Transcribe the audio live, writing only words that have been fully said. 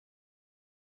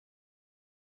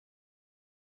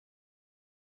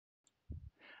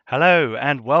Hello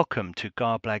and welcome to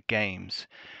Garblag Games.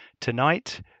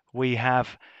 Tonight we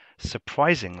have,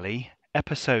 surprisingly,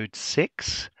 episode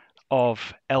 6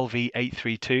 of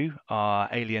LV832, our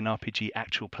Alien RPG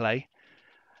actual play.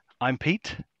 I'm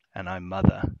Pete and I'm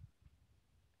Mother.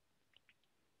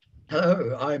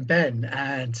 Hello, I'm Ben,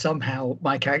 and somehow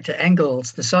my character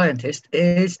Engels, the scientist,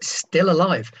 is still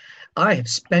alive. I have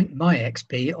spent my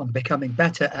XP on becoming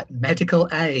better at medical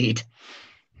aid.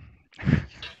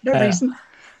 No Uh, reason.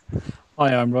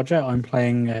 Hi, I'm Roger. I'm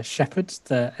playing Shepard,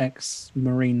 the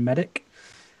ex-Marine medic,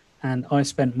 and I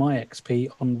spent my XP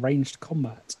on ranged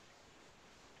combat.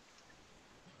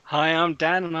 Hi, I'm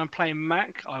Dan and I'm playing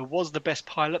Mac. I was the best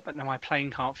pilot, but now my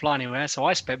plane can't fly anywhere, so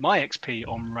I spent my XP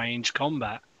on range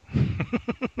combat.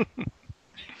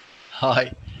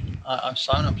 Hi, I'm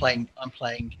Simon. I'm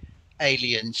playing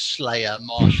Alien Slayer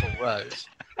Marshall Rose,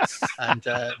 and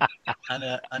I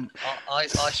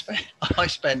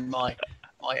spend my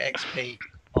XP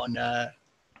on a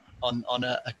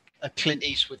Clint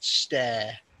Eastwood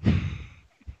stare.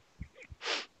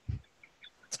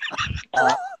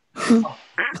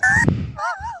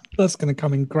 That's going to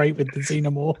come in great with the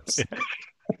xenomorphs.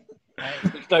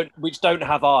 which don't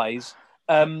have eyes.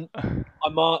 I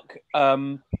mark.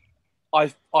 I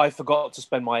forgot to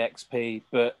spend my XP,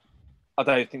 but I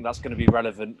don't think that's going to be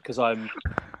relevant because I'm,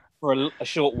 for a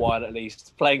short while at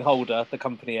least, playing Holder, the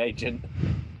company agent,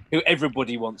 who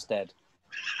everybody wants dead.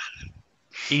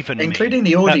 Even Including me.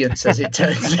 the audience, as it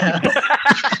turns out.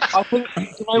 I think,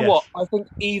 you know Yes. what? I think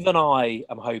even I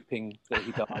am hoping that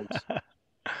he dies.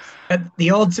 At the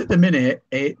odds at the minute,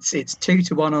 it's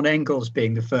 2-1 on Engels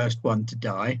being the first one to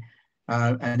die,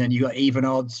 and then you got even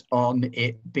odds on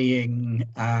it being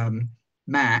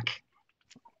Mac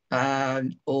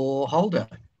or Holder.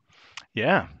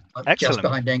 Yeah, Just excellent.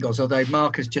 behind Engels, although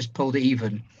Mark has just pulled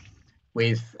even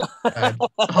with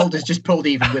Holder's just pulled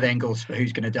even with Engels for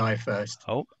who's going to die first.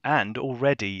 Oh, and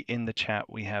already in the chat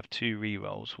we have 2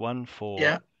 rerolls, one for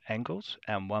Yeah. Engels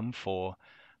and one for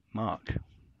Mark.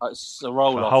 It's a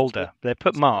roll For off. Holder. They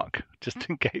put Mark, just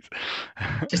in case.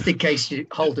 Just in case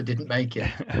Holder didn't make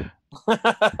it.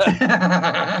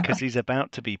 Because he's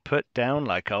about to be put down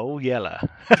like old Yeller,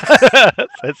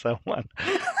 said someone.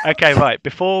 Okay, right.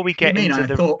 Before we get into I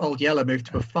the thought Old Yeller moved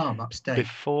to a farm upstate.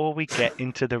 before we get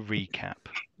into the recap,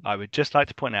 I would just like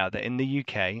to point out that in the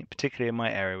UK, particularly in my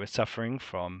area, we're suffering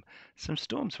from some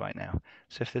storms right now.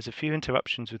 So if there's a few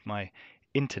interruptions with my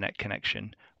internet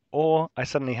connection, or I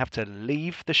suddenly have to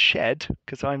leave the shed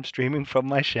because I'm streaming from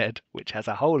my shed, which has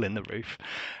a hole in the roof,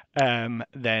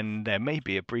 then there may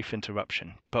be a brief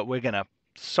interruption. But we're going to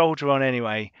soldier on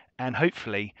anyway, and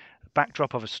hopefully the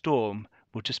backdrop of a storm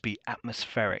will just be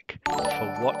atmospheric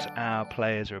for what our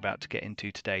players are about to get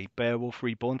into today. Beowulf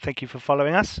Reborn, thank you for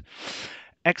following us.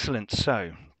 Excellent.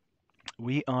 So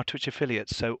we are Twitch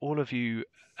affiliates, so all of you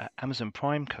Amazon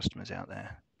Prime customers out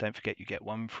there, don't forget you get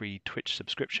 1 free Twitch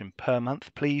subscription per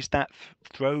month. Please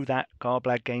throw that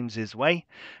Garblag Games' way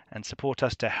and support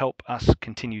us to help us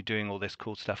continue doing all this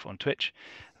cool stuff on Twitch.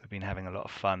 We've been having a lot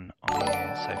of fun on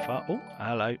here so far. Oh,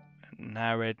 hello.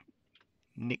 Nared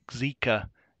Nick Zika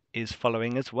is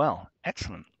following as well.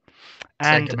 Excellent.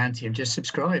 And Psychomantium just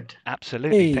subscribed.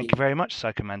 absolutely. Hey. Thank you very much,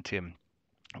 Psychomantium.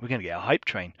 We're going to get a hype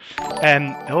train.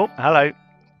 Oh, hello.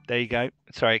 There you go.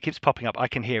 Sorry, it keeps popping up. I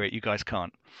can hear it. You guys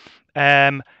can't.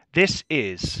 This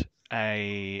is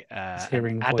an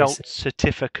hearing adult voices.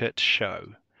 certificate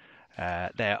show.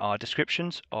 There are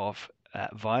descriptions of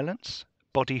violence,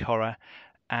 body horror,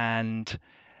 and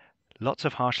lots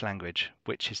of harsh language,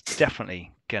 which is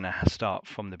definitely going to start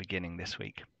from the beginning this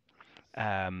week.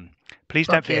 Please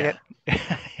don't forget.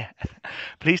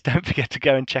 Please don't forget to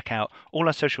go and check out all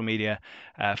our social media,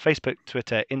 Facebook,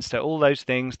 Twitter, Insta, all those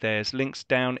things. There's links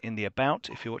down in the about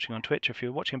if you're watching on Twitch, if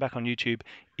you're watching back on YouTube,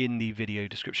 in the video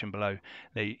description below.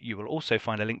 You will also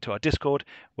find a link to our Discord,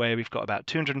 where we've got about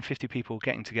 250 people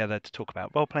getting together to talk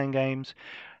about role-playing games,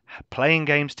 playing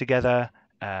games together.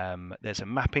 There's a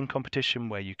mapping competition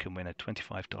where you can win a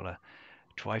 $25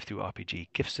 drive-through RPG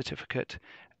gift certificate,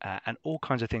 and all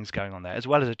kinds of things going on there, as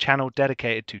well as a channel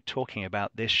dedicated to talking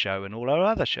about this show and all our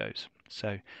other shows.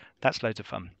 So that's loads of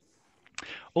fun.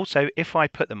 Also, if I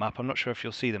put them up, I'm not sure if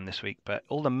you'll see them this week, but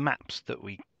all the maps that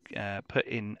we put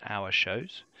in our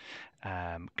shows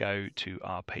go to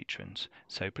our patrons.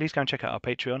 So please go and check out our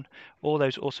Patreon. All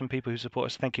those awesome people who support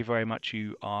us, thank you very much.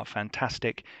 You are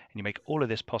fantastic, and you make all of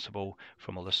this possible,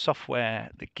 from all the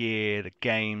software, the gear, the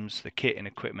games, the kit and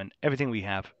equipment, everything we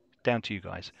have, down to you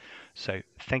guys. So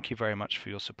thank you very much for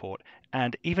your support.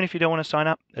 And even if you don't want to sign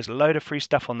up, there's a load of free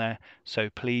stuff on there, so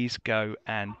please go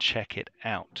and check it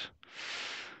out.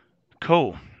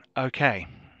 Cool. Okay.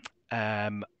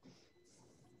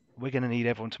 we're going to need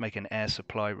everyone to make an air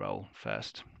supply roll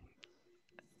first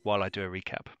while I do a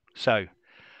recap. So,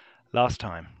 last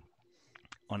time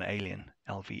on Alien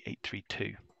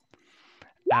LV-832,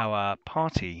 our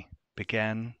party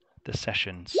began the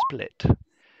session split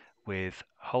with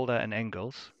Holder and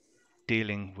Engels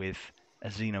dealing with a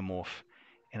xenomorph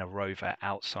in a rover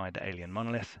outside the alien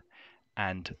monolith,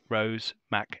 and Rose,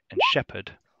 Mac, and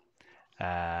Shepard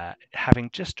having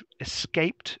just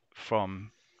escaped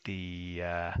from the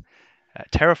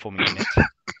terraforming unit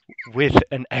with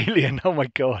an alien. Oh my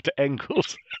god,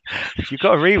 Engels. You've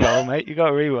got a reroll, mate. You've got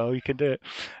a reroll. You can do it.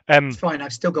 It's fine.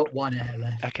 I've still got 1 air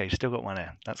left. Okay, still got 1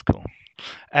 air. That's cool.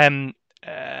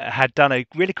 Had done a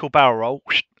really cool barrel roll,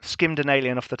 skimmed an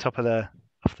alien off the top of the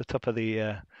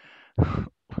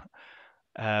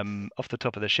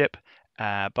ship,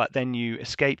 but then you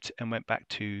escaped and went back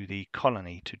to the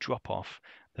colony to drop off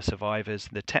the survivors,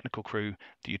 the technical crew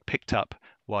that you'd picked up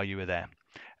while you were there.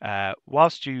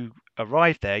 Whilst you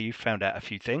arrived there, you found out a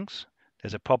few things.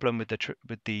 There's a problem with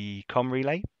the comm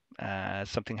relay.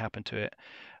 Something happened to it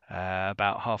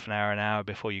about half an hour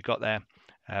before you got there,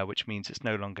 which means it's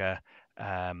no longer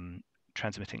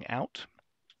transmitting out.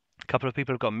 A couple of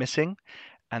people have gone missing,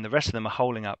 and the rest of them are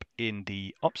holding up in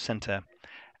the ops center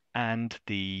and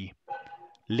the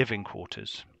living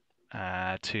quarters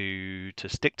to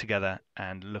stick together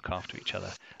and look after each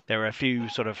other. There are a few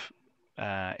sort of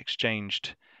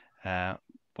exchanged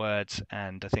words,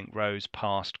 and I think Rose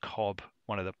passed Cobb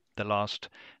one of the last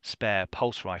spare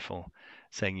pulse rifle,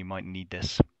 saying you might need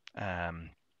this,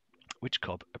 which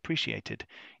Cobb appreciated.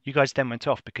 You guys then went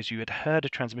off because you had heard a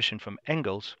transmission from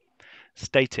Engels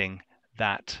stating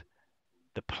that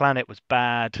the planet was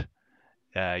bad,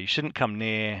 you shouldn't come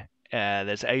near,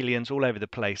 there's aliens all over the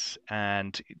place,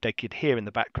 and they could hear in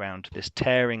the background this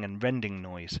tearing and rending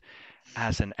noise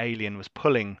as an alien was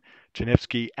pulling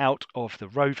Janevsky out of the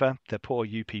rover, the poor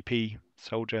UPP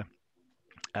soldier,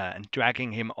 and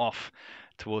dragging him off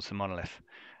towards the monolith.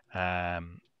 At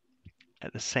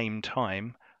the same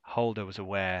time, Holder was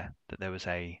aware that there was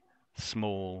a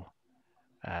small,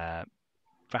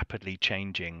 rapidly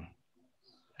changing,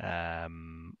 what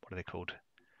are they called?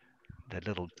 The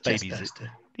little babies. Chestburster.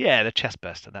 Yeah, the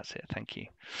chestburster. That's it. Thank you.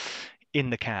 In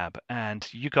the cab, and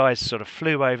you guys sort of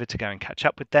flew over to go and catch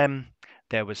up with them.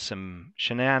 There was some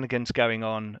shenanigans going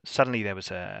on. Suddenly there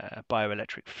was a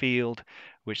bioelectric field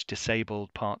which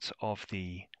disabled parts of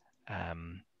the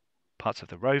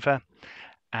rover,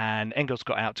 and Engels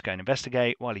got out to go and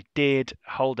investigate. While he did,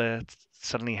 Holder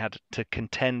suddenly had to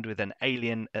contend with an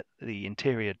alien at the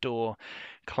interior door,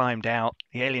 climbed out,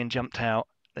 the alien jumped out,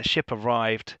 the ship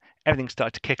arrived, everything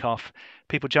started to kick off,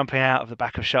 people jumping out of the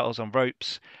back of shuttles on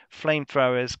ropes,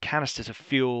 flamethrowers, canisters of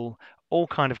fuel, all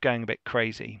kind of going a bit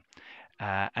crazy.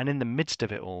 And in the midst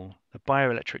of it all, the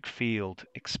bioelectric field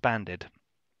expanded.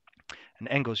 And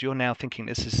Engels, you're now thinking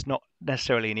this is not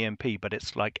necessarily an EMP, but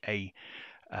it's like it's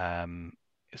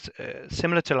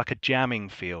similar to like a jamming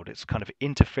field. It's kind of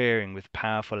interfering with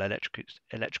powerful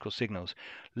electrical signals.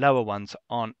 Lower ones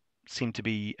seem to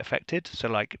be affected. So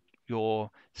like your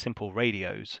simple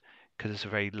radios, because it's a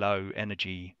very low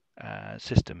energy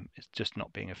system, it's just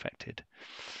not being affected.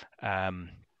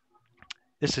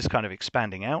 This is kind of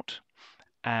expanding out,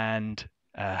 and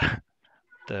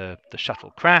the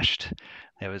shuttle crashed.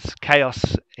 There was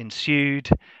chaos ensued.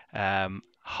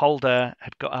 Holder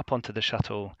had got up onto the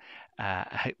shuttle,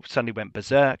 suddenly went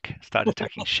berserk, started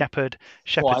attacking Shepard.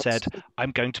 Shepard said,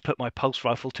 "I'm going to put my pulse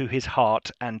rifle to his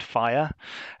heart and fire,"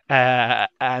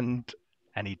 and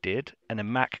he did. And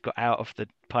then Mac got out of the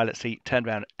pilot seat, turned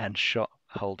around and shot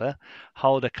Holder.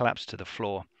 Holder collapsed to the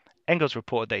floor. Engels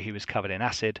reported that he was covered in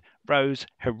acid. Rose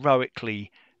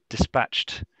heroically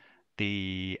dispatched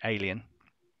the alien,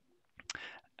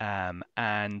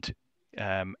 and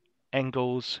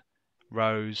Engels,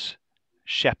 Rose,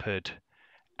 Shepard,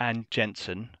 and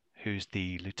Jensen, who's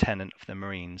the lieutenant of the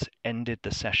Marines, ended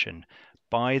the session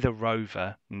by the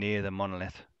rover near the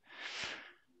monolith.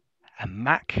 And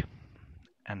Mac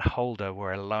and Holder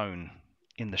were alone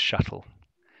in the shuttle,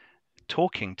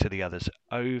 talking to the others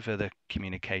over the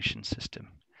communication system.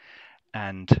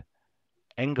 And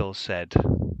Engels said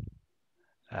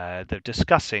they're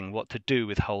discussing what to do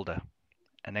with Holder.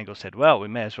 And Engels said, well, we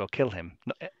may as well kill him,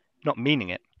 not meaning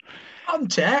it.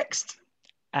 Context.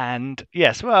 And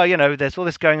yes, well, there's all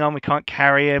this going on. We can't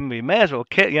carry him. We may as well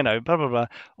kill, blah, blah, blah,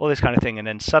 all this kind of thing. And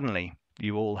then suddenly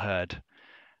you all heard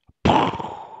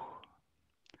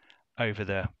over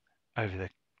the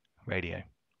radio.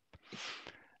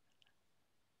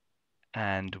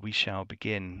 And we shall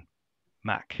begin.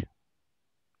 Mac,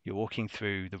 you're walking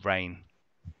through the rain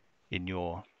in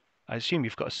your, I assume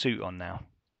you've got a suit on now.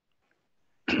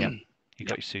 Yep, you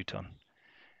got your suit on.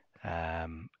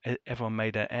 Everyone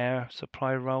made an air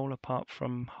supply roll apart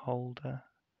from Holder.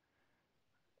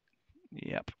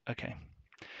 Yep. Okay.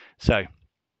 So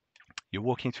you're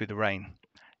walking through the rain.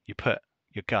 You put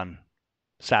your gun,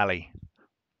 Sally,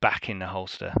 back in the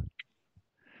holster.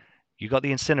 You got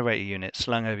the incinerator unit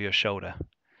slung over your shoulder,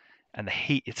 and the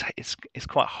heat. It's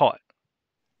quite hot,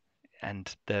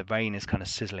 and the rain is kind of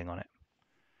sizzling on it.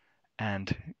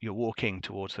 And you're walking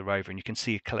towards the rover, and you can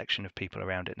see a collection of people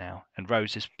around it now. And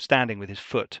Rose is standing with his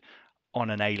foot on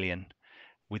an alien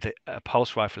with a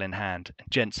pulse rifle in hand. And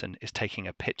Jensen is taking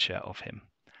a picture of him.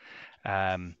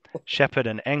 Shepard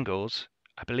and Engels,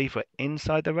 I believe, were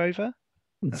inside the rover.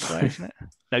 That's right, isn't it?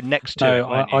 No, next to it. No,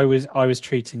 weren't you? I was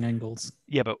treating Engels.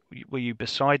 Yeah, but were you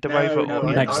beside the No, rover? no, or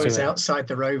I, next I to was it? outside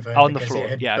the rover. On the because floor. It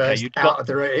had Yeah, okay, burst you'd out got- of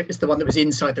the rover. It was the one that was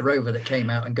inside the rover that came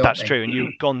out and got That's me. true, and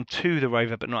you've gone to the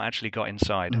rover but not actually got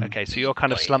inside. Mm. Okay, so you're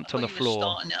kind of Wait, slumped I on the thought you were floor.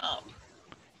 starting it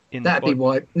up. That'd be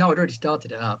why. No, I'd already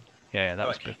started it up, Yeah, that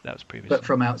was Okay. that was previous. but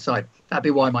from outside. That'd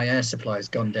be why my air supply has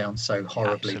gone down so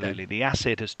horribly. then. Absolutely. The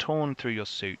acid has torn through your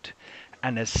suit,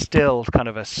 and there's still kind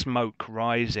of a smoke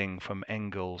rising from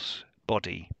Engels'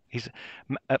 body.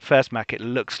 At first, Mac, it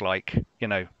looks like,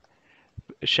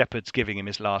 Shepard's giving him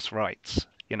his last rites,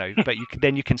 but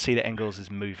then you can see that Engels is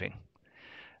moving.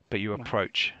 But you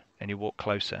approach and you walk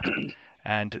closer,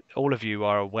 and all of you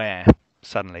are aware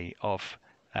suddenly of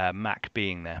Mac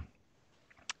being there.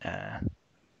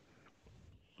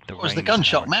 What was the rain is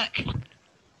gunshot, pouring. Mac?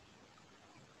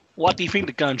 What do you think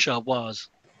the gunshot was?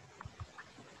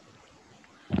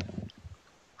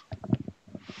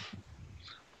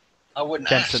 I wouldn't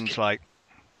Jensen's ask. like,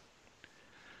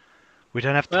 we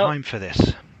don't have Well- time for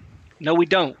this. No, we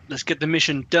don't. Let's get the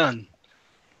mission done.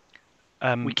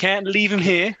 We can't leave him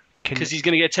here because he's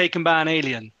going to get taken by an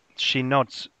alien. She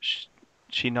nods.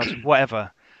 She nods.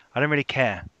 Whatever. I don't really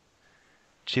care.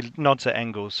 She nods at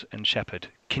Engels and Shepard.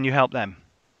 Can you help them?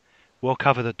 We'll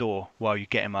cover the door while you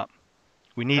get him up.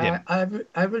 We need him.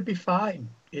 I will be fine.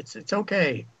 It's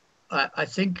okay. I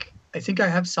think I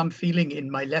have some feeling in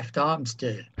my left arm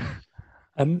still.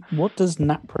 What does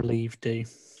nap relieve do?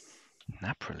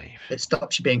 Nap relief. It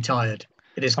stops you being tired.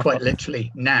 It is quite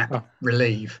literally nap Oh.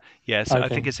 relieve. Yes, I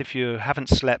Okay. think it's if you haven't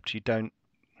slept, you don't.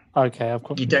 Okay, I've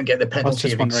got. You don't get the I was penalty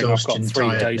just of wondering. I've exhaustion, got 3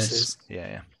 tiredness. doses.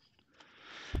 Yeah.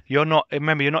 You're not.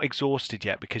 Remember, you're not exhausted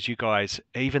yet because you guys,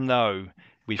 even though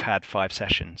we've had 5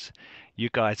 sessions, you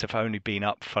guys have only been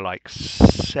up for like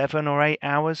 7 or 8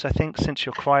 hours, I think, since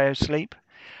your cryo sleep.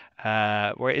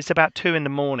 Where it's about 2 in the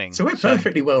morning. So we're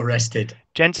perfectly well rested.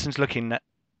 Jensen's looking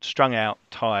strung out,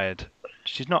 tired.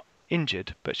 She's not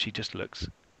injured, but she just looks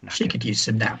She knackered. could use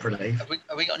some nap relief. Have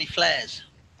we got any flares?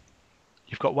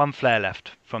 You've got 1 flare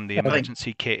left from the I think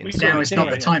emergency kit. we inside. Now it's not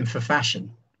anyway. the time for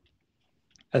fashion.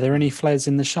 Are there any flares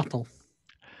in the shuttle?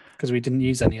 Because we didn't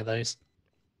use any of those.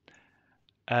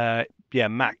 Yeah,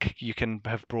 Mac, you can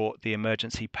have brought the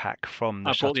emergency pack from the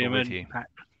I brought the shuttle with you. emergency pack.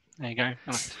 There you go.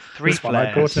 Oh, 3 This one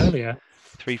I brought flares, earlier.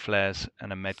 3 flares,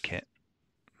 and a med kit.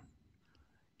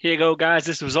 here you go, guys.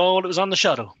 This was all that was on the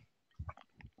shuttle.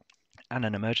 And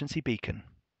an emergency beacon.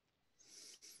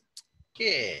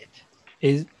 Good.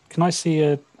 Can I see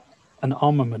an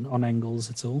armament on Engels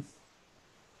at all?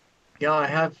 Yeah, I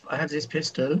have this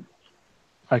pistol.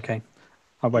 Okay,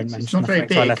 I won't It's mention not the very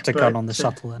fact I big, left a gun but, on the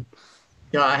shuttle then.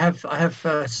 Yeah, I have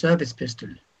a service pistol.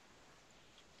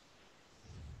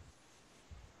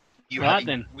 Right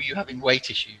then. Were you having weight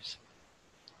issues?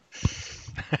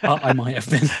 I might have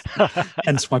been.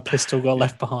 Hence my pistol got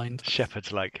left behind.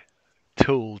 Shepard's like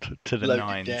tooled to the Loaded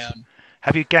nines. down.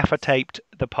 Have you gaffer taped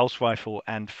the pulse rifle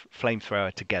and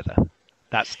flamethrower together?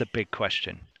 That's the big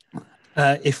question.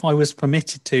 If I was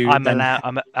permitted to, I'm then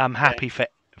I'm happy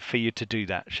for you to do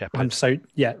that, Shepard. I'm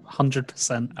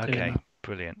 100%. Okay,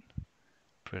 brilliant.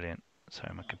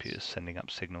 Sorry, my computer's sending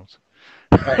up signals.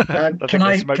 Right, think can they're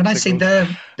I smoke see signals.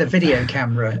 the video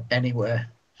camera anywhere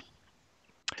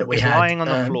that we It's had? lying on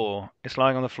the floor. It's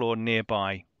lying on the floor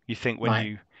nearby. You think when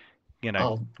Right. you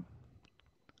know, Oh,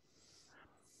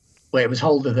 well, it was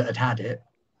Holder that had it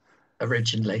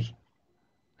originally.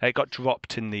 it got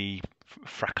dropped in the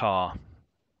fracas.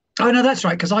 Oh no, that's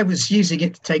right, because I was using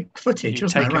it to take footage, You've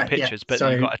wasn't I? taken Right, pictures, yeah. but So,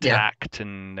 you got yeah, attacked,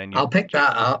 and then you. I'll pick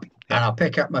that up, Yeah. and I'll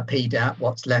pick up my PDAP,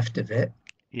 what's left of it.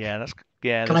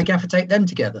 Can Can I gaffer tape them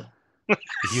together?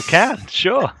 You can,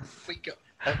 sure. We got,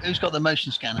 who's got the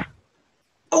motion scanner?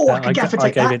 Oh, I can I gaffer gave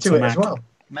tape that it to to it as Mac. well.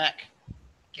 Mac,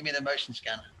 give me the motion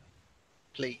scanner,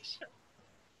 please.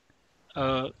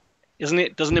 Doesn't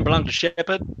it belong to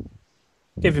Shepard?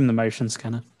 Give him the motion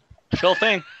scanner. Sure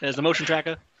thing. There's the motion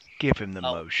tracker. Give him the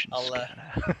motion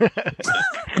scanner.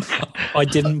 I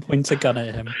didn't point a gun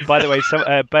at him. By the way,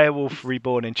 Beowulf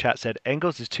Reborn in chat said,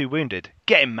 Engels is too wounded.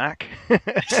 Get him, Mac.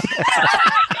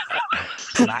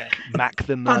 Mac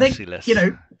the Merciless. I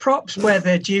think, props where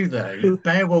they're due, though.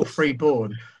 Beowulf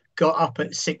Reborn got up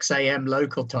at 6 a.m.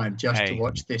 local time just to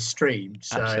watch this stream.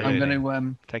 So absolutely. I'm going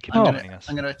to thank you for joining us.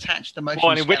 I'm going to attach the motion.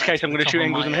 Well, in which case, I'm going to shoot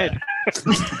Engels in the head.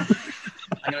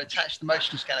 I'm going to attach the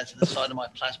motion scanner to the side of my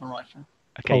plasma rifle.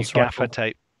 Okay,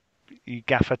 you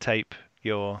gaffer tape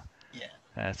your.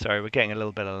 Yeah. Sorry, we're getting a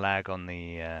little bit of lag on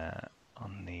the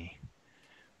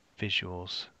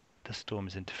visuals. The storm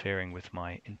is interfering with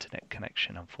my internet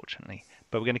connection, unfortunately.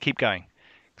 But we're going to keep going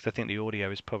because I think the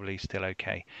audio is probably still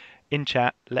okay. In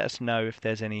chat, let us know if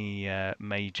there's any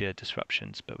major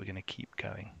disruptions, but we're going to keep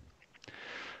going.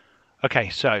 Okay,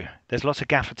 so there's lots of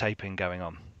gaffer taping going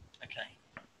on. Okay.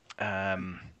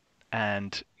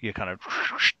 And you're kind of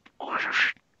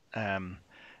and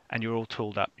you're all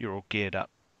tooled up, you're all geared up.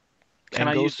 Can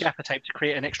I use gaffer tape to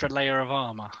create an extra layer of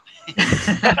armor? So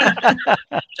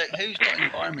who's got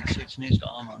environment suits and who's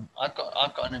got armor on? I've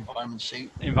got an environment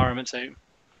suit. Environment suit.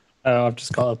 I've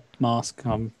just got a mask.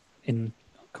 I'm in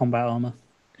combat armor.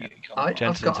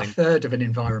 I've got a third of an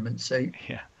environment suit.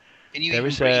 Yeah. There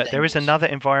is another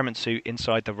environment suit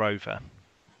inside the rover.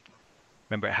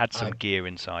 Remember, it had some gear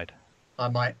inside. I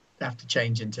might have to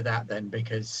change into that then,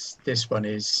 because this one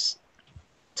is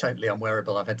totally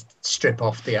unwearable. I've had to strip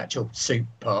off the actual suit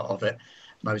part of it.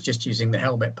 And I was just using the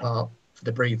helmet part for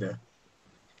the breather.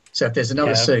 So if there's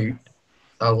another suit,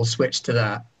 I will switch to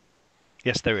that.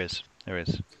 Yes, there is. There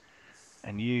is.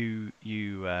 And you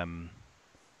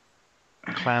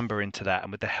clamber into that,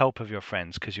 and with the help of your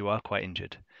friends, because you are quite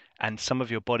injured, and some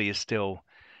of your body is still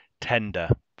tender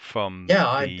from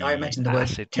I imagine the word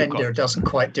tender doesn't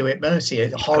quite do it mercy.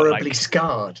 It's horribly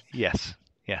scarred. Yes.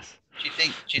 Do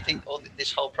you think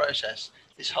this whole process,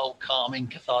 this whole calming,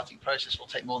 cathartic process, will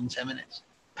take more than 10 minutes?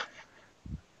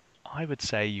 I would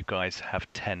say you guys have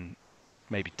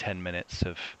maybe 10 minutes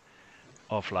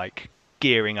of like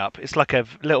gearing up. It's like a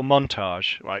little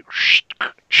montage, right?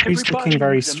 Who's looking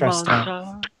very stressed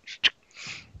out?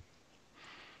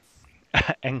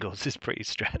 Engels is pretty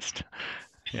stressed.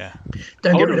 Yeah.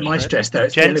 Don't get rid of my stress, though.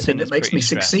 It's the only thing that makes me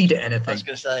succeed at anything. I was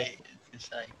going to say.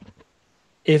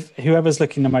 If whoever's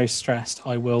looking the most stressed,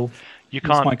 I will. You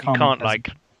can't like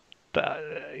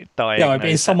die. Yeah, but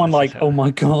is someone like, oh my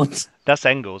god? That's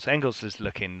Engels. Engels is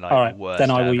looking like all right, worst.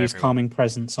 Then I will use calming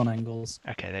presence on Engels.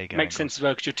 Okay, there you go. Makes sense as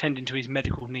well because you're tending to his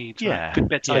medical needs. Yeah. Right? Good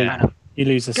bedside manner. You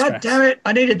lose the stress. God damn it!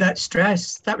 I needed that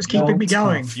stress. That was keeping me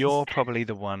going. You're probably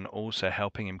the one also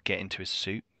helping him get into his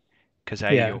suit, because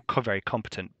A, you're very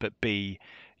competent, but B,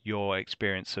 your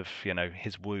experience of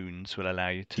his wounds will allow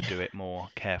you to do it more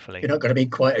carefully. You're not going to be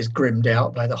quite as grimmed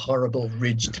out by the horrible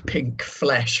ridged pink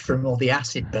flesh from all the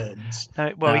acid burns.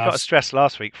 We got a stress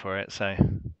last week for it, so.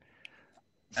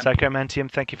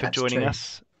 Psychomantium, thank you for joining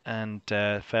us, and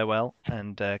farewell,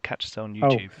 and catch us on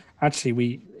YouTube. Oh,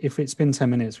 actually, if it's been 10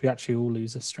 minutes, we actually all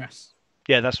lose a stress.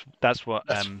 Yeah, that's what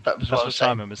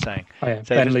Simon was saying. Oh, yeah.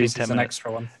 So Ben loses an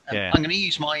extra one. Yeah. I'm going to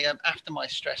use my after my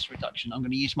stress reduction. I'm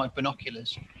going to use my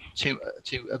binoculars to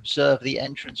observe the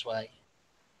entranceway.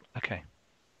 Okay.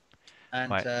 And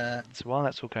right. So while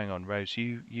that's all going on, Rose,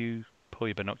 you pull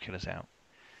your binoculars out,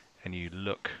 and you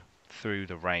look through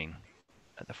the rain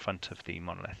at the front of the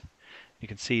monolith. You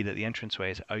can see that the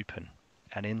entranceway is open,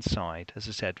 and inside, as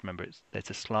I said, remember, there's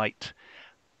a slight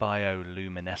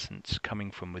bioluminescence coming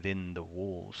from within the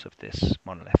walls of this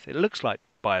monolith. It looks like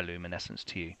bioluminescence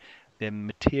to you. The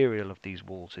material of these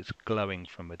walls is glowing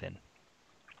from within.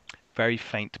 Very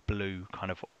faint blue, kind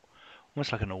of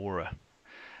almost like an aura.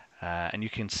 And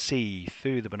you can see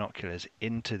through the binoculars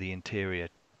into the interior,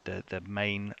 the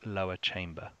main lower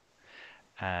chamber.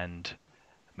 And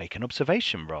make an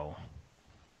observation roll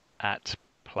at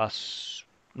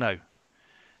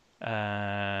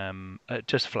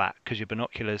just flat, because your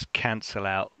binoculars cancel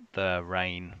out the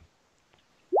rain.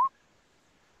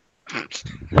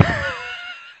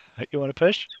 You want to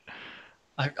push?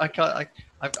 I can't.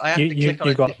 I have to click on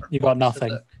a different. You got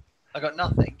nothing. I got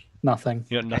nothing. Nothing.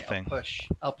 You got nothing.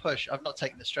 I'll push. I've not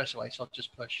taken the stress away, so I'll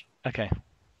just push. Okay.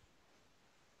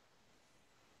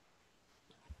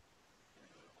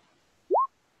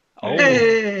 Oh,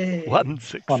 hey! One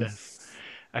success.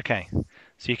 Okay,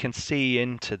 so you can see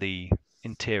into the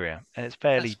interior, and it's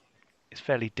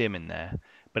fairly dim in there,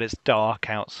 but it's dark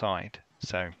outside.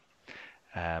 So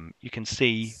you can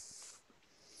see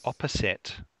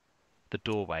opposite the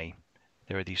doorway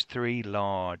there are these three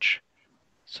large,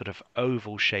 sort of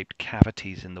oval-shaped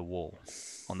cavities in the wall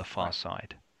on the far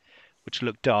side, which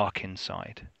look dark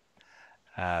inside.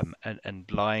 and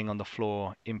lying on the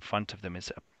floor in front of them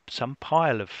is some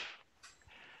pile of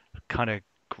kind of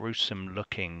gruesome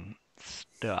looking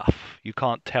stuff. You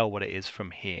can't tell what it is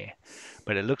from here,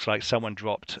 but it looks like someone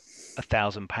dropped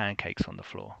 1,000 pancakes on the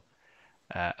floor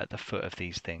at the foot of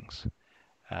these things.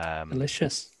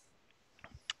 Delicious.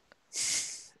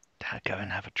 Go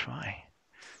and have a try.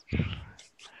 Try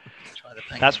the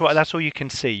pancakes. That's all you can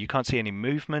see. You can't see any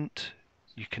movement.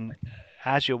 You can,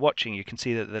 as you're watching, you can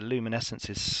see that the luminescence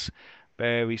is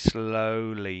very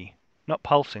slowly, not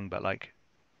pulsing, but like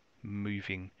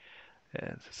moving.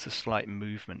 It's a slight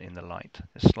movement in the light.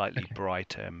 It's slightly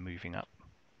brighter, moving up.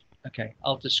 Okay,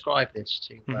 I'll describe this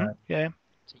to to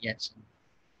Jensen.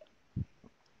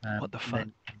 What the fuck?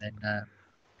 And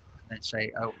then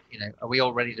say, oh, are we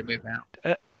all ready to move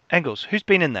out? Engels, who's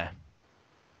been in there?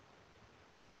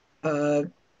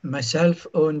 Myself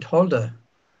and Holder.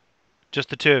 Just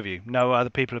the two of you? No other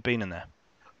people have been in there?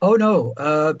 Oh,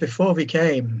 no. Before we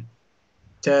came,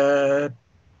 Dast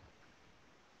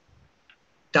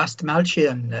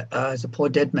Malchian is a poor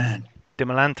dead man.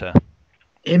 Dimolanta?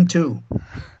 Him too.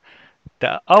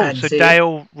 So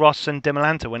Dale, Ross and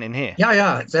Dimolanta went in here?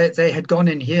 Yeah. They had gone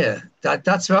in here.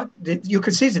 That's what you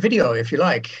can see the video if you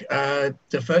like.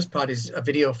 The first part is a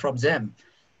video from them.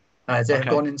 They have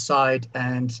gone inside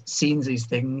and seen these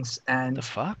things, and the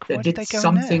fuck? They did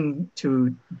something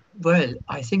to. Well,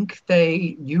 I think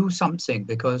they knew something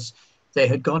because they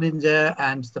had gone in there,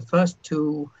 and the first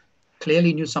two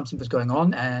clearly knew something was going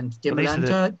on, and Dimolanta did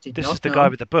not know. This is the guy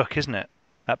with the book, isn't it?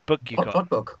 That book you got. What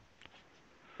book?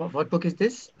 What book is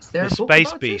this? Is there the a book Space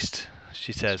about Beast, this?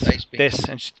 She says. Space Beast. This,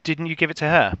 and didn't you give it to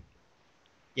her?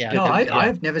 Yeah. No,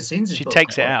 I've never seen this She book.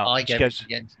 takes it out. I gave it to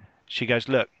Jensen. She goes,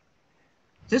 look.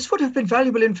 This would have been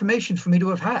valuable information for me to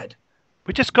have had.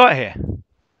 We just got here.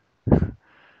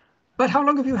 But how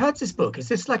long have you had this book? Is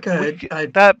this like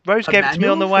that Rose gave it to me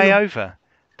on the way over.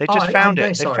 They just found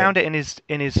it. They found it in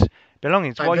his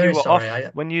belongings while you were off.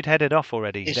 When you'd headed off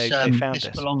already, they found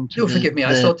this. Do forgive me.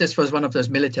 I thought this was one of those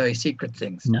military secret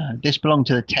things. No, this belonged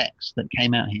to the text that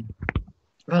came out here.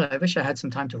 Well, I wish I had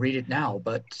some time to read it now,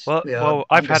 but well,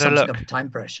 I've had a look. Time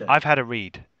pressure. I've had a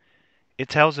read. It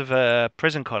tells of a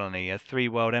prison colony, a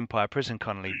 3-world empire prison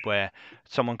colony, where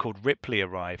someone called Ripley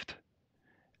arrived,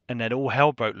 and then all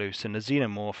hell broke loose, and a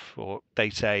xenomorph, or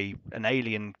they say an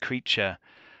alien creature,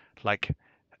 like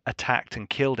attacked and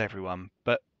killed everyone.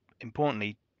 But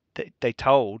importantly, they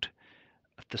told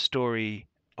the story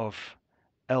of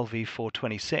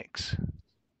LV-426.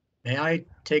 May I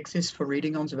take this for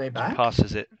reading on the way back?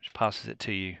 Passes it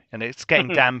to you, and it's getting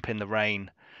damp in the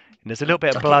rain. And there's a little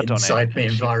bit of blood on it. Inside my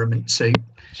environment suit.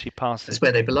 She passes. That's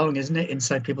where they belong, isn't it?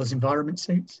 Inside people's environment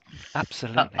suits.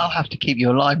 Absolutely. I'll have to keep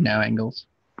you alive now, Engels.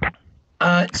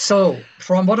 So,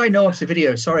 from what I know of the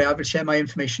video, sorry, I will share my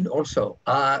information also.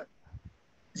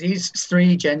 These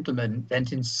three gentlemen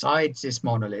went inside this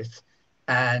monolith,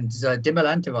 and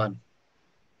Dimolanta,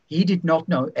 he did not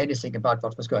know anything about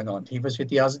what was going on. He was with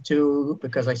the other two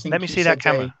because I think. Let me see that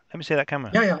camera. Let me see that camera.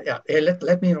 Yeah.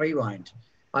 Let me rewind.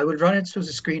 I will run it through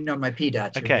the screen on my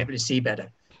PDAT. You'll be able to see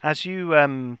better. As you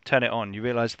turn it on, you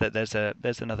realise that there's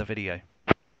another video.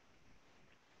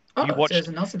 There's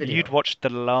another video. You'd watched the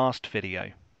last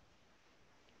video.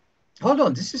 Hold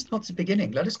on, this is not the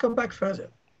beginning. Let us go back further.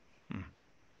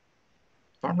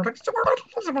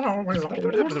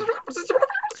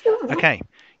 Okay,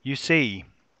 you see.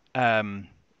 I'm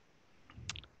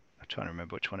trying to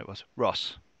remember which one it was.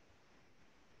 Ross.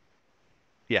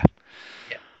 Yeah.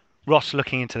 Ross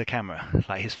looking into the camera,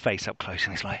 like his face up close,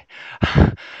 and he's like,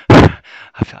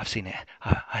 "I've seen it.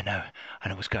 I know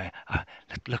what's going.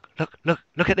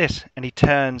 Look at this!" And he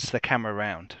turns the camera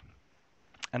around,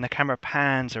 and the camera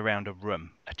pans around a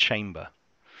room, a chamber,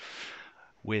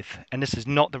 and this is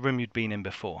not the room you'd been in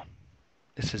before.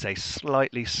 This is a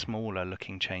slightly smaller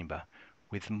looking chamber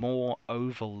with more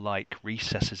oval-like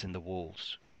recesses in the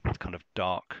walls, with kind of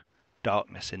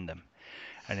darkness in them.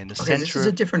 And in the center, this is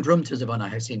a different room to the one I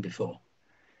have seen before.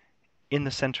 In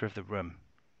the center of the room,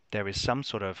 there is some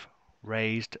sort of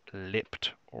raised,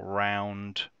 lipped,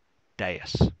 round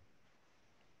dais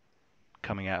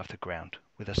coming out of the ground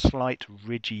with a slight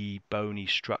ridgy, bony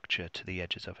structure to the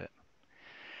edges of it.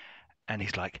 And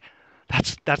he's like,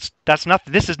 that's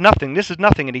nothing. This is nothing.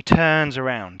 And he turns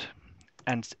around,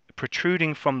 and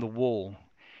protruding from the wall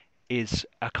is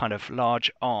a kind of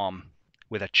large arm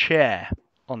with a chair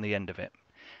on the end of it.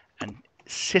 And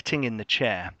sitting in the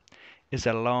chair is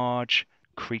a large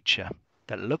creature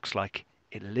that looks like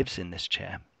it lives in this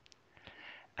chair.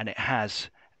 And it has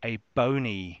a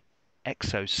bony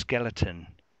exoskeleton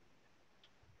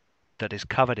that is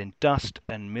covered in dust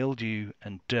and mildew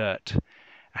and dirt.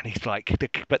 and he's like,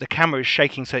 but the camera is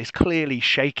shaking, so it's clearly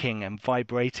shaking and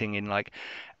vibrating in like,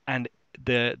 and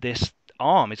this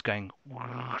arm is going,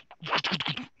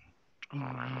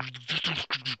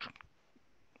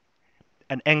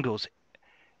 and Engels.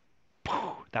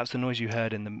 That was the noise you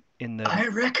heard in the. I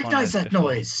recognize that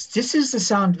noise. This is the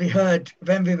sound we heard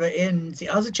when we were in the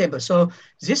other chamber. So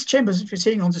this chamber that we're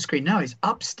seeing on the screen now is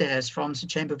upstairs from the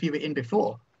chamber we were in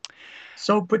before.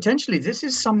 So potentially this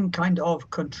is some kind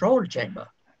of control chamber.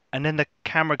 And then the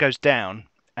camera goes down,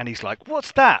 and he's like,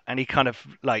 "What's that?" And he kind of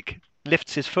like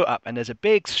lifts his foot up, and there's a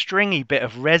big stringy bit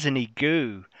of resiny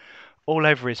goo all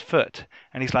over his foot,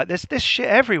 and he's like, "There's this shit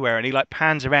everywhere," and he like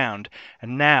pans around,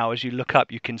 and now as you look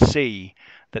up you can see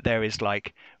that there is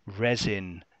like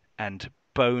resin and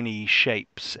bony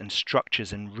shapes and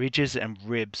structures and ridges and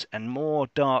ribs and more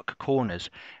dark corners,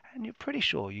 and you're pretty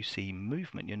sure you see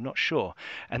movement, you're not sure,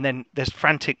 and then there's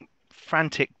frantic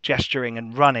gesturing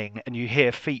and running, and you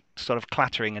hear feet sort of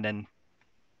clattering, and then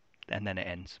it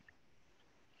ends.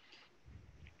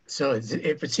 So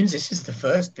it seems this is the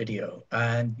first video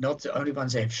and not the only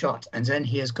ones they've shot. And then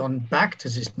he has gone back to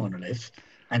this monolith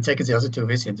and taken the other two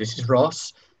with him. This is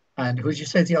Ross. And who did you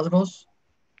say the other was?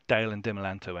 Dale and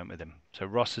Dimelanto went with him. So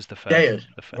Ross is the first. Dale.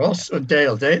 Ross yeah. and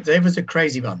Dale. They were the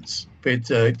crazy ones with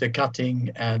the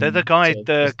cutting and they're the guys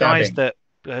that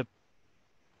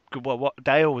what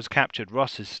Dale was captured.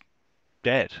 Ross is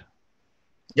dead.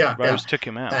 Yeah. Rose took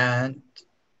him out. And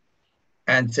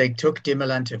they took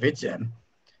Dimelanto with them.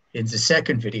 In the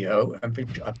second video, and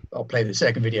I'll play the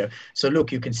second video. So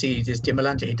look, you can see this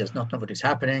Dimelanto, he does not know what is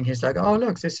happening. He's like, oh,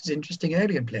 look, this is an interesting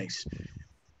alien place.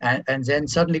 And then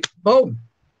suddenly, boom.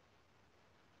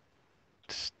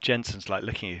 Jensen's like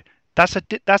looking at you. That's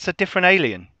a different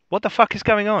alien. What the fuck is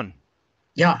going on?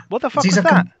 Yeah. What the fuck is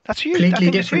that? That's huge.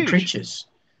 Completely different creatures.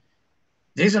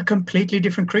 These are completely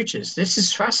different creatures. This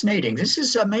is fascinating. This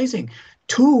is amazing.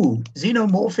 2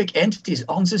 xenomorphic entities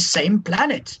on the same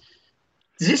planet.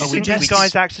 These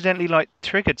guys accidentally like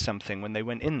triggered something when they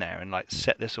went in there and like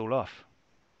set this all off.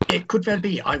 It could well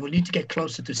be. I will need to get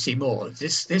closer to see more.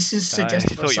 This is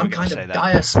suggestive of some kind of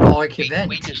diasporic event.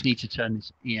 We just need to turn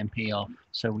this EMP off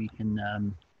so we can.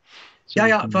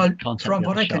 Well, from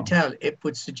what I can tell, it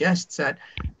would suggest that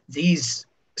these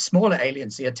smaller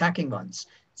aliens, the attacking ones,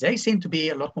 they seem to be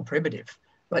a lot more primitive.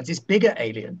 But this bigger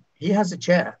alien, he has a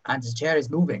chair, and the chair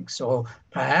is moving. So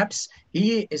perhaps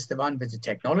he is the one with the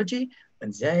technology,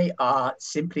 and they are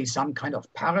simply some kind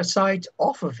of parasite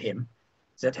off of him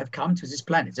that have come to this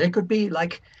planet. They could be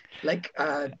like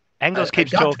Engels keeps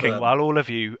talking while all of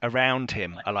you around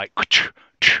him are like,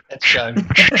 let's go,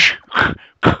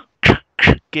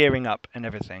 gearing up and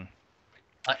everything.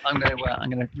 I'm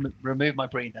going to remove my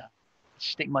breather,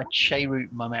 stick my Cheroot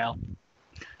in my mouth,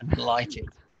 and light it.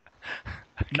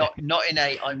 Okay. Not in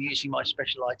a I'm using my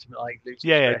special item like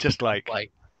just like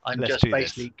way. I'm just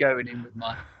basically going in with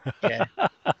my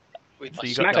with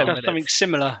my Mac does something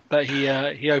similar, but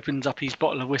he opens up his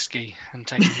bottle of whiskey and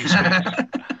takes a few swings.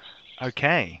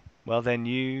 Okay, well then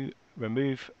you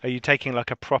remove. Are you taking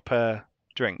like a proper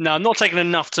drink? No, I'm not taking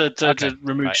enough to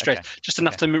remove stress. Okay. Just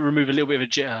enough to remove a little bit of a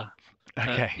jitter.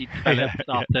 Okay.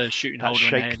 After shooting Holder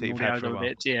in the head and all the other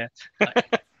bits, yeah.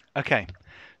 Okay,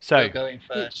 so going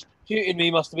first. Shooting me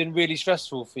must have been really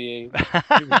stressful for you.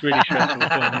 It was really stressful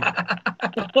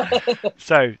for me.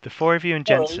 So the 4 of you and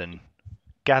Jensen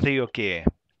gather your gear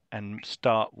and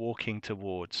start walking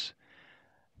towards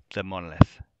the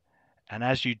monolith. And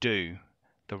as you do,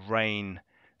 the rain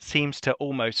seems to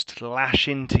almost lash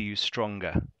into you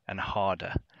stronger and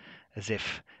harder, as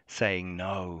if saying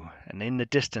no. And in the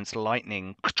distance,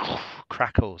 lightning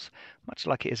crackles, much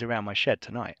like it is around my shed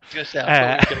tonight. I thought we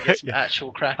were going to get some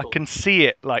actual crackle. I can see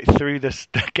it like through the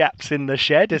gaps in the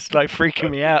shed. It's like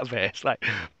freaking me out there. It's like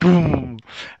boom.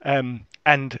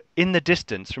 And in the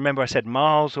distance, remember I said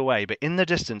miles away, but in the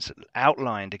distance,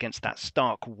 outlined against that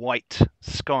stark white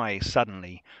sky,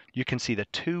 suddenly you can see the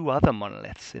 2 other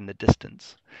monoliths in the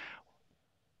distance.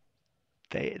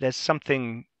 There's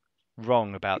something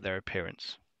wrong about their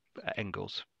appearance.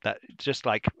 Engels, that just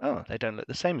like, oh, they don't look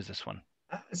the same as this one.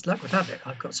 As luck would have it,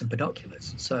 I've got some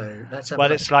binoculars, so let's have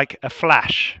it's like a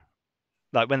flash,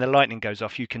 like when the lightning goes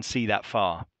off you can see that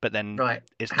far, but then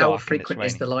it's dark. How frequent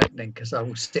is the lightning? Because I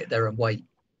will sit there and wait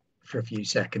for a few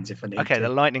seconds if I need to. Okay, the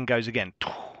lightning goes again,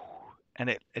 and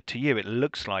it to you it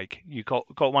looks like you got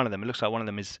one of them. It looks like one of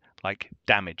them is like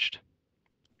damaged.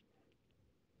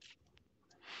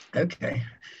 Okay.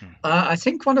 I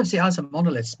think one of the other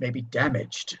monoliths may be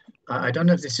damaged. I don't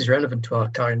know if this is relevant to our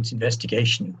current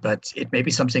investigation, but it may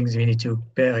be something that we need to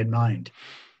bear in mind.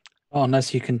 Oh,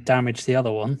 unless you can damage the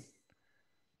other one.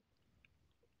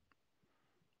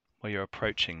 Well, you're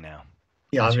approaching now.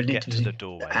 Yeah, I As will you need get to the to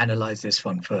doorway. analyze this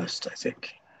one first, I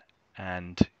think.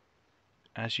 And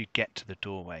as you get to the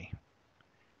doorway,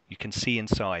 you can see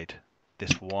inside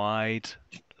this wide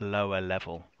lower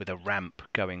level with a ramp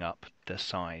going up the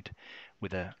side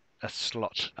with a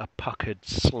slot, a puckered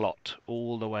slot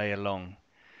all the way along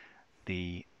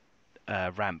the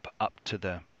ramp up to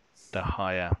the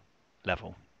higher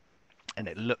level. And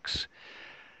it looks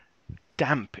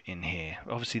damp in here.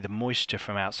 Obviously the moisture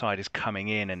from outside is coming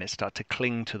in and it starts to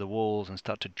cling to the walls and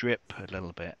start to drip a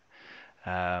little bit.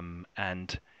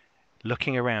 And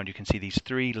looking around, you can see these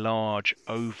three large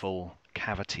oval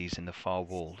cavities in the far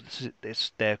wall.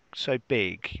 They're so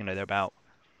big, they're about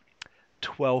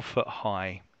 12 foot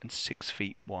high and 6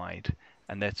 feet wide.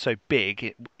 And they're so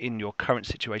big in your current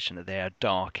situation that they are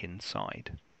dark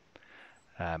inside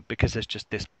because there's just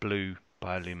this blue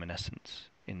bioluminescence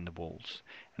in the walls.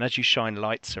 And as you shine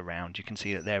lights around, you can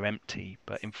see that they're empty,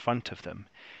 but in front of them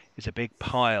is a big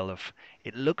pile of,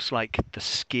 it looks like the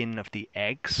skin of the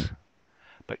eggs,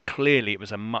 but clearly it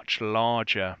was a much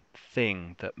larger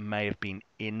thing that may have been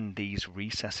in these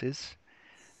recesses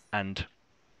and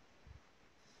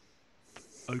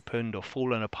opened or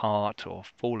fallen apart or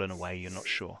fallen away, you're not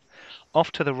sure.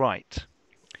 Off to the right,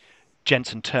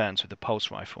 Jensen turns with the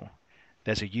pulse rifle.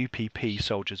 There's a UPP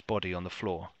soldier's body on the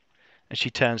floor. And she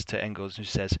turns to Engels and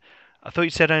she says, I thought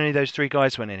you said only those three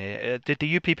guys went in here. Did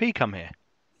the UPP come here?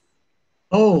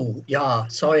 Oh, yeah,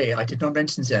 sorry, I did not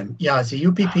mention them. Yeah, the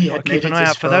UPP had made keep an eye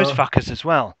out for those fuckers as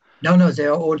well. No, they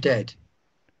are all dead.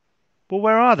 Well,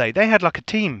 where are they? They had like a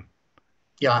team.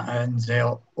 Yeah, and they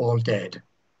are all dead.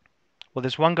 Well,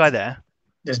 there's one guy there.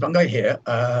 There's one guy here.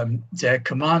 Their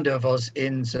commander was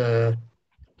in the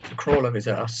crawler with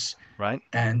us. Right.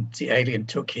 And the alien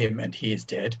took him and he is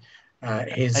dead. And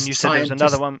you said there was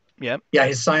another one? Yeah. Yeah,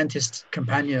 his scientist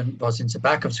companion was in the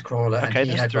back of the crawler and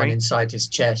he had one inside his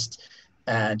chest.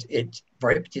 And it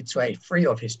ripped its way free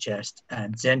of his chest,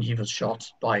 and then he was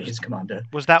shot by his commander.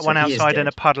 Was that one outside in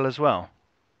a puddle as well?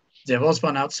 There was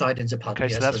one outside in the puddle.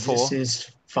 Okay, so that's 4. This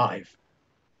is 5.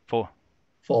 4.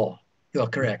 You're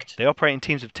correct. They operate in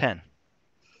teams of 10.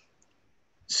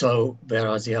 So where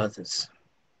are the others?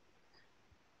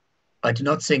 I do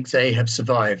not think they have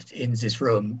survived in this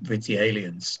room with the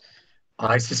aliens.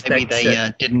 I suspect maybe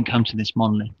they didn't come to this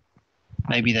monolith.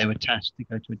 Maybe they were tasked to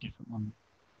go to a different monolith.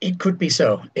 It could be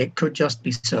so. It could just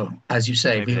be so. As you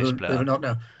say, we will not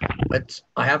know. But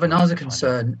I have another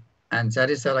concern, and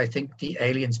that is that I think the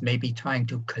aliens may be trying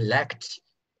to collect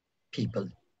people.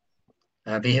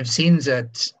 We have seen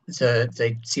that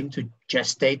they seem to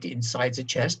gestate inside the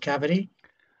chest cavity.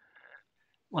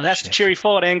 Well, that's the cheery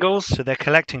thought, Engels. So they're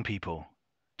collecting people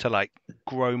to, like,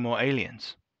 grow more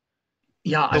aliens.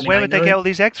 Yeah, but where would they get all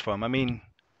these eggs from? I mean,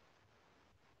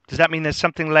 does that mean there's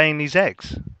something laying these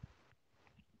eggs?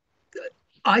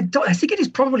 I think it is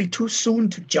probably too soon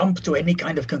to jump to any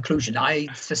kind of conclusion. I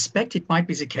suspect it might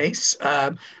be the case.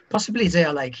 Possibly they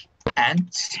are like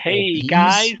ants. Hey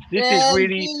guys, this is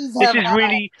really.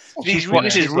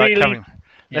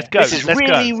 Let's go. This is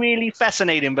really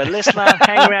fascinating. But let's not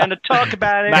hang around and talk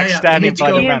about it. Max standing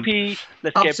by the ramp.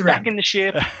 Let's get back in the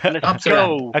ship and let's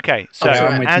go. Okay, so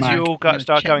as you all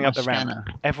start going up the ramp,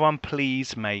 everyone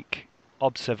please make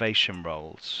observation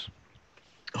rolls.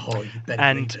 Oh, you better.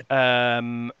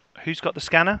 And who's got the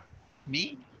scanner?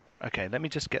 Me. Okay, let me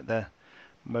just get the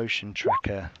motion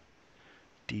tracker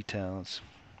details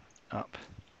up.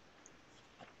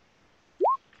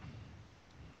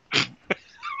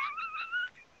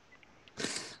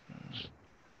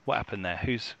 What happened there?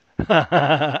 Who's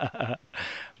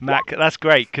Mac? That's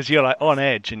great because you're like on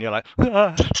edge and you're like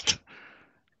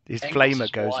his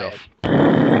flamer goes off.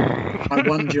 My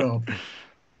one job,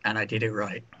 and I did it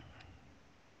right.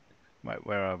 Right,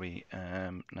 where are we?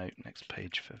 No, next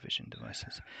page for vision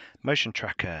devices. Motion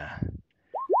tracker.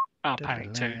 Oh,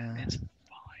 panic too. It's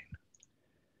fine.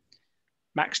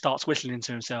 Max starts whistling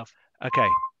to himself. Okay,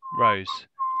 Rose.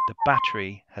 The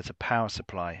battery has a power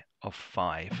supply of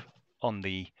 5 on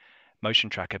the motion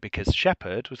tracker because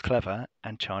Shepard was clever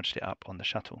and charged it up on the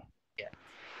shuttle. Yeah.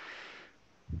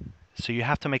 So you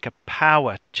have to make a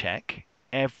power check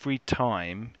every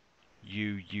time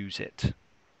you use it.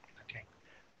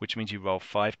 Which means you roll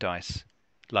 5 dice,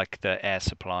 like the air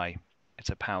supply. It's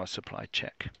a power supply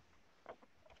check.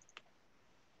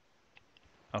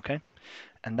 Okay?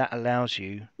 And that allows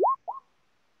you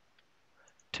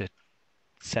to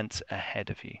sense ahead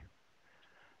of you.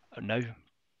 No,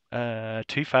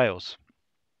 2 fails.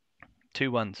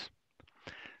 2 ones.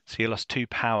 So you lost 2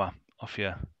 power off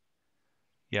your...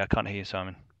 Yeah, I can't hear you,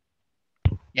 Simon.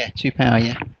 Yeah, 2 power,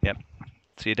 yeah. Yep.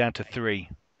 So you're down to 3.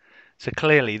 So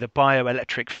clearly the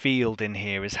bioelectric field in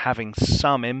here is having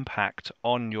some impact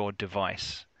on your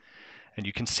device. And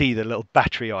you can see the little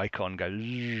battery icon go.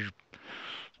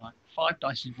 Right. 5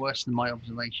 dice is worse than my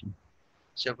observation.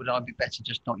 So would I be better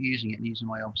just not using it and using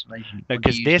my observation? No,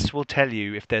 because this will tell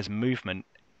you if there's movement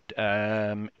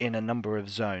in a number of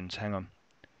zones. Hang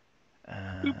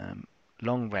on.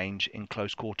 Long range in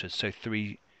close quarters. So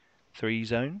three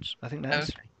zones. I think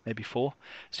that's maybe 4.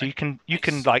 So you can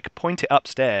like point it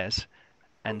upstairs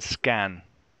and scan.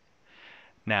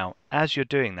 Now, as you're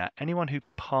doing that, anyone who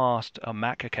passed a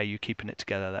Mac, okay, you're keeping it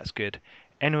together. That's good.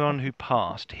 Anyone who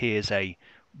passed hears a.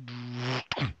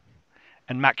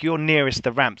 And Mac, you're nearest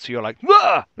the ramp, so you're like,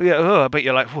 wah! Yeah, but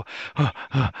you're like,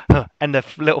 and the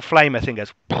little flamer thing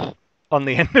goes on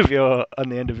the end of your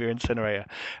incinerator.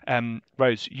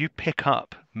 Rose, you pick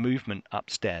up movement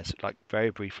upstairs, like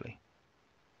very briefly.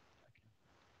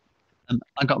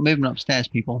 I got movement upstairs,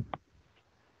 people.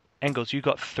 Engels, you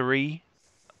got 3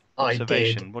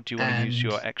 observation. I did, what do you want to use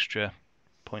your extra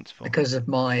points for? Because of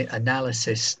my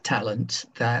analysis talent,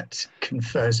 that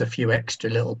confers a few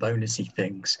extra little bonusy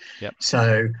things. Yep.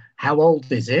 So how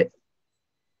old is it?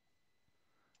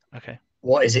 Okay.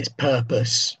 What is its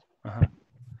purpose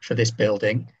for this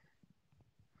building?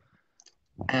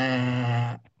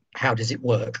 How does it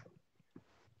work?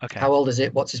 Okay. How old is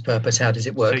it? What's its purpose? How does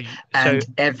it work? And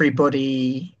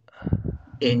everybody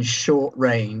in short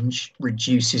range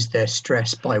reduces their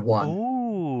stress by 1.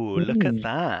 Oh, look at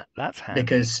that. That's handy.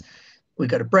 Because we've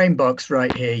got a brain box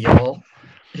right here, y'all,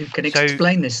 who can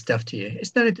explain this stuff to you.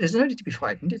 There's no need to be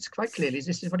frightened. It's quite clearly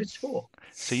this is what it's for.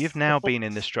 So you've now been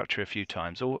in this structure a few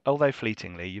times, although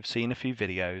fleetingly. You've seen a few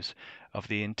videos of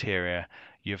the interior.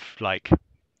 You've like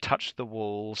touched the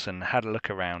walls and had a look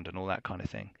around and all that kind of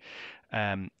thing.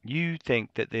 You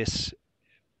think that this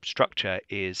structure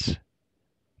is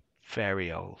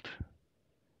very old,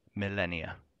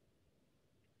 millennia.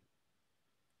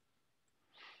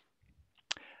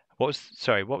 What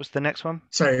was the next one?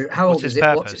 So how old is it?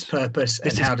 What's its purpose?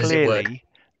 And how does it work?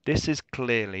 This is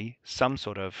clearly some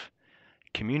sort of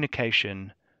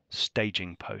communication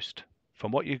staging post.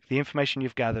 From the information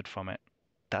you've gathered from it,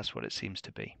 that's what it seems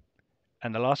to be.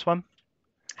 And the last one?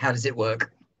 How does it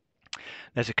work?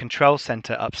 There's a control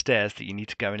center upstairs that you need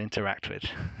to go and interact with.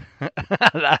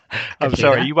 I'm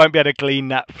sorry, you won't be able to glean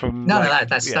that from. No,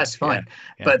 that's fine.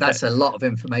 Yeah, but that's a lot of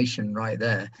information right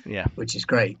there. Yeah, which is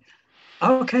great.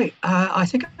 Okay, I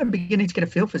think I'm beginning to get a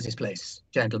feel for this place,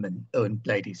 gentlemen and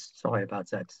ladies. Sorry about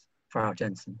that, Frau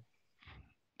Jensen.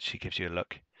 She gives you a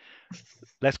look.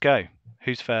 Let's go.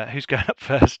 Who's going up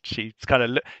first? She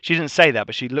didn't say that,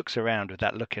 but she looks around with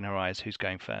that look in her eyes. Who's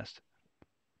going first?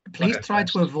 Please try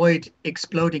to avoid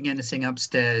exploding anything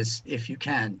upstairs if you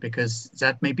can, because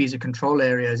that maybe is a control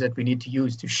area that we need to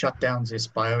use to shut down this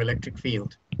bioelectric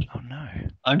field. Oh no!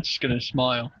 I'm just going to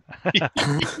smile.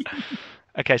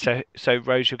 Okay, so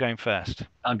Rose, you're going first.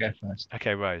 I'll go first.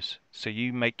 Okay, Rose. So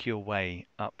you make your way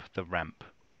up the ramp.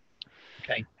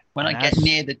 Okay. When I get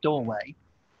near the doorway,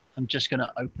 I'm just going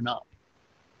to open up.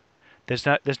 There's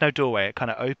no doorway. It kind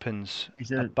of opens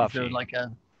above you. Like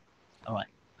a? All right.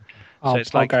 So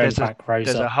it's like there's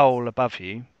a hole above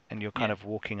you, and you're kind of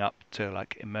walking up to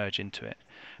like emerge into it.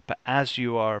 But as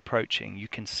you are approaching, you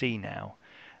can see now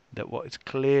that what is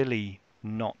clearly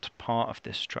not part of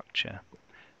this structure,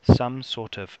 some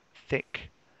sort of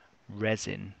thick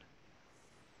resin,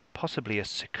 possibly a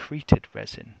secreted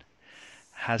resin,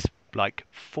 has like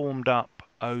formed up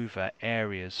over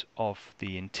areas of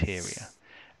the interior,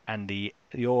 and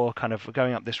you're kind of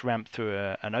going up this ramp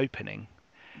through an opening.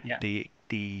 Yeah.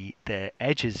 The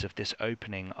edges of this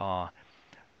opening are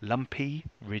lumpy,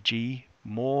 ridgy,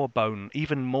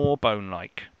 even more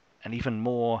bone-like, and even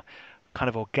more kind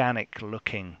of organic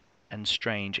looking and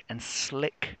strange and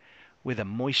slick with a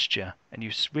moisture. And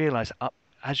you realize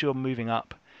as you're moving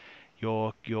up,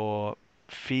 you're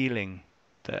feeling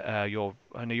that I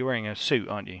know you're wearing a suit,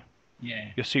 aren't you? Yeah.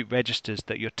 Your suit registers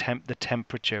that the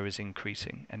temperature is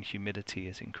increasing and humidity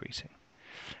is increasing,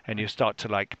 and you start to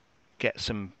like get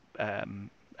some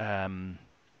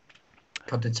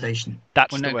condensation.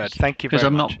 That's the word. Thank you very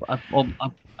much.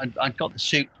 I got the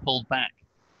suit pulled back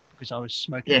because I was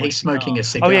smoking. Yeah, he's smoking a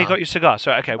cigar. Oh yeah, you got your cigar.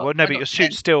 So okay, but your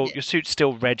suit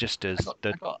still registers.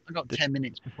 I got 10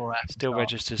 minutes before I still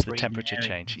registers the temperature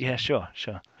change. Yeah, sure.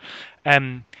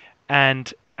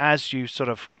 And as you sort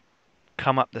of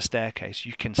come up the staircase,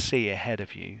 you can see ahead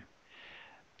of you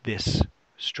this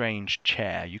strange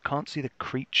chair. You can't see the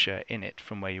creature in it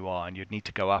from where you are, and you'd need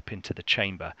to go up into the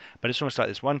chamber. But it's almost like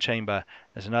there's one chamber,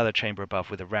 there's another chamber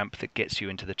above with a ramp that gets you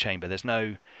into the chamber. There's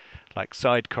no like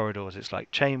side corridors. It's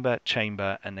like chamber,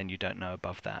 and then you don't know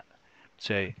above that.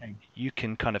 So you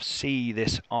can kind of see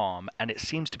this arm, and it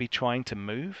seems to be trying to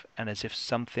move, and as if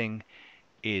something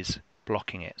is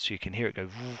blocking it. So you can hear it go,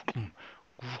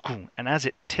 and as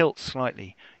it tilts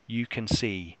slightly, you can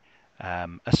see a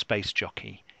space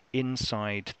jockey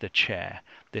inside the chair.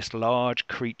 This large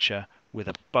creature with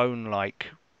a bone-like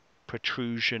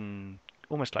protrusion,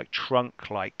 almost like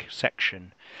trunk-like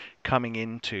section coming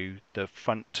into the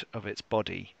front of its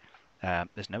body.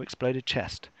 There's no exploded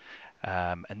chest,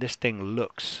 and this thing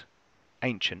looks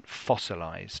ancient,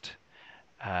 fossilized,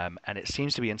 and it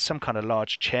seems to be in some kind of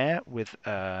large chair with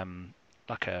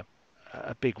like a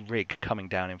big rig coming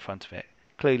down in front of it.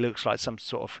 Clearly looks like some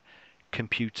sort of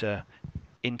computer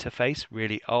interface,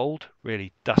 really old,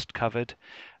 really dust covered,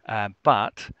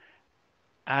 but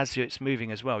as it's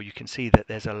moving as well, you can see that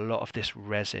there's a lot of this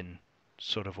resin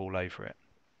sort of all over it.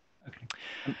 Okay.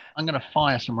 I'm going to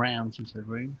fire some rounds into the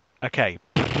room. Okay.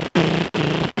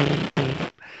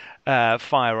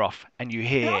 Fire off, and you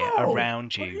hear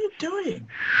around you. What are you doing?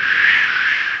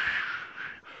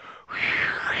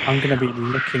 I'm going to be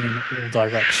looking in all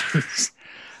directions.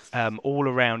 All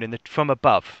around from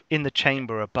above, in the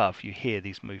chamber above, you hear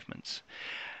these movements.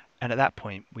 And at that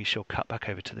point, we shall cut back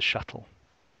over to the shuttle.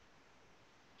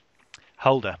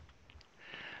 Holder,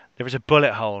 there is a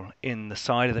bullet hole in the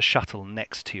side of the shuttle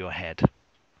next to your head.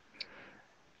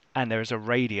 And there is a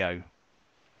radio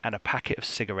and a packet of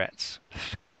cigarettes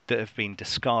that have been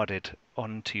discarded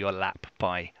onto your lap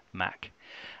by Mac,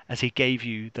 as he gave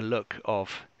you the look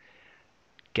of,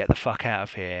 get the fuck out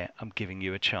of here, I'm giving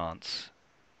you a chance,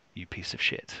 you piece of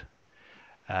shit.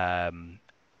 And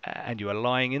you are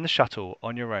lying in the shuttle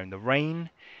on your own. The rain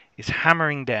is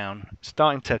hammering down,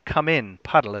 starting to come in,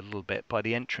 puddle a little bit by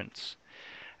the entrance.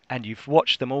 And you've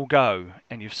watched them all go,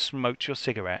 and you've smoked your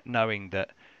cigarette, knowing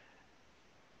that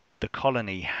the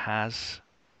colony has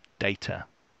data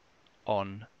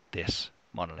on this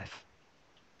monolith.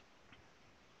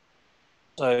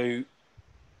 So,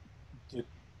 the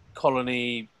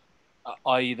colony,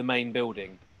 i.e. the main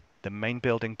building? The main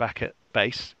building back at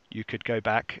base, you could go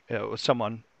back, or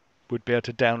someone would be able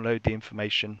to download the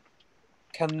information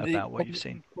about what you've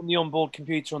seen. Can the onboard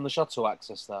computer on the shuttle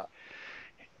access that?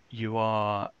 You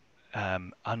are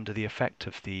under the effect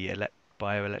of the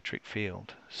bioelectric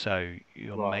field, so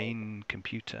your main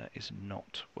computer is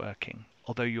not working.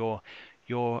 Although your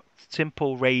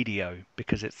simple radio,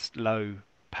 because it's low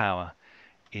power,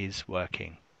 is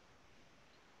working.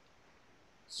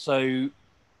 So,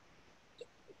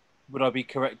 would I be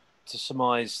correct to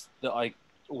surmise that I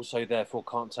also therefore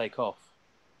can't take off?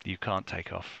 You can't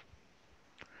take off.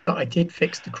 But I did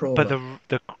fix the crawler. But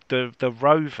the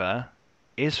rover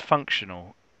is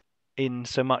functional in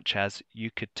so much as you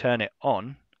could turn it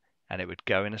on and it would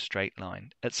go in a straight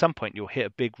line. At some point you'll hit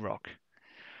a big rock,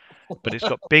 but it's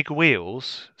got big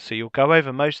wheels, so you'll go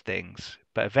over most things,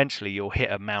 but eventually you'll hit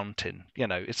a mountain. You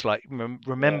know, it's like,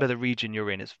 remember the region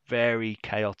you're in, it's very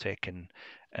chaotic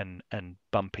and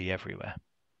bumpy everywhere.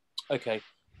 Okay.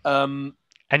 And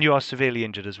you are severely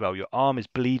injured as well. Your arm is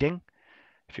bleeding.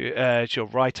 It's your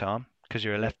right arm, because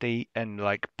you're a lefty, and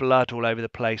like blood all over the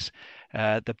place.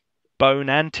 The bone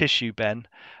and tissue, Ben,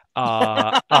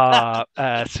 are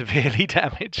severely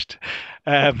damaged,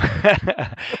 and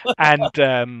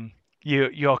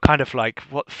you're kind of like,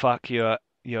 what the fuck?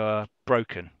 You're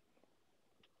broken,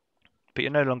 but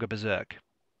you're no longer berserk.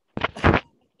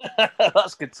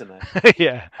 That's good to know.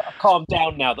 Yeah, I've calmed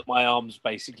down now that my arm's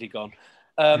basically gone.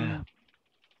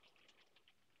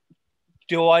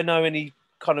 Do I know any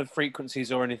kind of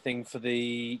frequencies or anything for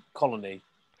the colony?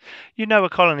 You know a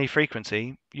colony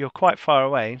frequency. You're quite far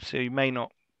away, so you may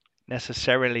not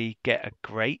necessarily get a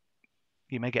great.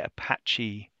 You may get a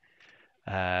patchy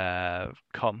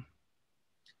com.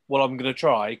 Well, I'm going to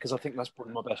try, because I think that's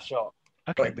probably my best shot.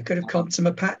 Okay. Right, we could have comped some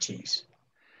Apaches.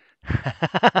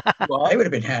 They would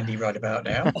have been handy right about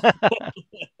now.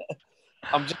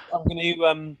 I'm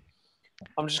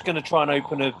just going to try and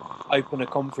open a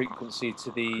com frequency to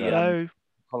the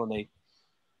colony.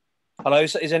 Hello,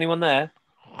 is anyone there?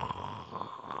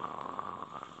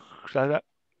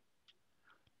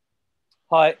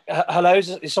 Hi, hello,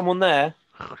 is someone there?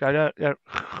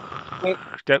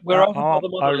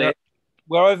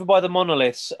 We're over by the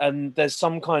monoliths, and there's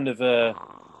some kind of a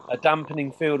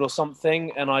dampening field or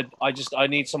something, and I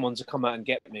need someone to come out and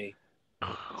get me.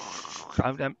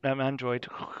 I'm Android.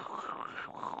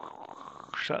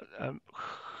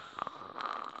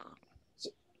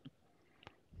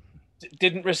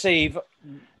 Didn't receive.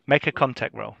 Make a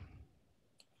contact roll.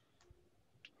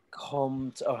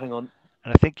 Oh, hang on.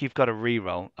 And I think you've got a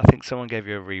re-roll. I think someone gave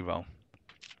you a re-roll.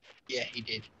 Yeah, he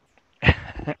did.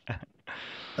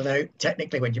 Although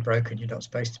technically, when you're broken, you're not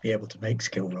supposed to be able to make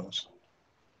skill rolls.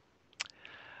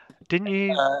 Didn't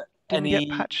you get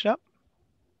patched up?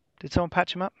 Did someone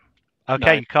patch him up? Okay,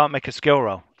 No. you can't make a skill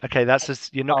roll. Okay,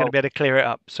 you're not going to be able to clear it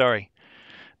up. Sorry,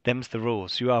 them's the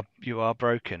rules. You are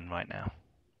broken right now.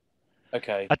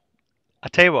 Okay. I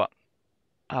tell you what,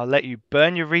 I'll let you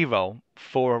burn your reroll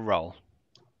for a roll.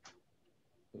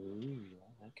 Ooh,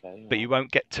 okay. But you won't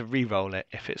get to re-roll it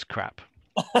if it's crap.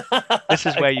 This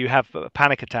is where you have a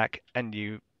panic attack and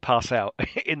you pass out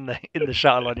in the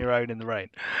shuttle on your own in the rain.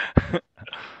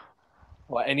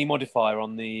 What, any modifier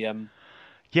on the?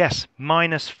 Yes,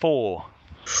 -4.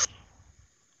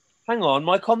 Hang on,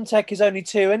 my Comtech is only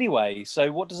 2 anyway.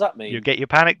 So what does that mean? You get your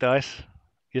panic dice,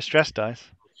 your stress dice.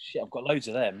 Shit, I've got loads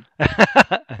of them.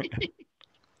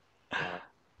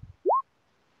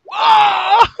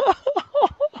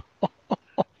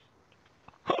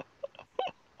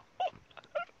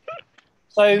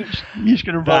 So you're just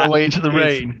going to run away into the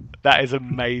rain. That is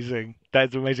amazing. That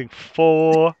is amazing.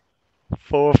 Four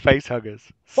face huggers.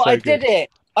 But I did it.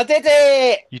 I did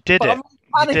it. You did it. I'm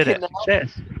panicking you did it. now.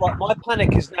 Right, my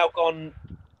panic has now gone.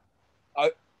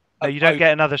 No, you don't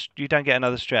get another. You don't get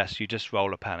another stress. You just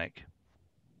roll a panic.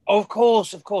 Oh, of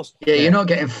course. Yeah, you're not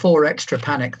getting 4 extra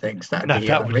panic things. That would be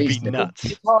unreasonable.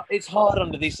 Nuts. It's hard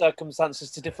under these circumstances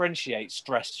to differentiate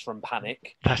stress from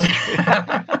panic. That's true.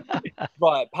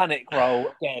 Right, panic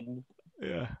roll again.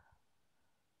 Yeah.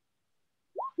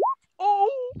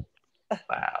 Oh.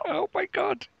 Wow. Oh my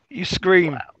God! You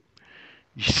scream. Wow.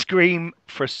 You scream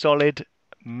for a solid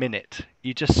minute.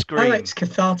 You just scream. Oh, it's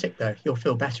cathartic though. You'll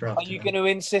feel better after. Are you going to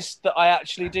insist that I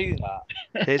actually do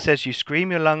that? It says you scream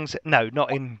your lungs. No,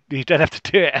 not in. You don't have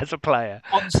to do it as a player.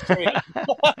 On stream.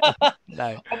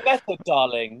 No. A method,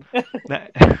 darling. No.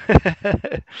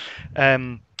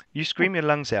 You scream your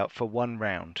lungs out for 1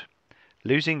 round,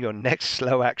 losing your next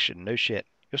slow action. No shit.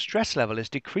 Your stress level is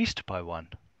decreased by 1.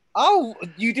 Oh,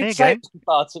 you There you did say go. it's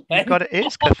cathartic then. You've got it. It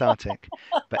is cathartic.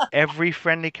 But every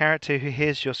friendly character who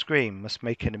hears your scream must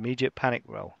make an immediate panic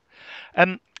roll.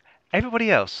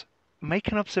 Everybody else, make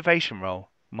an observation roll.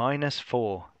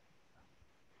 -4.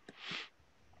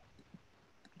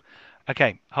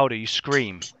 Okay, Holder, you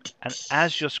scream, and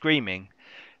as you're screaming,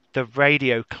 the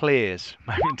radio clears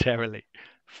momentarily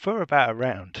for about a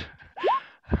round.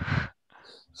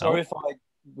 Sorry if I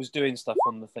was doing stuff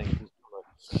on the thing.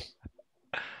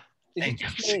 Is it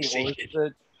just me,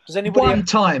 or does anybody? One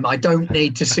time, I don't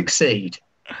need to succeed.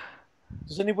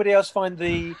 Does anybody else find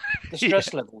the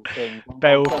stress level thing?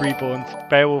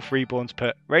 Beowulf Reborn's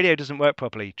put radio doesn't work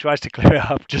properly. Tries to clear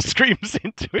it up, just screams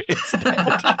into it instead.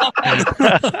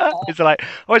 It's like,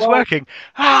 oh, it's working.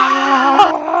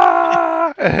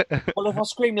 Well, if I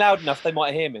scream loud enough, they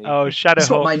might hear me. Oh, Shadowhawk. That's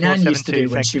what my nan used to do when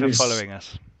thank she you for was following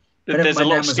us. There's a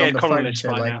lot of was on scared the phone colonists to,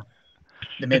 right like, now.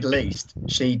 the Middle East.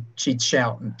 She'd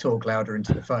shout and talk louder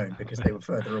into the phone because they were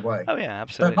further away. Oh yeah, So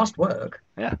absolutely. it must work.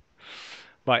 Yeah.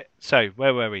 Right. So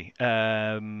where were we?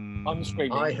 I'm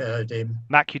screaming. I heard him.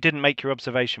 Mac, you didn't make your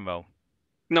observation roll.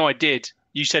 No, I did.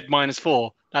 You said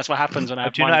 -4. That's what happens when I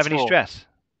have Do you not have any -4. stress?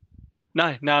 No,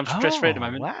 I'm stress-free at the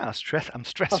moment. Wow, I'm stress-free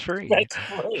Stress-free.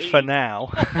 for now.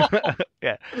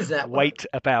 Yeah. How does that work? Wait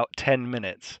about 10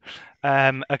 minutes.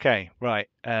 Okay, right.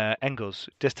 Engels,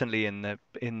 distantly in the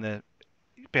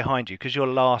behind you, because you're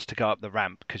last to go up the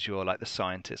ramp because you're like the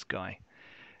scientist guy.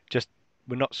 Just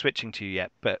we're not switching to you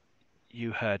yet, but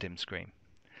you heard him scream.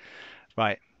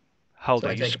 Right, hold So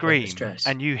I on. You take a point of scream stress.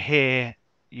 and you hear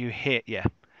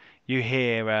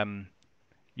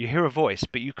a voice,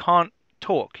 but you can't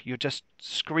talk. You're just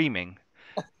screaming.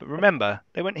 But remember,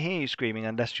 they won't hear you screaming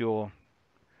unless you're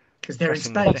Because they're in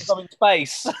pressing the space. I'm in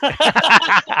space.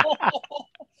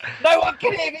 No one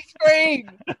can hear me scream.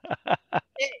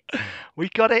 We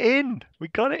got it in.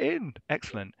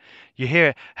 Excellent. You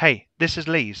hear? Hey, this is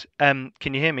Lee's. Can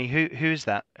you hear me? Who's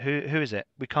that? Who is it?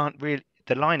 We can't really.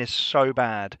 The line is so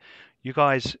bad. You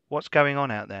guys, what's going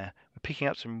on out there? We're picking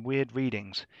up some weird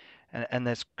readings, and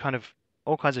there's kind of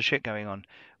all kinds of shit going on.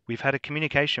 We've had a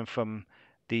communication from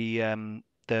the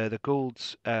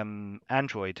Gould's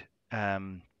android.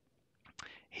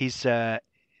 He's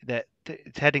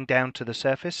it's heading down to the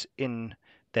surface in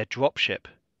their dropship.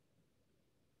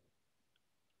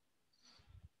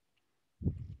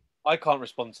 I can't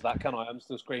respond to that, can I? I'm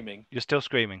still screaming. You're still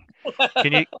screaming.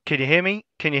 Can you hear me?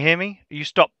 Can you hear me?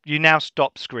 You now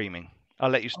stop screaming. I'll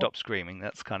let you stop screaming.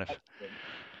 That's kind of.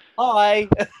 Hi.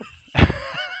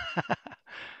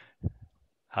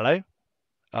 Hello?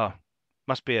 Oh,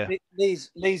 must be a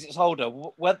Lee's, it's Holder.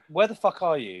 Where the fuck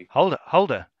are you?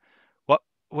 Holder. What?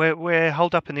 We're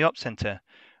holed up in the op center.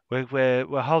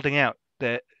 We're holding out.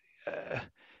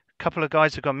 couple of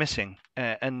guys have gone missing,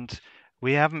 and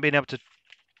we haven't been able to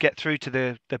get through to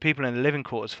the people in the living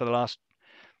quarters for the last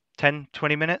 10,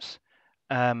 20 minutes.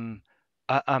 I'm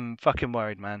fucking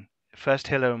worried, man. First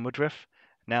Hiller and Woodruff,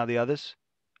 now the others.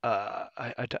 I'm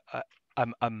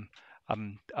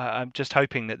just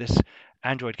hoping that this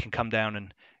android can come down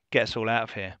and get us all out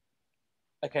of here.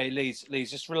 Okay, Lees,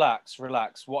 just relax.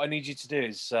 What I need you to do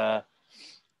is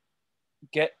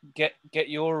get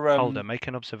your Holder, make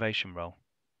an observation roll.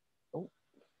 Oh.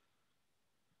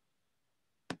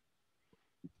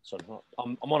 Sorry,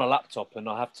 I'm on a laptop and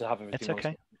I have to have everything. It's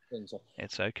okay.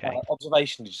 It's okay.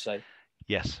 Observation, did you say?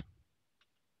 Yes.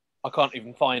 I can't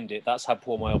even find it. That's how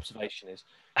poor my observation is.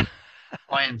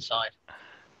 Right inside.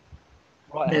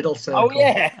 Right. Middle circle. Oh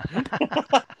yeah.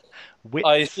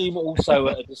 I assume also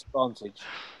at a disadvantage.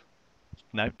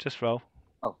 No, just roll.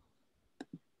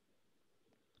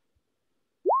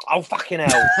 Oh fucking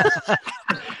hell!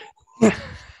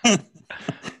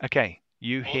 Okay,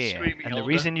 you hear, and the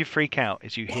reason you freak out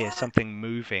is you hear something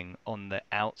moving on the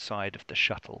outside of the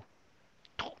shuttle.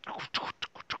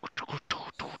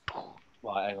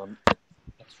 Right, hang on.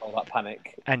 Let's roll that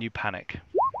panic. And you panic.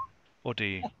 Or do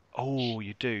you? Oh,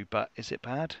 you do, but is it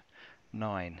bad?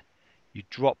 9. You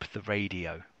drop the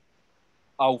radio.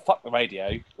 Oh, fuck the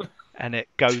radio. And it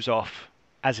goes off,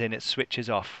 as in it switches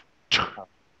off,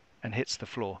 and hits the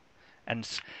floor, and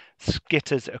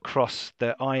skitters across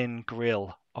the iron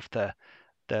grill of the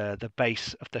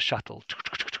base of the shuttle.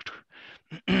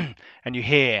 And you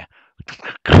hear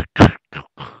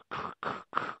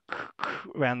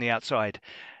around the outside,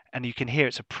 and you can hear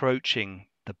it's approaching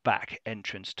the back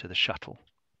entrance to the shuttle.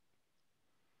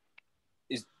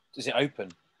 Is it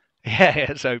open? Yeah,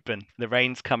 it's open. The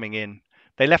rain's coming in.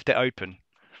 They left it open.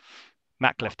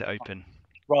 Mac left it open.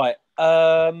 Right.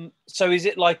 So is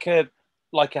it like a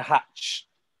hatch?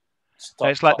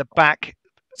 It's like the back.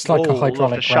 It's like a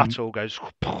hydraulic of the shuttle goes.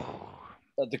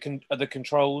 Are the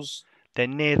controls? They're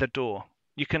near the door.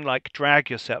 You can like drag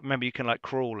yourself. Remember, you can like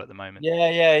crawl at the moment.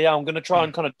 Yeah. I'm gonna try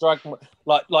and kind of drag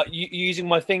using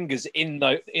my fingers in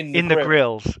the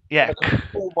grills. Yeah.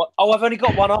 I've only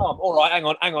got one arm. All right, hang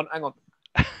on. I'm gonna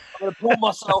pull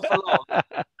myself along.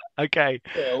 Okay.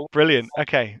 Brilliant.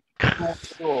 Okay.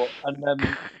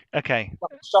 And okay.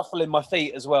 Shuffling my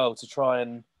feet as well to try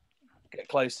and get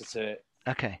closer to it.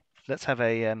 Okay. Let's have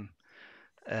a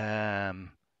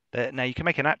now you can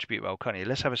make an attribute roll, can't you?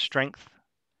 Let's have a strength.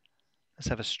 Let's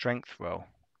have a strength roll.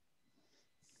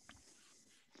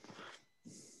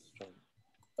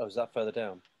 Oh, is that further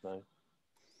down? No. I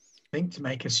think to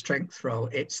make a strength roll,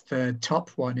 it's the top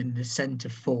one in the center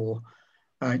 4.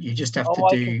 You just have to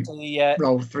do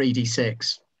roll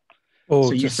 3d6.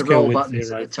 So use the roll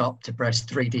buttons at the top to press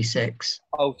 3d6.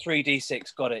 Oh,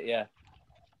 3d6. Got it, yeah.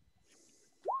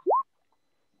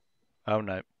 Oh,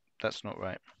 no. That's not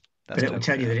right. But it will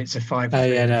tell you that it's a 5,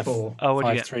 3, and 4. Oh, what do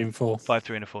you get? 3 and 4. 5,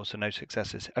 3, and a 4, so no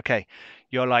successes. Okay,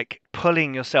 you're like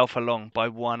pulling yourself along by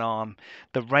one arm.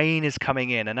 The rain is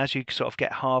coming in, and as you sort of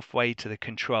get halfway to the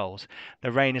controls,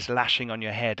 the rain is lashing on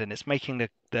your head, and it's making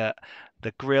the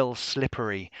grill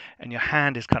slippery, and your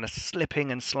hand is kind of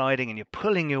slipping and sliding, and you're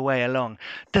pulling your way along.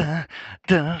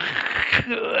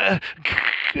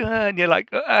 And you're like,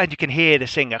 and you can hear the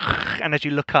singer, and as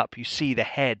you look up, you see the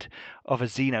head of a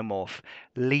xenomorph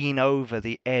lean over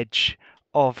the edge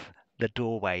of the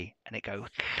doorway, and it goes,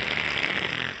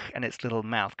 and its little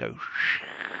mouth goes,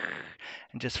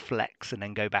 and just flex and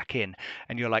then go back in,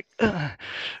 and you're like,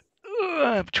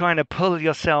 trying to pull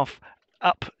yourself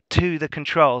up to the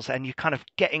controls, and you're kind of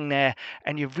getting there,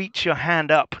 and you reach your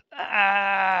hand up,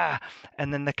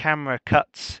 and then the camera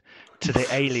cuts to the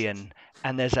alien,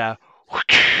 and there's a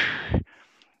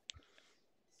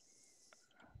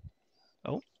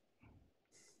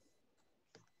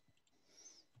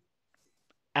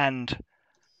and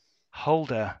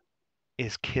Holder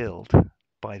is killed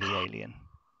by the alien.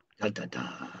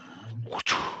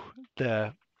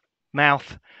 The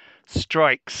mouth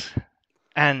strikes,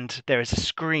 and there is a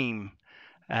scream.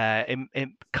 It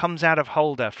comes out of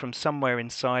Holder from somewhere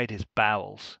inside his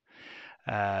bowels.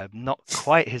 Not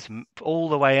quite all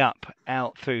the way up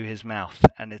out through his mouth,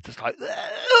 and it's just like,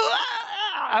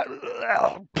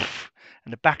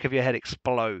 and the back of your head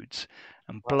explodes,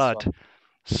 and blood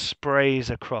sprays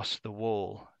across the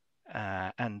wall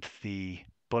and the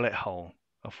bullet hole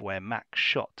of where Mac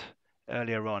shot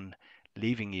earlier on,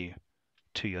 leaving you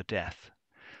to your death.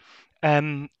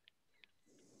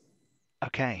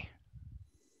 Okay,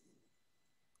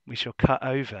 we shall cut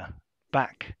over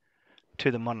back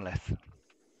to the monolith.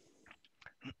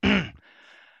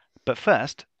 But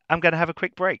first, I'm going to have a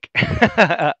quick break.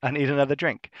 I need another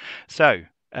drink. So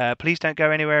please don't go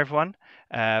anywhere, everyone.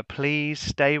 Please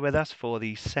stay with us for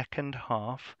the second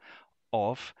half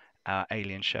of our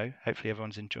Alien show. Hopefully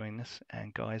everyone's enjoying this.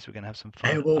 And guys, we're going to have some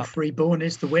fun. Beowulf Reborn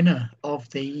is the winner of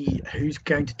the Who's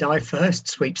Going to Die First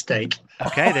sweepstake.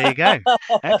 Okay, there you go.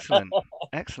 Excellent.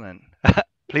 Excellent.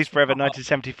 Please Forever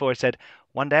 1974 said,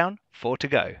 1 down, 4 to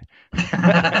go.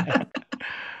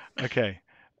 Okay.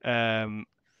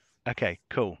 Okay,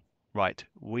 cool. Right,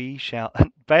 we shall.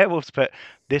 Beowulf's put,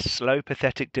 this slow,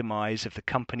 pathetic demise of the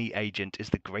company agent is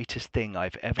the greatest thing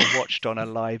I've ever watched on a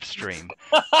live stream.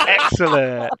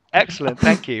 Excellent, excellent.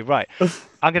 Thank you. Right,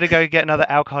 I'm going to go get another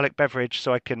alcoholic beverage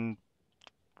so I can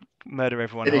murder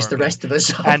everyone. Finish the rest of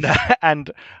us. And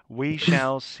we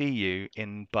shall see you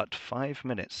in but 5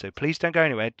 minutes. So please don't go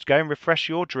anywhere. Go and refresh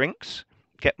your drinks.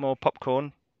 Get more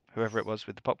popcorn. Whoever it was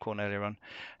with the popcorn earlier on.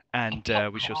 And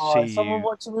we shall see someone you.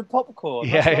 watching with popcorn.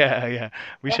 Yeah.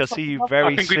 We shall see you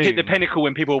very soon. I think we hit the pinnacle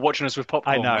when people are watching us with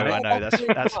popcorn. I know.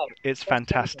 That's it's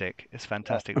fantastic. It's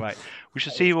fantastic. Right. We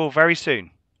shall see you all very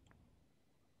soon.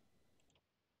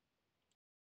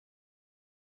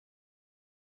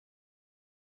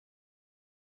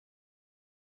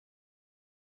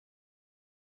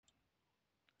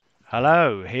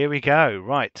 Hello, here we go.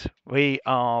 Right, we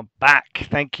are back.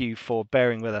 Thank you for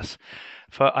bearing with us.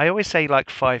 I always say like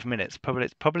 5 minutes,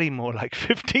 it's probably more like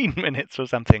 15 minutes or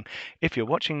something. If you're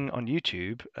watching on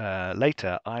YouTube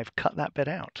later, I've cut that bit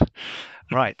out.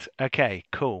 Right, okay,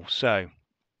 cool. So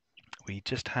we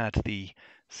just had the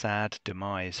sad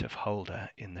demise of Holder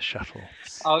in the shuttle.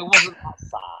 Oh, it wasn't that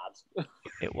sad.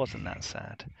 It wasn't that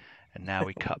sad. And now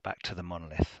we cut back to the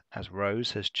monolith as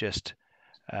Rose has just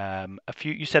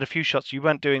you said a few shots. You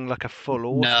weren't doing like a full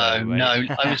auto. No. I'm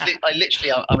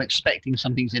expecting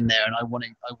something's in there, and I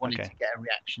wanted to get a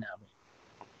reaction out of it.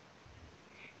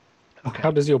 Okay.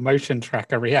 How does your motion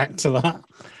tracker react to that?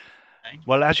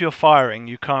 Well, as you're firing,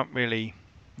 you can't really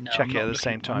check it at the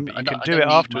same time, but you can do it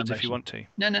afterwards if you want to.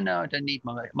 No. I don't need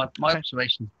my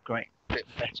observation's great. A bit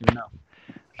better enough.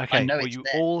 Okay. Well, you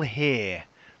all hear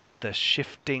the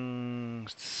shifting,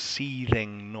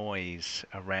 seething noise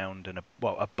around and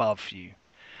above you,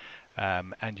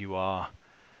 and you are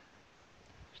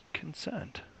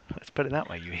concerned. Let's put it that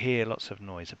way. You hear lots of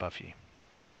noise above you.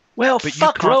 Well, but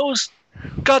fuck Rose.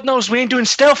 God knows we ain't doing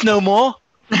stealth no more.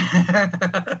 Do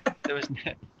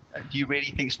you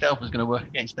really think stealth was going to work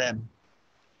against them?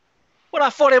 Well, I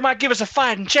thought it might give us a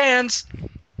fighting chance.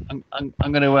 I'm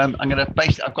going to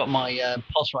basically. I've got my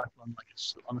pulse rifle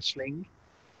on a sling.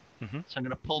 Mm-hmm. So I'm going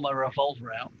to pull my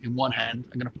revolver out in one hand.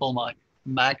 I'm going to pull my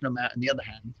magnum out in the other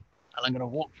hand, and I'm going to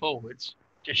walk forwards,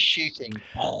 just shooting.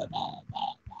 I'm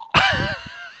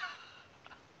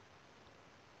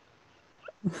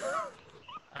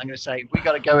going to say, "We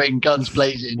got to go in, guns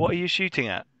blazing." What are you shooting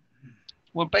at?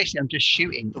 Well, basically, I'm just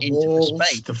shooting the into walls, the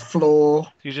space, the floor.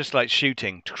 You're just like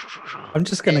shooting. I'm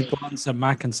just going to glance at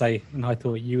Mac and say, and I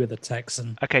thought you were the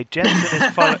Texan. Okay,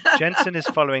 Jensen is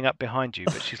following up behind you,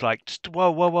 but she's like,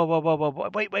 whoa,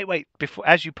 wait. Before,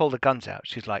 as you pull the guns out,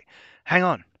 she's like, hang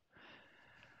on.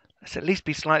 Let's at least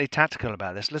be slightly tactical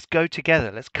about this. Let's go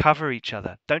together. Let's cover each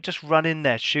other. Don't just run in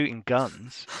there shooting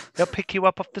guns. They'll pick you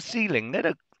up off the ceiling.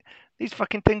 These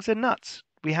fucking things are nuts.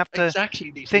 We have to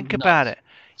think about it.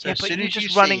 So yeah, but you're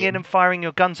just running in and firing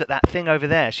your guns at that thing over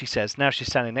there, she says. Now she's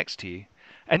standing next to you.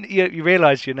 And you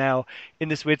realise you're now in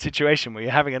this weird situation where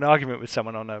you're having an argument with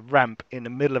someone on a ramp in the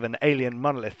middle of an alien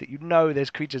monolith that you know there's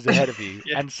creatures ahead of you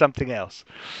and something else.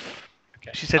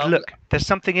 Okay. She said, look, there's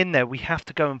something in there we have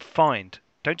to go and find.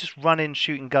 Don't just run in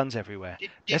shooting guns everywhere.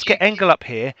 Let's get Engel up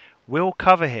here. We'll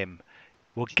cover him.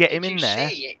 We'll get him in there.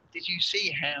 Did you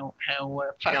see how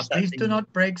fast that thing? Do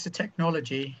not break the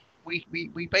technology. We've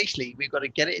got to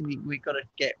get it in. We've got to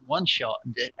get one shot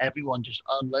and everyone just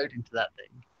unload into that thing.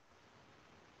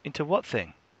 Into what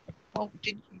thing? Well,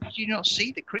 did you not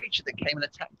see the creature that came and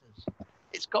attacked us?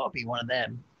 It's got to be one of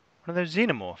them. One of those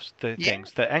xenomorphs,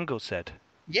 things that Engel said.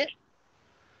 Yeah.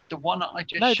 The one that I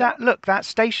just shot. That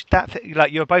station,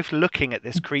 like you're both looking at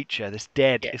this creature, this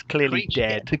dead, is clearly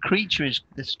dead. This creature is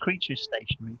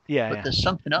stationary. Yeah. But there's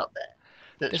something up there.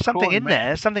 There's something in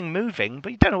there, something moving,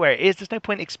 but you don't know where it is. There's no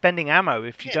point expending ammo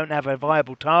if you don't have a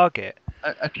viable target.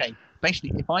 Okay.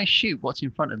 Basically, if I shoot what's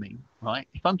in front of me, right?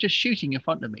 If I'm just shooting in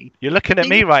front of me, you're looking at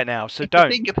me right now, so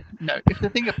don't. If the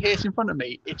thing appears in front of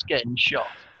me, it's getting shot.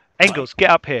 Engels,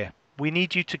 get up here. We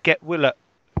need you to get. Look,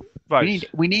 Rose.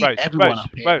 We need everyone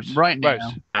up here right now.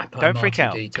 Don't freak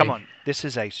out. Come on. This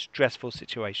is a stressful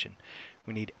situation.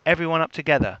 We need everyone up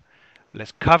together.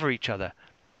 Let's cover each other.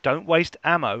 Don't waste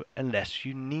ammo unless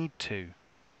you need to.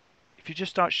 If you just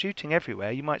start shooting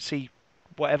everywhere, you might see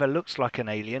whatever looks like an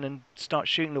alien and start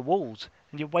shooting the walls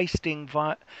and you're wasting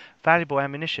valuable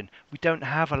ammunition. We don't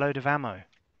have a load of ammo.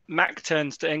 Mac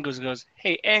turns to Engels and goes,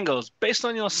 "Hey, Engels, based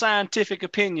on your scientific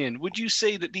opinion, would you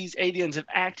say that these aliens have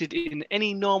acted in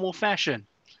any normal fashion?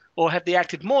 Or have they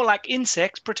acted more like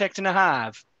insects protecting a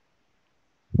hive?"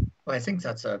 Well, I think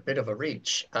that's a bit of a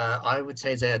reach. I would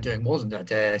say they're doing more than that.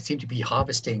 They seem to be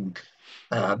harvesting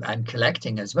and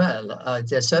collecting as well.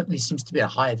 There certainly seems to be a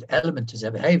hive element to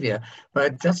their behavior,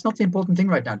 but that's not the important thing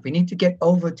right now. We need to get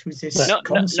over to this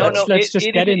concept. Let's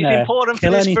just get in there. Important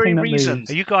Kill for this anything very that reason.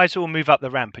 moves. You guys all move up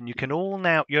the ramp, and you can all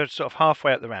now. You're sort of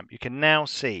halfway up the ramp. You can now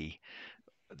see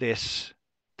the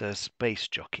space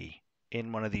jockey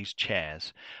in one of these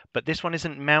chairs, but this one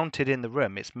isn't mounted in the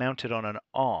room. It's mounted on an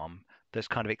arm that's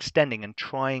kind of extending and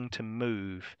trying to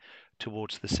move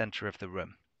towards the center of the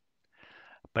room,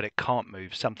 but it can't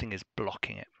move. Something is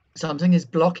blocking it. Something is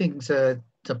blocking the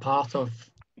path of.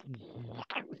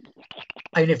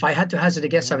 I mean, if I had to hazard a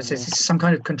guess, I would say this is some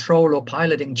kind of control or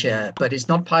piloting chair, but it's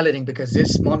not piloting because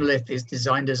this monolith is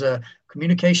designed as a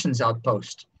communications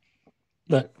outpost.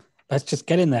 Look, let's just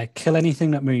get in there, kill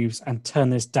anything that moves, and turn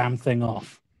this damn thing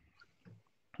off.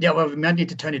 Yeah, well, we might need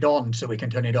to turn it on so we can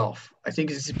turn it off. I think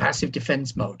this is passive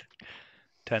defense mode.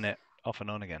 Turn it off and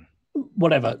on again.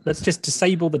 Whatever. Let's just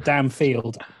disable the damn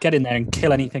field, get in there and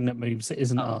kill anything that moves that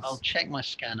isn't us. I'll check my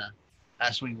scanner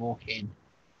as we walk in.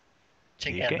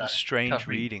 You're getting strange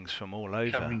readings from all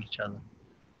over. Covering each other.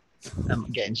 I'm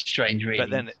getting strange readings.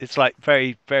 But then it's like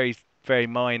very, very, very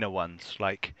minor ones,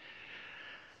 like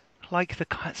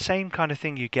the same kind of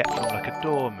thing you get from like a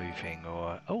door moving,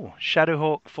 or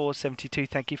Shadowhawk 472,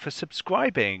 thank you for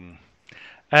subscribing.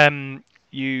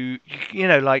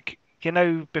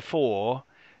 Before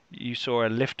you saw a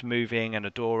lift moving and a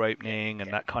door opening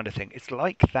and that kind of thing. It's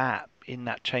like that in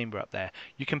that chamber up there.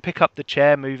 You can pick up the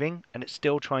chair moving and it's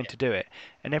still trying to do it.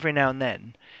 And every now and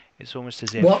then it's almost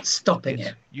as if... What's stopping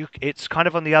it? It's kind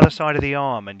of on the other side of the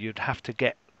arm and you'd have to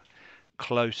get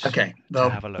close to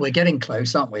have a look. We're getting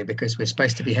close, aren't we? Because we're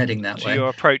supposed to be heading that way. You're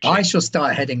approaching. I shall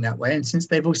start heading that way. And since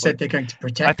they've all said they're going to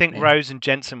protect I think me, Rose and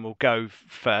Jensen will go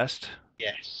first.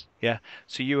 Yes. Yeah,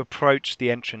 so you approach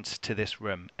the entrance to this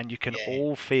room and you can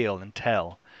all feel and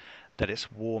tell that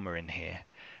it's warmer in here.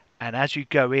 And as you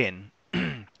go in,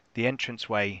 the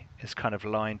entranceway is kind of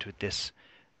lined with this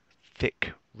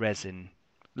thick resin.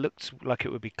 Looks like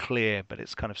it would be clear, but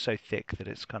it's kind of so thick that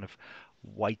it's kind of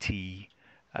whitey,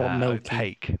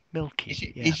 opaque,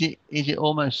 milky. Is it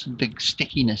almost a big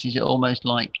stickiness? Is it almost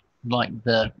like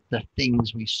the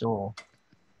things we saw?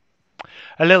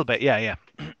 A little bit, yeah.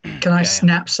 Can I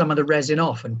snap some of the resin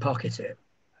off and pocket it?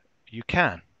 You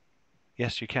can.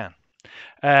 Yes, you can.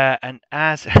 And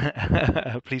as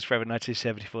Please Forever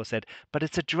 1974 said, but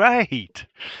it's a Drade.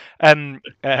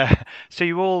 So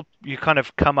you kind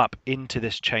of come up into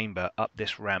this chamber, up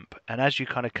this ramp, and as you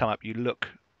kind of come up, you look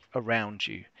around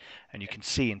you, and you can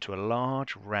see into a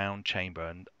large round chamber,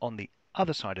 and on the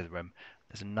other side of the room,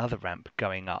 there's another ramp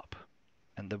going up,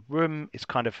 and the room is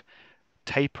kind of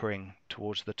tapering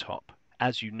towards the top,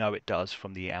 as you know it does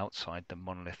from the outside. The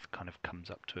monolith kind of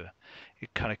comes up to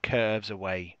it kind of curves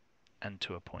away and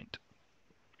to a point,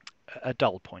 a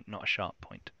dull point, not a sharp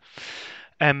point.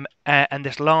 And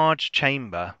this large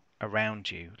chamber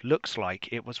around you looks like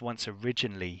it was once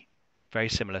originally very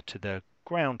similar to the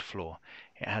ground floor.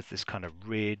 It has this kind of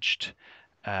ridged,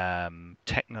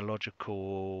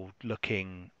 technological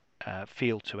looking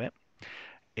feel to it.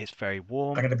 It's very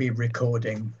warm. I'm going to be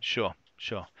recording. Sure.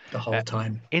 The whole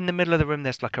time. In the middle of the room,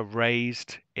 there's like a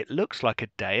raised, it looks like a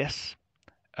dais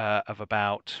of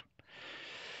about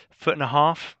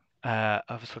 1.5 feet,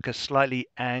 of like a slightly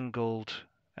angled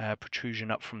protrusion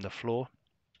up from the floor.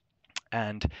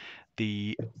 And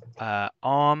the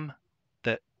arm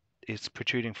that is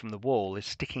protruding from the wall is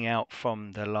sticking out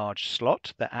from the large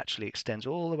slot that actually extends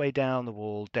all the way down the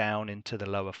wall, down into the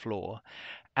lower floor,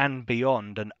 and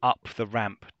beyond and up the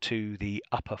ramp to the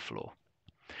upper floor.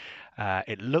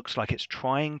 It looks like it's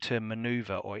trying to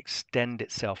maneuver or extend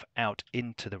itself out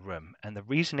into the room, and the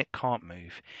reason it can't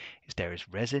move is there is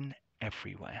resin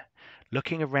everywhere.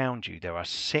 Looking around you, there are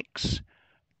 6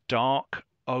 dark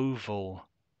oval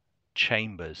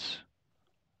chambers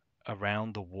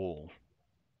around the wall.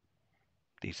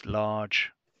 These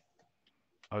large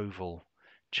oval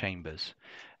chambers.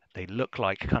 They look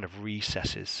like kind of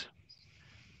recesses,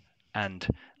 and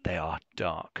they are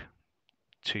dark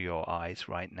to your eyes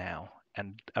right now,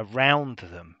 and around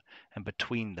them and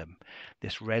between them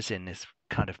this resin is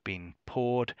kind of being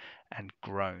poured and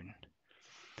grown,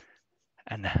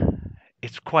 and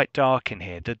it's quite dark in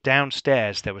here. The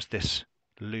downstairs there was this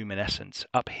luminescence,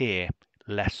 up here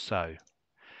less so,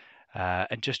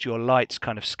 and just your lights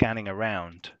kind of scanning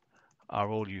around are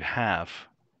all you have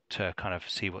to kind of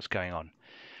see what's going on.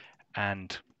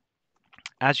 And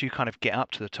as you kind of get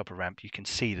up to the top of the ramp, you can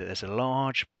see that there's a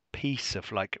large piece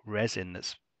of like resin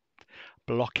that's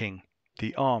blocking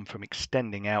the arm from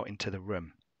extending out into the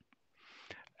room.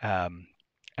 And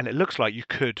it looks like you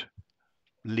could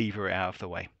lever it out of the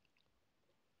way.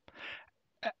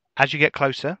 As you get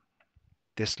closer,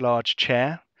 this large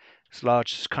chair, this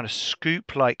large kind of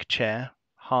scoop-like chair,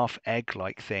 half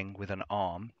egg-like thing with an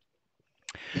arm.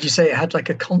 Did you say it had like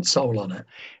a console on it?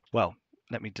 Well,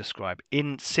 let me describe.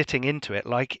 Sitting into it,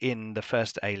 like in the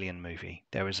first Alien movie,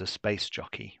 there is a space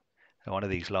jockey, one of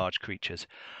these large creatures.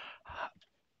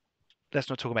 Let's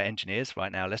not talk about engineers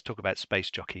right now. Let's talk about space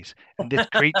jockeys. And this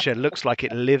creature looks like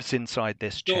it lives inside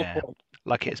this chair,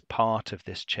 like it's part of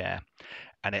this chair.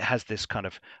 And it has this kind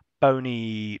of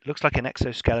bony, looks like an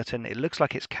exoskeleton. It looks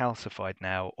like it's calcified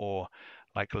now or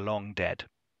like long dead.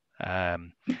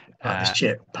 This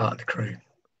ship, part of the crew.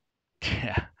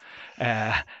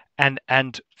 Yeah.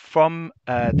 And from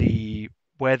where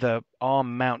the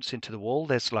arm mounts into the wall,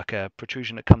 there's like a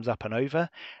protrusion that comes up and over,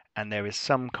 and there is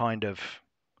some kind of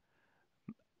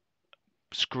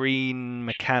screen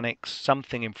mechanics,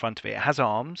 something in front of it. It has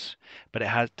arms, but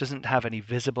it doesn't have any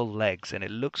visible legs, and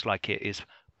it looks like it is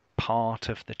part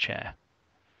of the chair.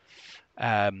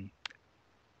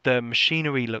 The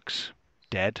machinery looks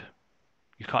dead.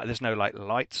 There's no like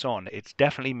lights on. It's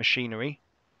definitely machinery.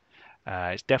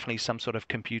 It's definitely some sort of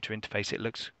computer interface. It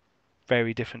looks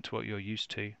very different to what you're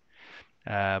used to.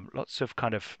 Lots of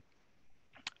kind of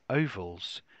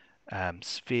ovals,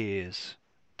 spheres,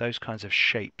 those kinds of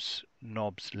shapes,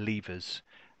 knobs, levers.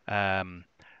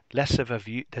 Less of a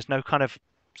view. There's no kind of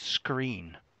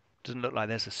screen. Doesn't look like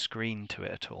there's a screen to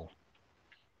it at all.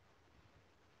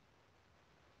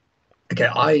 Okay,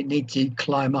 I need to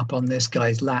climb up on this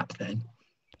guy's lap then,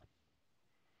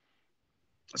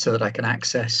 so that I can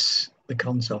access the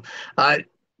console.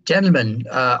 Gentlemen,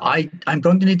 I'm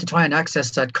going to need to try and access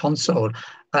that console.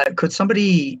 Could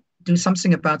somebody do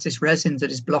something about this resin that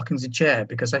is blocking the chair?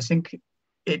 Because I think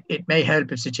it may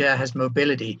help if the chair has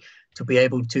mobility to be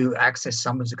able to access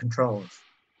some of the controls.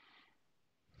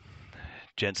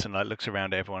 Jensen looks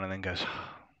around at everyone and then goes,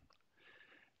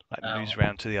 moves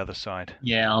around to the other side.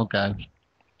 Yeah, I'll go.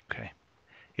 Okay.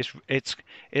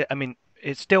 I mean,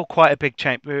 it's still quite a big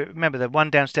chamber. Remember, the one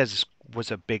downstairs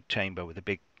was a big chamber with a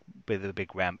big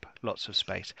ramp, lots of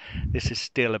space. This is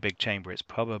still a big chamber. It's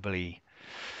probably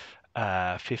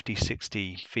 50,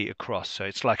 60 feet across. So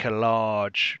it's like a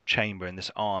large chamber, and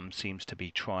this arm seems to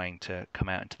be trying to come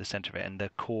out into the center of it. And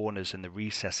the corners and the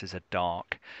recesses are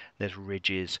dark. There's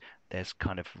ridges. There's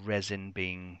kind of resin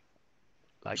being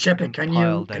like Shepard, can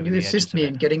you assist me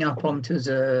in getting up onto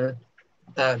the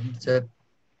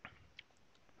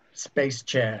space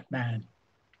chair, man?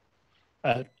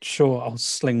 Sure, I'll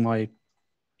sling my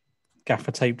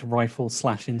gaffer-taped rifle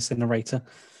 / incinerator.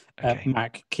 Okay.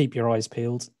 Mac, keep your eyes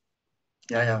peeled.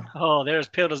 Yeah. Oh, they're as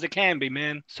peeled as they can be,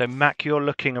 man. So, Mac, you're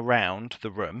looking around the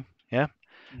room, yeah?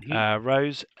 Mm-hmm.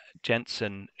 Rose,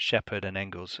 Jensen, Shepard, and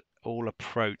Engels all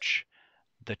approach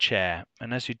the chair.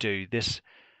 And as you do, this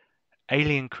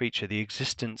alien creature, the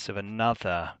existence of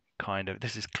another kind of...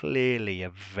 This is clearly a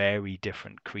very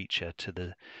different creature to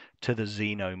the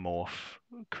xenomorph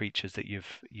creatures that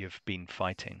you've been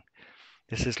fighting.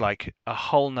 This is like a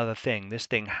whole nother thing. This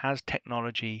thing has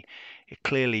technology. It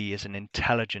clearly is an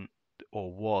intelligent,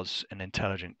 or was an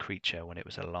intelligent creature when it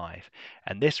was alive.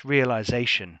 And this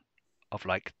realization of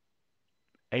like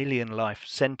alien life,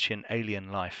 sentient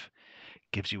alien life,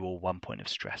 gives you all 1 point of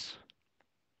stress.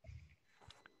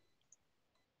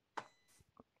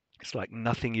 It's like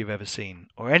nothing you've ever seen,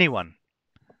 or anyone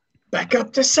Back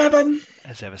up to 7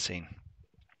 has ever seen.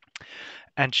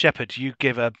 And Shepard, you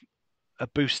give a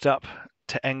boost up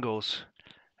to Engels.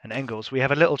 And Engels, we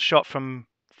have a little shot from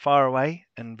far away,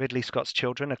 and Ridley Scott's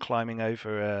children are climbing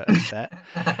over a set.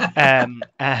 And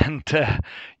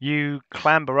you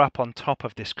clamber up on top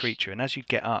of this creature, and as you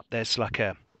get up, there's like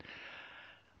a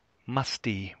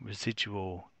musty,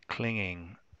 residual,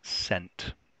 clinging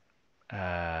scent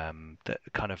that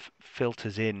kind of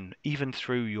filters in, even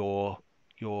through your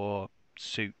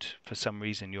suit. For some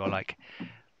reason, you're like,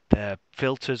 the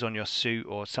filters on your suit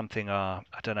or something are,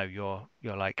 I don't know,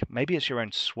 you're like, maybe it's your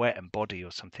own sweat and body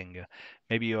or something.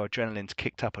 Maybe your adrenaline's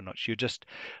kicked up a notch. You're just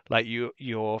like,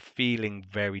 you're feeling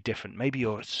very different. Maybe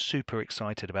you're super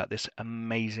excited about this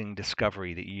amazing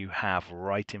discovery that you have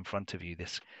right in front of you,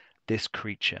 this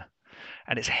creature.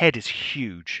 And its head is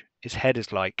huge. Its head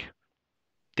is like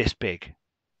this big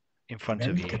in front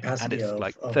of you, and it's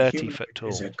like 30 foot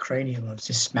tall. A cranium of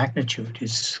this magnitude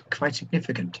is quite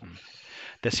significant.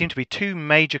 There seem to be two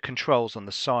major controls on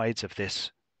the sides of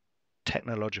this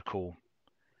technological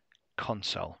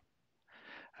console,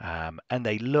 and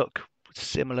they look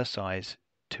similar size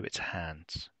to its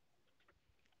hands.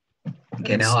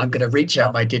 Okay, now I'm going to reach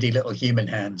out my diddy little human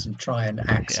hands and try and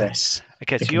access.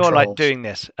 Okay, the so you're like controls. doing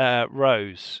this,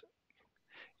 Rose.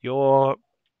 You're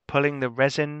pulling the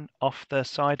resin off the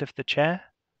side of the chair.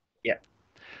 Yeah.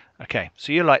 Okay,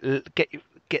 so you're like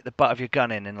get the butt of your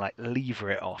gun in and like lever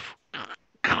it off.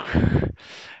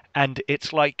 And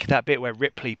it's like that bit where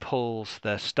Ripley pulls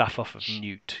the stuff off of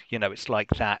Newt. You know, it's like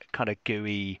that kind of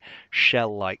gooey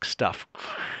shell-like stuff.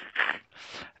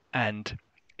 And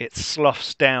it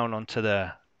sloughs down onto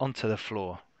the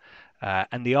floor.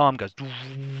 And the arm goes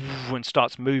and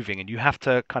starts moving, and you have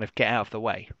to kind of get out of the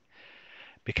way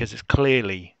because it's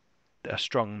clearly a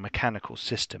strong mechanical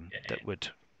system that would,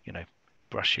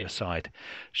 brush you aside.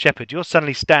 Shepard, you're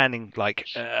suddenly standing like,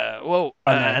 whoa,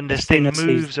 and this thing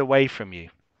moves away from you.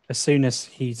 As soon as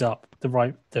he's up, the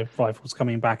rifle's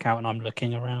coming back out, and I'm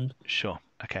looking around. Sure.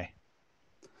 Okay.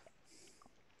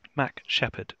 Mac,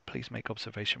 Shepard, please make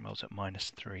observation rolls at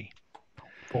 -3.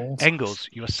 Balls. Engels,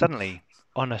 you are suddenly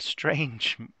on a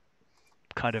strange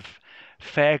kind of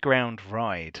fairground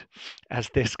ride as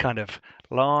this kind of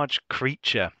large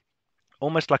creature,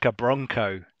 almost like a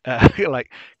bronco, like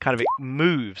kind of it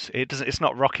moves. It's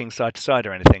not rocking side to side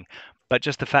or anything, but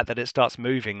just the fact that it starts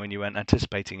moving when you weren't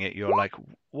anticipating it, you're like,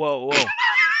 whoa.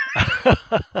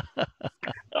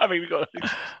 I mean, we got.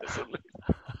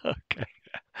 Okay.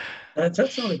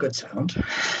 That's not a good sound.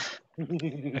 Why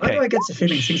Okay. do I get the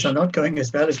feeling things are not going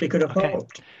as well as we could have Okay.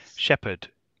 hoped? Shepard,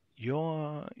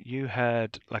 you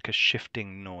heard like a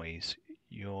shifting noise.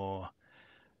 You're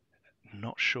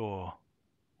not sure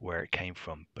where it came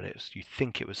from, but you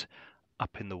think it was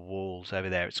up in the walls over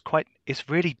there. It's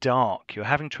really dark. You're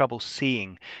having trouble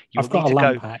seeing. I've got a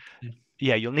lamp pack.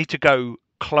 Yeah, you'll need to go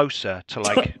closer to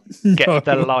like get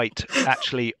the light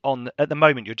actually on. At the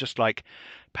moment, you're just like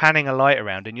panning a light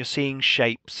around, and you're seeing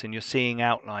shapes and you're seeing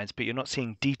outlines, but you're not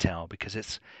seeing detail because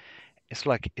it's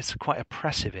quite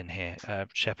oppressive in here.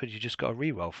 Shepard, you just got a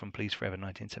reroll from Please Forever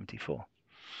 1974.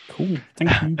 Cool, thank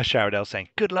you. A Sharadell saying,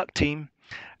 "Good luck, team."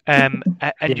 And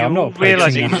Yeah, I'm you're not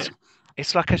realizing approaching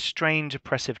it's like a strange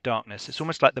oppressive darkness. It's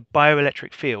almost like the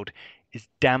bioelectric field is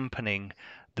dampening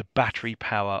the battery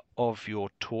power of your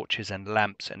torches and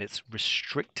lamps, and it's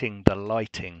restricting the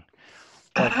lighting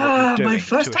of what you're doing My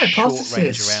first to a short range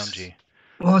hypothesis around you.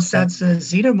 was that the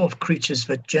xenomorph creatures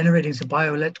were generating the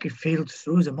bioelectric field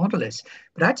through the monolith.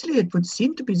 But actually, it would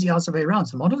seem to be the other way around.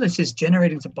 The monolith is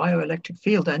generating the bioelectric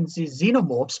field, and the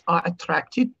xenomorphs are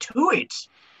attracted to it.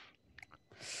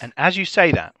 And as you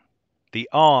say that, the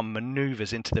arm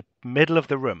maneuvers into the middle of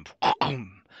the room,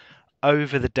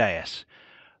 over the dais,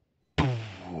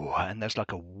 and there's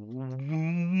like a,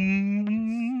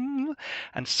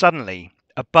 and suddenly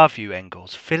above you,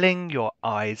 Engels, filling your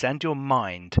eyes and your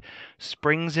mind,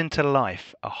 springs into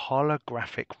life a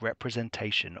holographic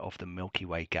representation of the Milky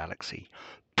Way galaxy,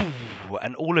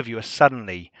 and all of you are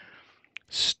suddenly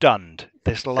stunned.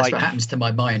 This light That's what happens to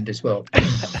my mind as well.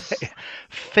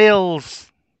 fills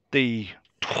the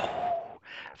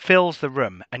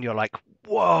room, and you're like,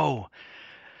 whoa,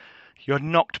 you're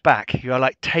knocked back, you're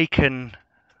like taken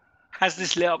Has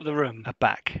this lit up the room?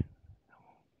 aback.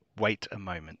 Wait a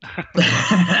moment,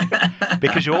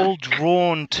 because you're all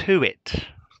drawn to it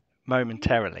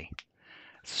momentarily,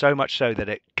 so much so that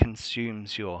it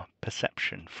consumes your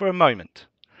perception for a moment.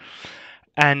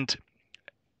 And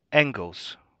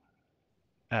Engels,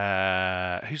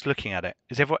 who's looking at it?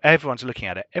 Everyone's looking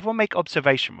at it. Everyone make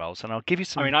observation rolls, and I'll give you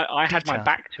some. I mean, I had my detail.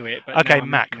 back to it. But Okay, now I'm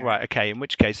Mac. looking at Right. Okay. In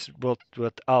which case,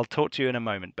 I'll talk to you in a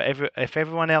moment. But if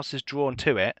everyone else is drawn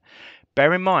to it,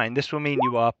 bear in mind this will mean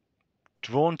you are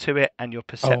drawn to it, and your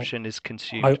perception is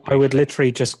consumed. I would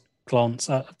literally just glance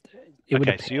at it.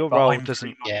 Okay, so your roll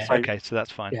doesn't. Yeah. Okay, so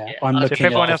that's fine. Yeah, Yeah. I'm So looking if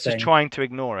everyone at else the is thing. trying to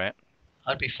ignore it,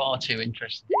 I'd be far too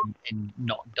interested in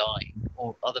not dying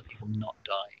or other people not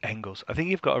dying. Engels, I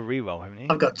think you've got a reroll, haven't you?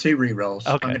 I've got 2 rerolls.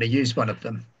 Okay. I'm going to use one of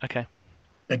them Okay.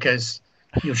 because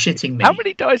you're shitting me. How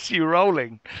many dice are you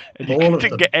rolling? And you All of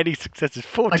didn't them. get any successes. I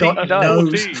 14 got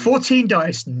dice. 14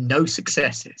 dice, no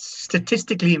successes.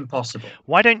 Statistically impossible.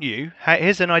 Why don't you?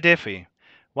 Here's an idea for you.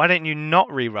 Why don't you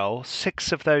not re-roll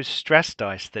 6 of those stress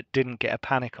dice that didn't get a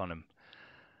panic on them?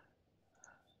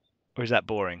 Or is that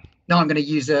boring? No, I'm going to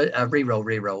use a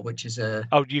reroll, which is a.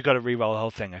 Oh, you got to re-roll the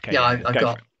whole thing. Okay. Yeah, I've go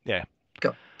got. for it. Yeah.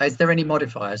 Is there any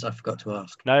modifiers? I forgot to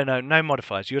ask. No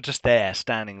modifiers. You're just there,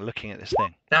 standing, looking at this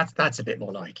thing. That's a bit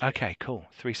more like. Okay, cool.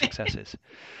 3 successes.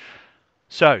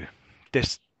 So,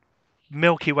 this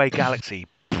Milky Way galaxy,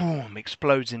 boom,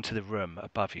 explodes into the room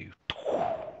above you.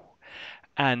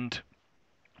 And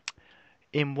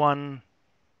in one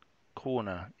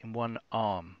corner, in one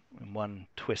arm, in one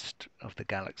twist of the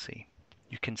galaxy,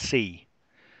 you can see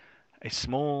a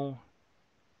small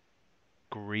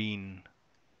green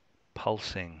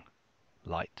pulsing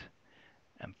light.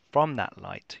 And from that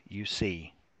light, you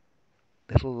see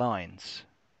little lines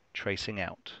tracing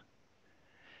out.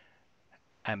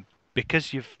 And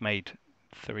because you've made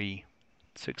 3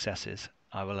 successes,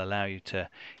 I will allow you to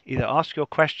either ask your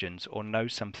questions or know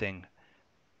something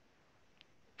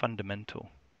fundamental.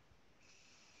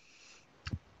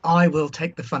 I will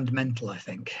take the fundamental, I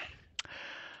think.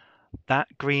 That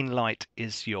green light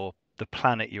is the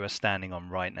planet you are standing on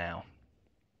right now.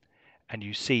 And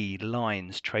you see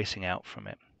lines tracing out from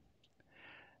it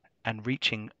and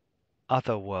reaching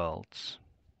other worlds.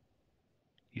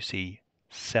 You see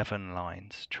 7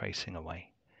 lines tracing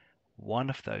away. One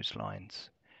of those lines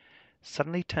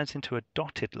suddenly turns into a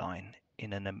dotted line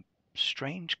in a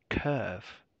strange curve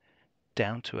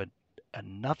down to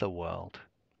another world,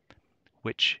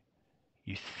 which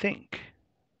you think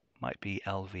might be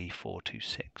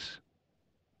LV426.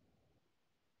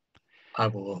 I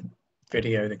will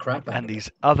video the crap out And of these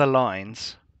it. other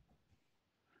lines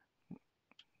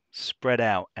spread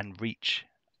out and reach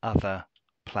other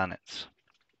planets.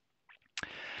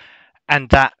 And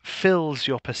that fills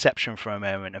your perception for a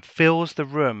moment and fills the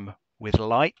room with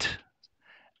light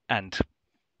and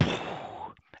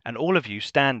all of you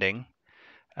standing.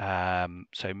 So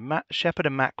Shepard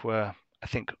and Mac were, I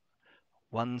think,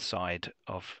 one side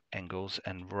of Engels,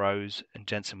 and Rose and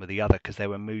Jensen were the other because they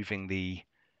were moving the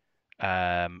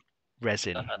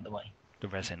resin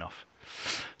off.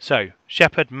 So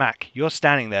Shepard, Mac, you're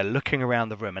standing there looking around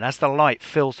the room, and as the light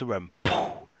fills the room,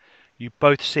 you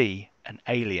both see an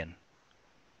alien.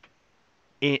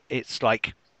 It's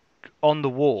like on the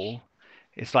wall.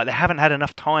 It's like they haven't had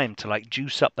enough time to like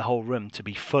juice up the whole room to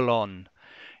be full on,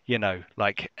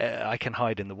 like I can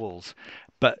hide in the walls.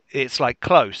 But it's like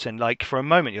close, and like for a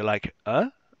moment you're like,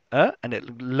 and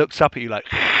it looks up at you like,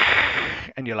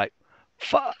 and you're like,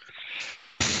 fuck.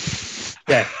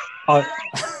 Yeah. I'm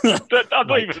not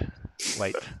Wait, even.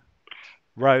 wait.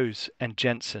 Rose and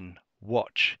Jensen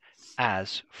watch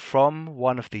as from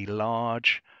one of the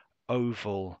large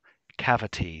oval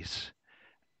cavities,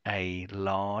 a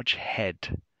large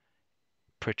head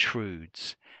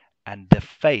protrudes, and the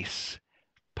face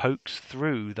pokes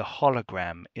through the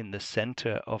hologram in the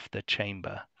center of the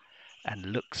chamber and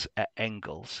looks at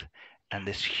Engels, and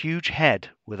this huge head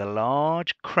with a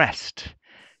large crest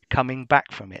coming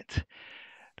back from it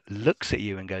looks at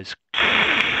you and goes,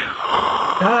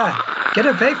 Get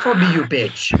away from me, you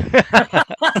bitch.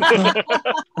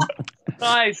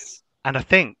 Nice. and I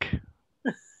think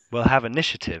we'll have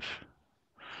initiative.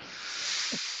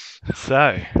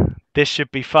 So this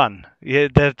should be fun. Yeah,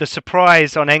 the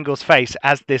surprise on Engels' face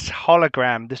as this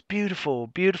hologram, this beautiful,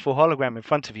 beautiful hologram in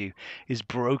front of you, is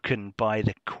broken by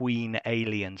the Queen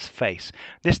alien's face.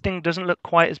 This thing doesn't look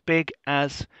quite as big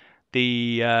as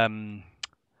the.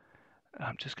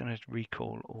 I'm just going to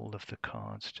recall all of the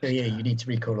cards. So yeah, you need to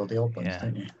recall all the old ones,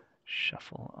 don't you?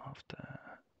 Shuffle after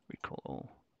recall all.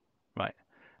 Right.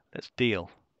 Let's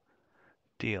deal.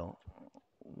 Deal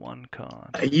 1 card.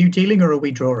 Are you dealing or are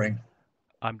we drawing?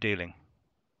 I'm dealing.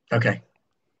 Okay.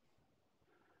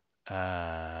 Everyone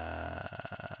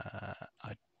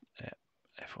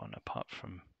apart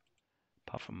from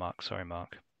Mark. Sorry,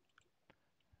 Mark.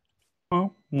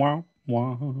 Wow,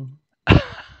 wow.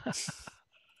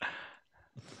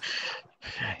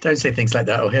 Don't say things like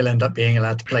that, or he'll end up being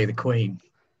allowed to play the Queen.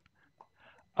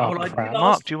 Oh, Well, I crap. did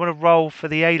Mark, do you want to roll for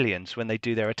the aliens when they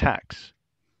do their attacks?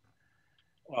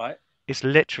 Right. It's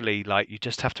literally like you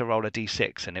just have to roll a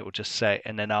d6 and it will just say,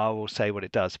 and then I will say what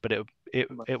it does. But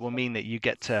it will mean that you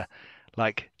get to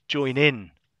like join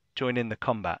in the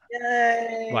combat.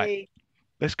 Yay! Right.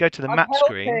 Let's go to the I'm map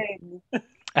screen.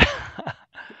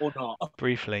 Or not.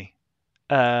 Briefly.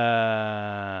 Go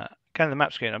to the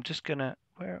map screen. I'm just gonna.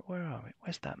 Where are we?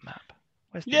 Where's that map?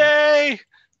 Where's the map? Yay!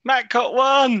 Matt got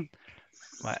 1.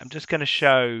 Right. I'm just going to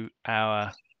show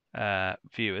our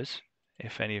viewers,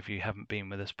 if any of you haven't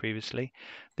been with us previously.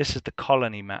 This is the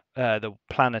colony map, the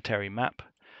planetary map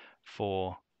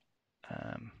for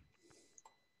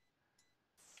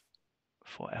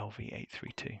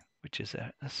LV832, which is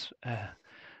a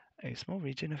small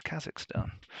region of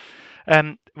Kazakhstan.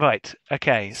 Right.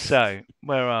 Okay. So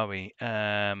where are we?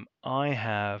 I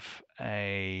have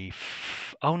a.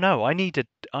 Oh no! I need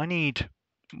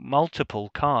multiple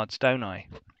cards, don't I?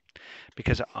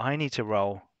 Because I need to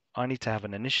roll. I need to have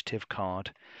an initiative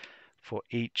card for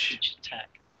each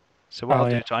attack. So what Oh, I'll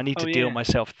do yeah. is I need to Oh, deal yeah.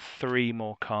 myself 3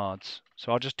 more cards.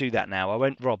 So I'll just do that now. I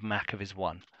won't rob Mac of his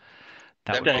 1.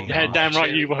 That Don't would rob be me of harsh. damn right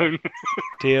two. you won't.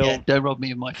 Deal Yeah, don't rob me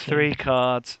of my 3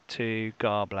 cards to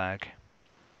Garblag.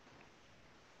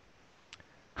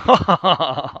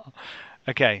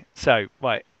 Okay, so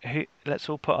right, let's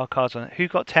all put our cards on. Who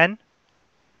got 10?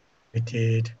 I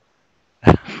did.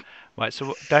 Right,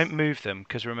 so don't move them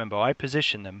because remember I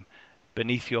position them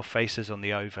beneath your faces on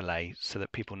the overlay so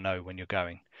that people know when you're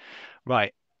going.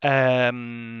 Right. 2.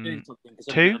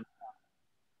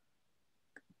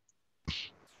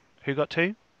 Who got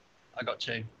 2? I got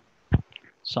 2.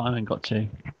 Simon got 2.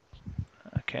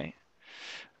 Okay.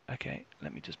 Okay,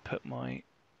 let me just put my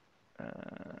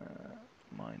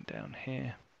mine down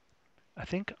here. I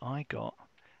think I got.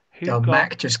 Who Oh, got?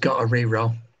 Mac just got a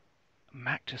reroll.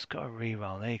 Mac just got a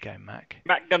reroll. There you go, Mac.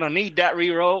 Mac gonna need that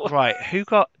reroll. Right, who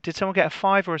got? Did someone get a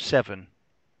 5 or a 7?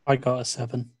 I got a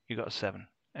 7. You got a 7.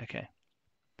 Okay.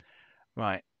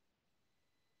 Right.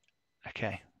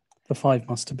 Okay. The 5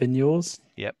 must have been yours.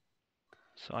 Yep.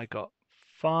 So I got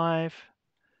 5,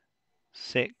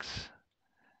 6,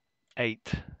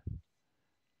 8,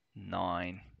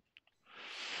 9.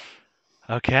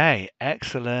 Okay,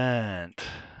 excellent.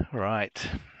 Right.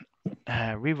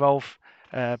 Reroll.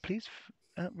 Please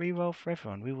reroll for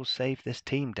everyone. We will save this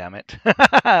team, damn it.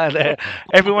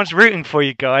 Everyone's rooting for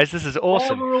you guys. This is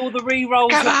awesome. Where were all the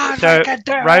rerolls? Come on, So we can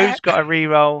do Rose it. got a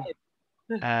reroll,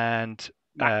 and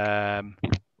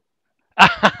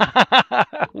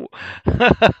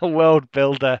World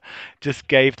Builder just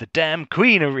gave the damn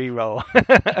Queen a reroll.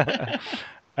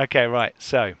 Okay, right.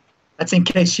 So That's in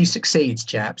case she succeeds,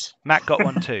 chaps. Mac got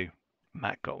 1 too.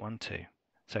 Mac got 1 too.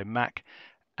 So Mac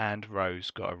and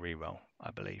Rose got a reroll,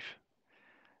 I believe,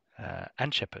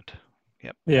 and Shepherd.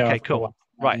 Yep. Yeah. Okay, I've got cool. one.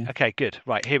 Right. Yeah. Okay, good.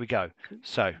 Right, here we go.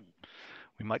 So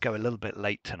we might go a little bit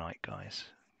late tonight, guys,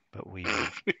 but we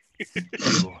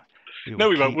will. No,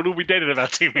 we won't. keep- We'll all be dead in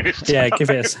about 2 minutes. Yeah, give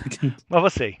it a second. Well, we'll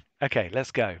see. Okay,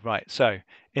 let's go. Right. So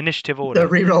initiative The order.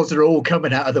 rerolls are all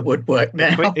coming out of the woodwork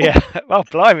now. Yeah. Well,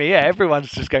 blimey. Yeah.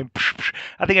 Everyone's just going.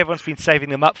 I think everyone's been saving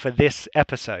them up for this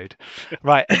episode.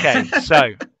 Right. Okay.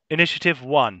 So initiative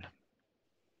 1.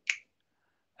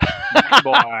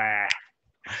 Boy. Right.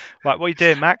 What are you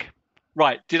doing, Mac?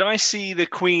 Right. Did I see the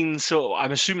Queen? So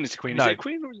I'm assuming it's a Queen. No. Is it a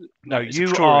Queen? Or is it... No, it's a you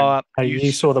Victorian. are. Oh,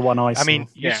 you saw the one I saw. I mean,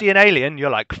 you Yeah. see an alien, you're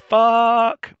like,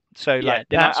 fuck. So Yeah, like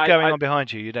then that's I- going I- on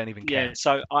behind you. You don't even care. Yeah.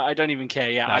 So I don't even care.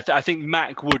 Yeah. No. I think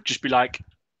Mac would just be like,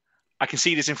 I can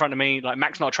see this in front of me. Like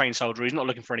Mac's not a trained soldier. He's not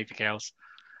looking for anything else.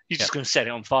 He's just going to set it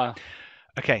on fire.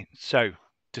 Okay, so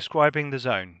describing the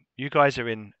zone. You guys are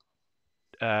in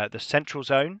the central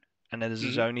zone, and then there's a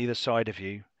Mhm. zone either side of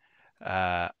you.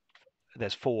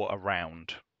 There's 4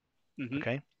 around. Mhm.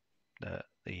 Okay, the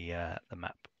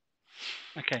map.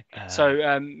 Okay. Um,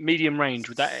 So medium range.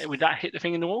 Would that hit the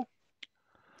thing in the wall?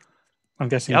 I'm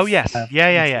guessing. Oh yes, yeah.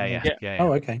 Yeah.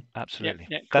 Oh, okay. Absolutely.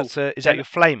 yeah, cool. That's is that your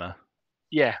flamer?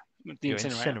 Yeah. The Your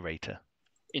incinerator. incinerator.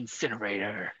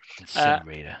 Incinerator.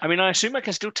 Incinerator. I mean, I assume I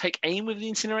can still take aim with the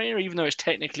incinerator, even though it's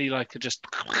technically like just.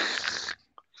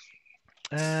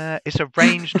 It's a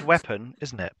ranged weapon,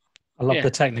 isn't it? I love Yeah.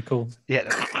 the technical. Yeah.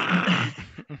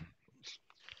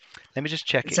 Let me just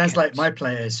check. It sounds like against- my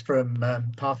players from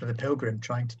Path of the Pilgrim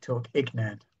trying to talk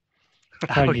Ignan.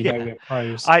 How Oh, you yeah. know we're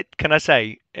pros. Can I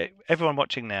say, everyone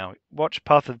watching now, watch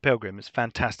Path of the Pilgrim. It's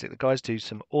fantastic. The guys do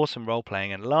some awesome role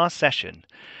playing. And last session,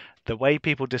 the way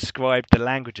people described the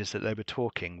languages that they were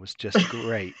talking was just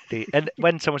great. And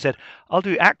when someone said, "I'll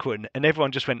do Aquan," and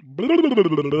everyone just went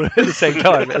at the same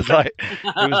time, it was like it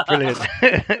was brilliant.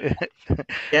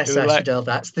 Yes, It was like- Ashadel,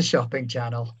 that's the shopping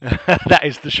channel. That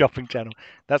is the shopping channel.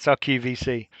 That's our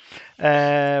QVC.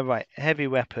 Right, heavy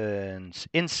weapons,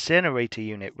 incinerator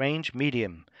unit, range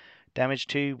medium, damage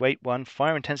 2, weight 1,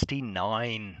 fire intensity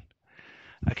 9.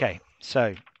 Okay,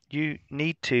 so you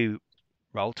need to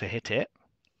roll to hit it.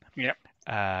 Yep.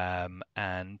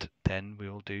 And then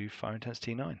we'll do fire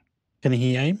intensity 9. Can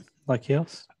he aim like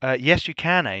else? Yes, you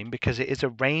can aim because it is a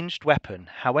ranged weapon.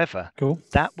 However, Cool.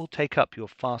 that will take up your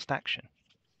fast action.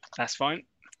 That's fine.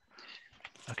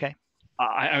 Okay.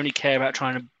 I only care about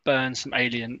trying to burn some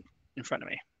alien in front of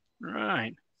me.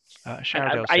 Right.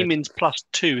 Sharadel said, Aiming's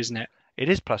 +2, isn't it? it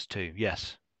is +2,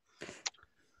 yes.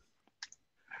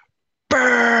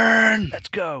 Burn! Let's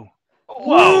go.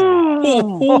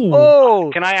 Whoa! Oh,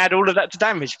 Can I add all of that to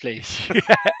damage, please?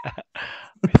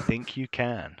 I think you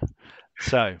can.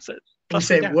 So So, You plus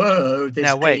say, three damage. whoa, this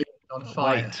Now, wait. alien's on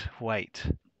fire. wait.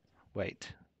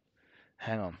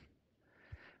 Hang on.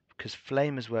 Because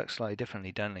flamers work slightly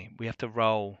differently, don't they? We have to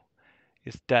roll.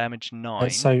 It's damage 9.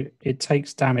 So it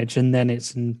takes damage and then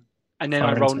it's an And then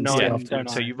Fire I roll intensity 9, after don't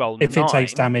So I? you roll If 9, it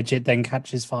takes damage, it then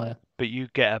catches fire. but you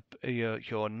get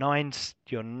your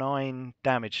 9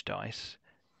 damage dice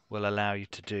will allow you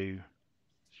to do.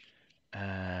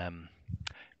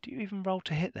 Do you even roll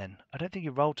to hit then? I don't think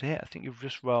you roll to hit. I think you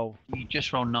just roll. You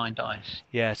just roll 9 dice.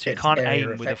 Yeah, so you It's can't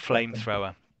area aim with a effect weapon.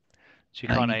 flamethrower. So you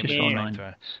No, can't you aim just with a roll flamethrower.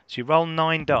 9. So you roll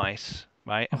 9 dice,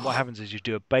 right? And what happens is you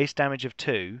do a base damage of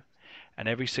 2, and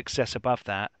every success above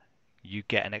that, you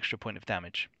get an extra point of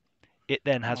damage. It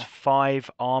then has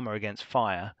 5 armor against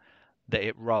fire that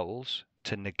it rolls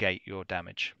to negate your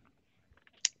damage.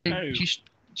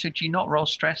 So do you not roll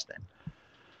stress then?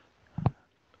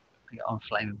 On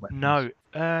flaming weapons? No,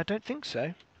 I don't think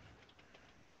so.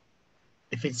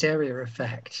 If it's area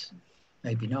effect,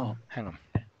 maybe not. Hang on.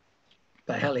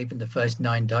 But hell, even the first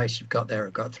 9 dice you've got there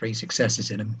have got 3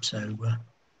 successes in them. So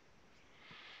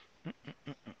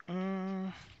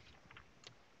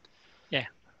Yeah.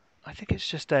 I think it's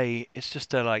just a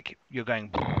like you're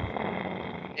going,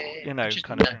 you know, just,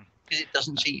 kind of. because it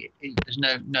doesn't see it, there's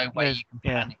no way you can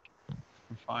panic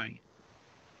from firing it.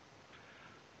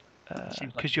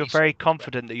 Because you're very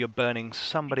confident that you're burning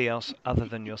somebody else other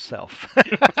than yourself.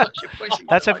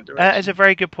 That's a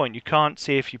very good point. You can't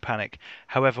see if you panic.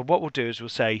 However, what we'll do is we'll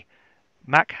say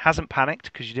Mac hasn't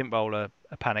panicked because you didn't roll a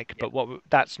panic, but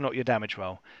that's not your damage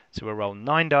roll. So we'll roll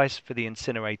 9 dice for the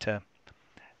incinerator,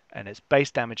 and it's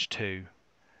base damage 2,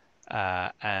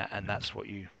 and that's what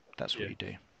you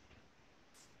do.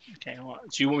 Okay, all right.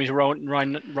 So you want me to roll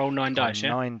 9 dice, yeah?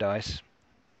 9 dice,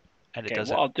 and Okay,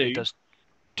 what I'll do- it does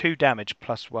 2 damage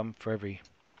plus 1 for every.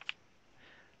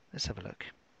 Let's have a look.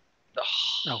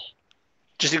 No.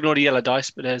 Just ignore the yellow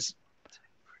dice, but there's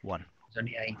 1. There's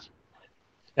only 8.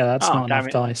 Yeah, that's Oh, not damn enough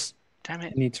it. dice. damn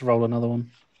it. You need to roll another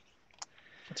one.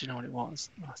 Do you know what it was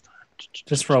last time?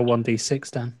 Just roll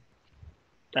 1d6, Dan.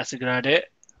 That's a good idea.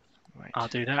 Right. I'll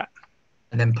do that.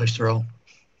 and then push the roll.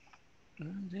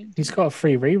 He's got a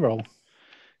free reroll.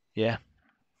 Yeah.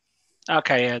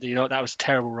 Okay, yeah, you know what? That was a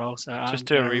terrible roll. So Just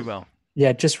do a reroll.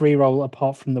 Yeah, just reroll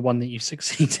apart from the one that you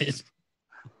succeeded.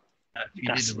 If you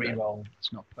That's do the reroll,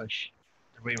 it's not push.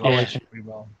 The reroll Oh, is okay.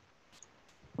 reroll.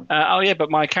 Yeah, but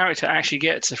my character actually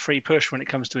gets a free push when it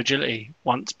comes to agility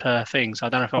once per thing. So I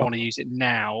don't know if I want to use it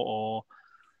now or.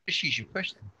 Just use your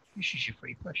push then. Just use your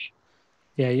free push.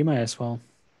 Yeah, you may as well.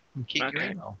 And keep your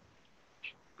Okay. reroll.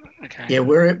 Okay. Yeah,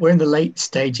 we're in the late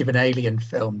stage of an Alien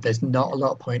film. There's not a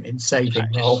lot of point in saving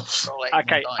Just rolls. roll 8 more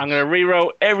Okay, dice. I'm going to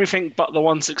re-roll everything but the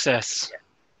one success.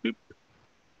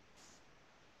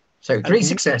 So 3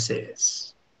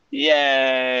 successes.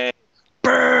 Yay!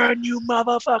 Burn, you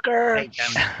motherfucker! 8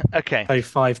 damage. Okay. So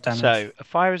 5 damage. So a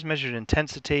fire is measured in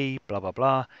intensity. Blah blah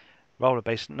blah. Roll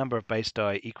a number of base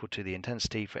die equal to the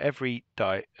intensity. For every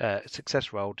die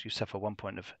success rolled, you suffer 1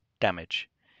 point of damage.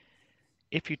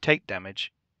 If you take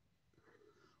damage,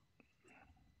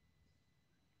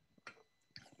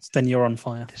 Then you're on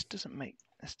fire. this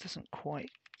doesn't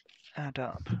quite add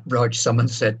up. Rog, someone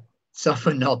said,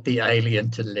 "Suffer not the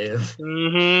alien to live."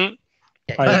 Mm-hmm.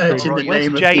 Yeah, I you agree. Urge in the roll your-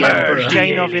 name of the Janov, Emperor. is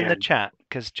Janov in the Alien. chat?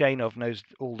 Because Janov knows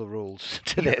all the rules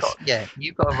to You've this.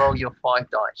 you've got to roll your 5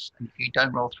 dice, and if you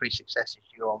don't roll 3 successes,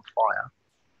 you're on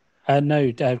fire.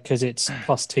 No, because it's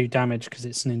plus 2 damage because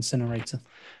it's an incinerator.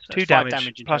 So 2 it's 5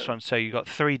 damage in plus total. 1, so you got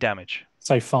 3 damage.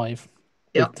 So 5.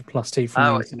 Yep. With the plus 2 from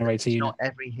the incinerator it's unit. not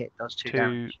every hit does 2 2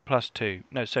 damage. plus 2.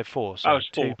 No, so 4. Oh, So it's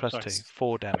 2 4, plus sorry. 2.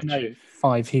 4 damage. No,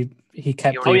 5. He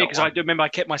kept You're Oh the- yeah, because I do remember I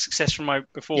kept my success from my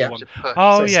before Yeah. one. It's a push.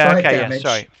 Oh So it's yeah, 5 okay, damage. yeah,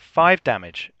 sorry. 5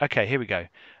 damage. Okay, here we go.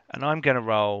 And I'm going to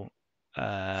roll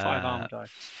 5 armor dice.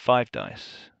 5 dice.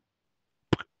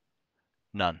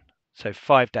 None. So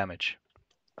 5 damage.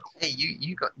 Hey,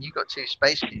 you got 2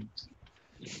 space cubes.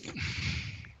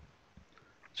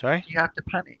 Sorry? You have to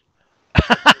panic.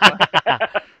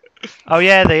 Oh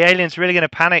yeah, the alien's really going to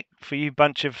panic for you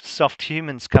bunch of soft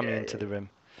humans coming into the room.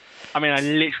 I mean, I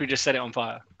literally just set it on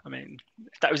fire. I mean,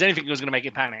 if that was anything that was going to make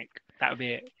it panic, that would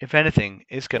be it. If anything,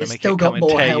 it's going to It's make still it come got and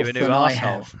more tear you health a new than I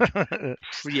arsehole.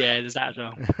 Yeah, there's that as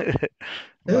well.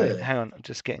 Right, Ugh. hang on, I'm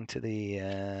just getting to the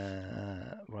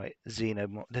right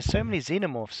xenomorph. There's so many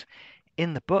xenomorphs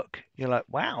in the book. You're like,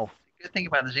 wow. The good thing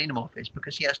about the xenomorph is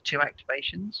because he has 2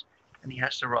 activations, and he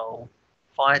has to roll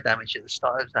fire damage at the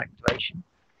start of his activation.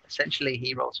 Essentially,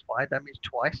 he rolls fire damage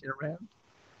twice in a round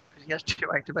because he has 2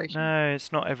 activations. No,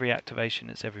 it's not every activation.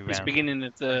 It's every It's round. beginning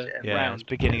of the Yeah, round. it's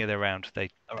beginning of the round. They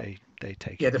Alright. they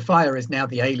take Yeah, it. the fire is now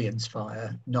the alien's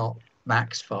fire, not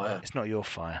Mac's fire. It's not your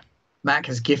fire. Mac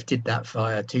has gifted that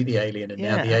fire to the alien, and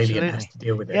now Yeah, the alien has absolutely. to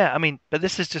deal with it. Yeah, I mean, but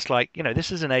this is just like,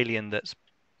 this is an alien that's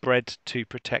bred to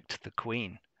protect the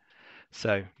queen.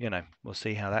 So, we'll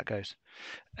see how that goes.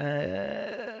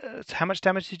 How much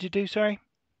damage did you do, sorry?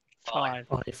 5.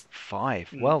 5.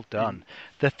 Mm, Well done.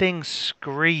 The thing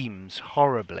screams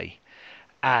horribly.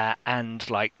 And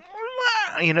like,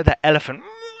 the elephant,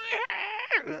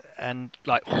 and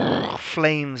like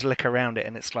flames lick around it,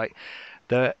 and it's like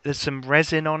there's some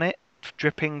resin on it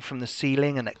dripping from the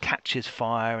ceiling, and it catches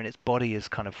fire, and its body is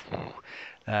kind of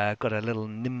got a little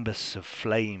nimbus of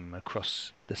flame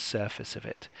across the surface of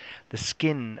it. The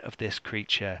skin of this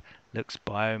creature looks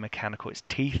biomechanical. Its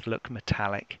teeth look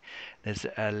metallic. There's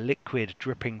a liquid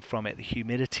dripping from it. The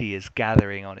humidity is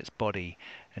gathering on its body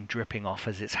and dripping off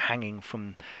as it's hanging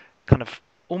from kind of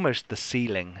almost the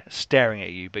ceiling, staring at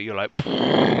you, but you're like,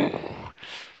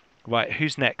 right,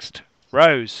 who's next?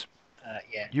 Rose.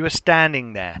 Yeah. You are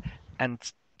standing there, and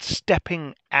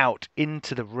stepping out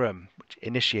into the room, which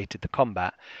initiated the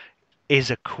combat,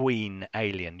 is a queen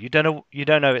alien. You don't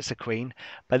know it's a queen,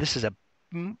 but this is a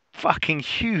fucking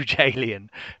huge alien,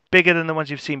 bigger than the ones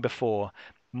you've seen before,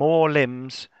 more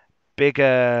limbs,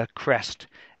 bigger crest,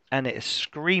 and it is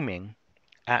screaming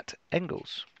at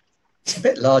Engels. It's a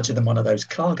bit larger than one of those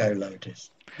cargo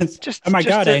loaders. Just, Oh my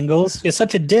God, a, Engels, you're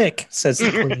such a dick, says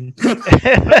the queen.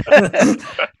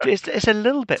 it's a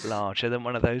little bit larger than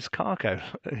one of those cargo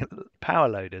power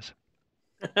loaders.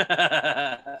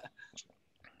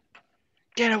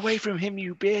 Get away from him,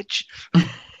 you bitch!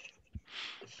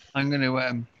 I'm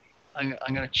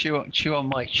gonna chew on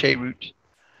my cheroot.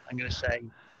 I'm gonna say,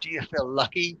 "Do you feel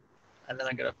lucky?" And then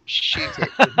I'm gonna shoot it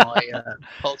with my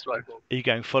pulse rifle. Are you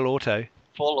going full auto?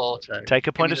 Full auto. Take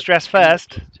a Give point me of the- stress give me the first.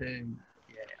 +2.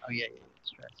 Yeah. Oh yeah.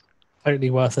 Stress. Totally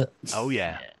worth it. Oh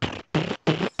yeah.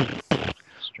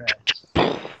 Stress.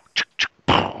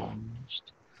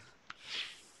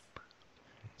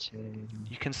 2.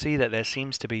 You can see that there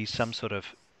seems to be some sort of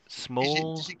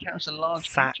small Does it count as a large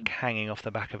sack creature? hanging off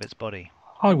the back of its body.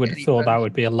 I would have Any thought that bonus?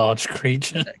 would be a large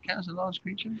creature. Does that count as a large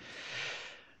creature?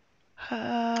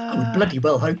 I would bloody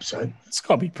well hope so. It's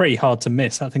got to be pretty hard to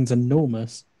miss. That thing's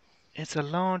enormous. It's a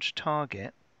large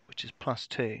target, which is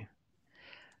 +2,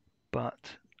 but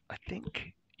I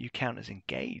think you count as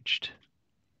engaged.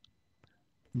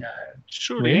 No.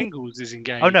 Surely Really? Engels is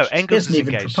engaged. Oh no, Engels hasn't is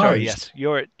even engaged. Sorry, proposed.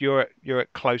 yes, you're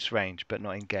at close range, but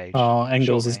not engaged. Oh,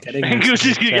 Engels is Short getting range. Engels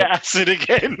is going to So- get acid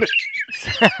again.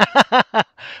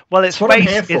 Well, it's what I'm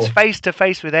here it's for. face to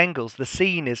face with Engels. The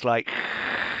scene is like,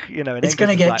 and It's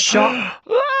gonna Engels is get like, shot.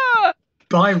 "Ah!"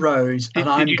 By Rose, and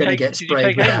I'm you going to take- get Did you sprayed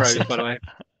take with aim, Rose, acid. by the way?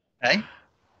 Hey.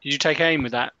 Did you take aim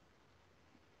with that?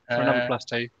 For another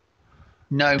 +2?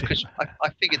 No, because I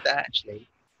figured that actually,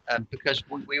 because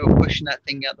we were pushing that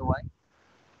thing out the way.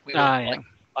 We were, Yeah.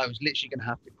 I was literally going to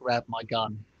have to grab my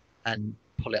gun and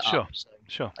pull it Sure. up. So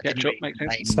Sure. I Yeah, didn't sure, really makes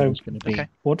sense. aim So- was going to be. Okay.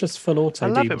 What does full auto I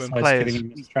love do it when besides players-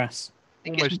 giving you stress? It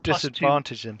gives me Almost +2.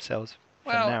 disadvantage themselves for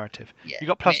Well, narrative. Yeah, You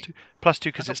got I mean, +2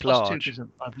 because I it's got +2 large. 'cause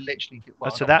I've literally. Oh,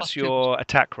 Well, I so got that's +2 your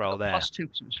attack I roll got there. +2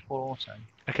 because it was full auto.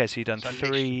 Okay, so you've done So I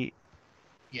 3,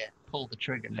 Yeah, pull the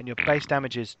trigger. and your base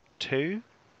damage is 2,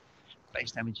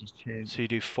 Base damage is 2. so you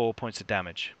do 4 points of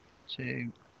damage.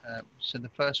 2. So the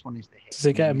first one is the hit. Does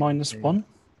it get a and then -1? 2.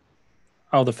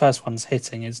 Oh, the first one's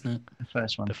hitting, isn't it? The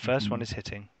first one. The first one is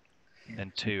hitting, yeah,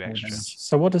 then so 2 4 extra. damage.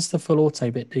 So what does the full auto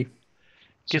bit do?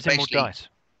 Gives So it more basically, dice.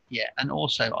 Yeah, and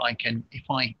also I can if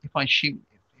I shoot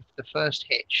if the first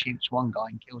hit shoots one guy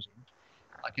and kills him,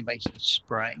 I can basically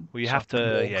spray. Well, you So have I can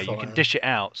to, walk you can fire. dish it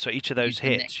out. So each of those Use the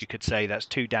hits, next- you could say that's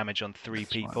 2 damage on 3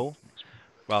 That's right. people,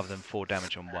 rather than 4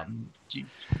 damage on 1.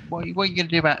 What are you going to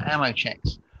do about ammo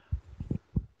checks?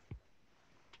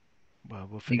 Well,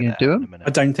 we'll You figure gonna that do out in a them? minute.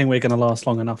 I don't think we're going to last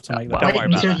long enough to make that. Well, Don't Wait worry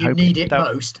about until that. you Hope- need it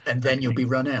don't- most, and then you'll be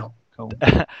run out. Cool.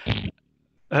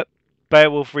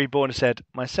 Beowulf Reborn has said,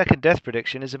 "My second death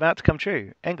prediction is about to come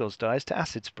true. Engels dies to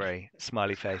acid spray."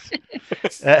 Smiley face.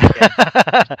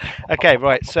 Okay,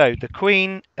 right. So the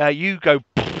Queen, you go,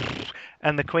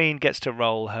 and the Queen gets to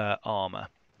roll her armor.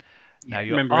 Now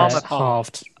your Remember, armor. it's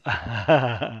halved.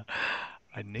 I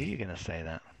knew you were going to say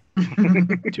that. Do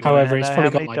you However, wanna it's know probably how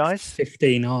got many like dice?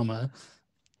 15 armor.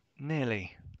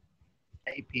 Nearly.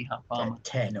 AP half armor.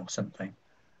 10 or something.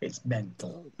 It's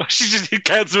mental. She just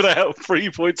cancelled out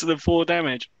 3 points of the 4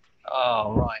 damage.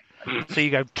 Oh right. So you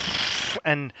go,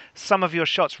 and some of your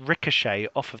shots ricochet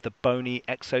off of the bony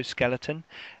exoskeleton,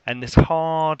 and this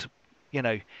hard,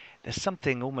 there's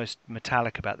something almost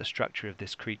metallic about the structure of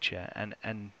this creature, and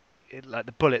like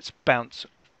the bullets bounce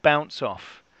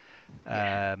off,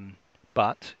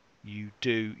 but you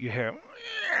hear,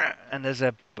 and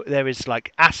there is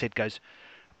like acid goes,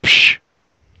 psh,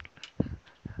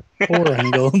 Poor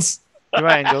Engels. your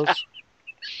angles.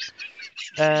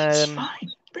 It's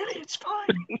fine. Billy, it's fine.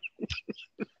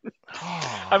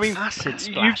 Oh, I mean, acid you've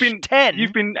splash. been 10.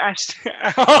 You've been asked.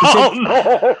 Oh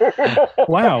no!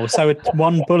 Wow, so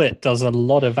one bullet does a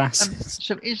lot of acid.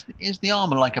 So is the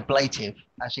armor like ablative?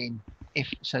 As in,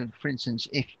 for instance,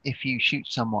 if you shoot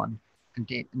someone so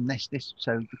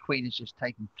the Queen has just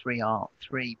taken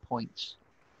 3 points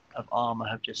of armor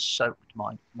have just soaked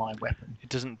my weapon. It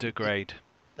doesn't degrade.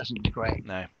 Doesn't degrade.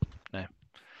 No.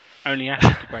 Only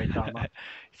acid degrades armor.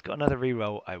 He's got another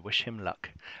reroll. I wish him luck.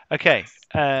 Okay.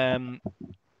 Is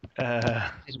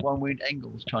one wound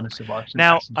Engels trying to survive? Some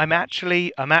Now acid? I'm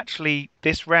actually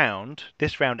this round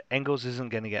Engels isn't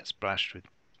going to get splashed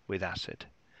with acid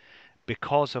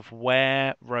because of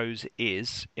where Rose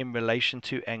is in relation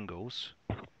to Engels.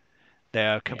 They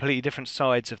are completely different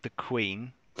sides of the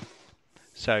Queen.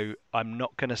 So I'm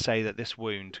not going to say that this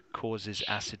wound causes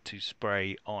acid to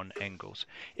spray on Engels.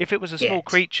 If it was a small Yes.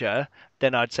 creature,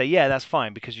 then I'd say, yeah, that's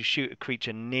fine because you shoot a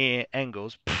creature near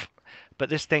Engels. But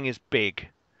this thing is big.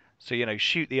 So,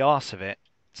 shoot the arse of it,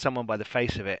 someone by the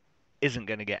face of it isn't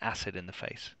going to get acid in the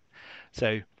face.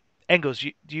 So, Engels,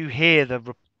 you hear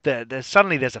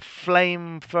suddenly there's a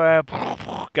flame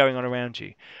going on around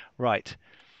you. Right.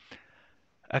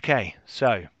 Okay,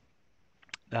 so...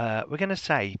 we're going to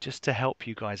say, just to help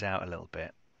you guys out a little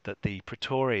bit, that the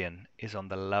Praetorian is on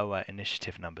the lower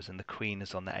initiative numbers and the Queen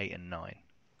is on the 8 and 9.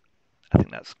 I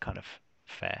think that's kind of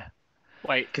fair.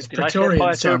 Wait, Because did I set Praetorian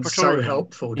fire to a sounds so Praetorian?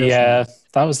 helpful, doesn't Yeah, it?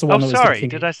 that was the one Oh, that was sorry, looking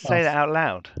did I say that out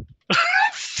loud?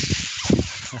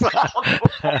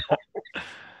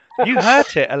 You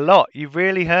hurt it a lot. You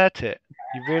really hurt it.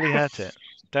 You really hurt it.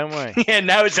 Don't worry. Yeah,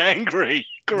 now it's angry.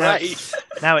 Great.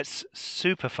 Now it's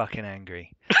super fucking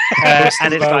angry. and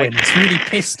And it's like, it's really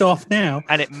pissed off now.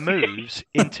 and it moves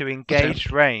into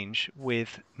engaged range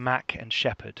with Mac and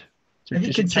Shepard. So Have you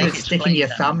does it considered take its sticking flame your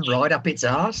thumb damage? right up its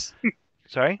arse?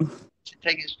 Sorry? Does it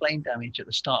take its flame damage at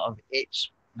the start of its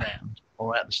round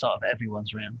or at the start of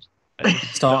everyone's round?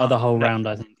 Start of the whole No. round,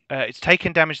 I think. It's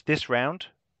taken damage this round.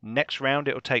 Next round,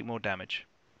 it'll take more damage.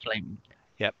 Flame.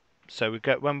 So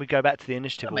when we go back to the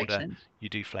initiative That makes order, sense. you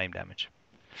do flame damage.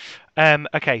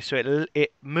 Okay, so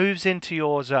it moves into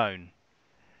your zone.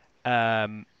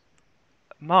 Mark,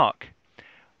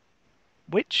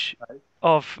 which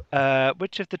of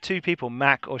the two people,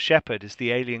 Mac or Shepard, is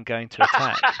the alien going to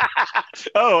attack?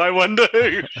 Oh, I wonder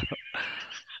who.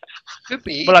 Could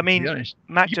be. Well, I to be mean, honest.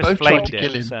 Mac You just both tried flamed to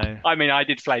kill it. him. So. I mean, I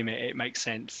did flame it. It makes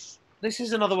sense. This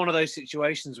is another one of those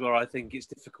situations where I think it's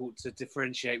difficult to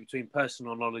differentiate between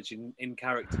personal knowledge and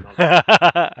character knowledge.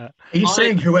 Are you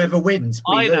saying whoever wins,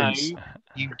 we I know. lose?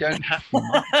 You don't have to.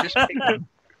 Mark. Just pick one.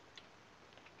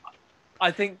 I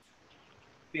think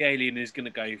the alien is going to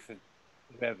go for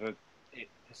whoever it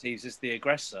perceives as the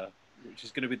aggressor, which is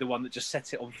going to be the one that just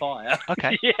set it on fire.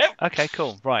 Okay. Yeah. Okay,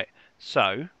 cool. Right.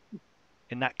 So,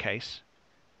 in that case,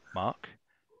 Mark,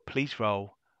 please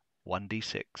roll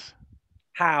 1d6.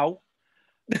 How?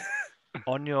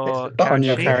 On There's your a button on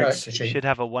your sheet, character character you sheet. should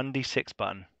have a 1d6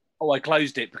 button. Oh, I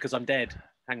closed it because I'm dead.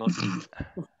 Hang on.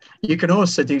 You can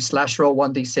also do /roll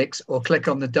 1d6 or click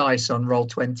on the dice on roll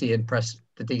 20 and press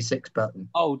the d6 button.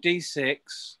 Oh,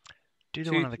 D6. Do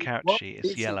the one on the character sheet.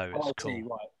 It's D6 yellow. It's RT, cool.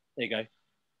 Right. There you go.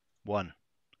 1.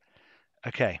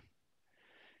 Okay.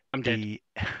 I'm dead.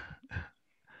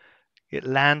 It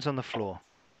lands on the floor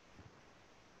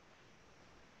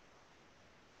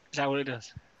Is that what it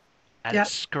does? and Yeah. it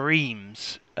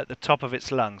screams at the top of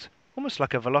its lungs, almost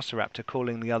like a velociraptor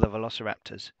calling the other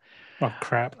velociraptors. Oh,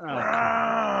 crap.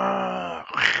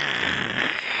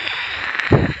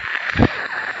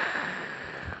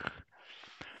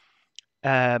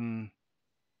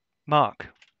 Mark,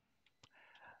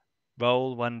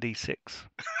 roll 1d6.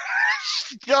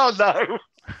 Oh no!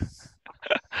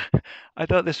 I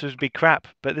thought this would be crap,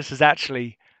 but this is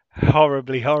actually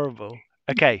horribly horrible.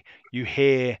 Okay, you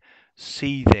hear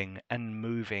seething and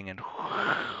moving and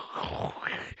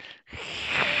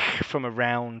from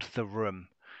around the room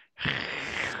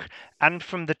and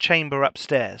from the chamber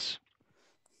upstairs.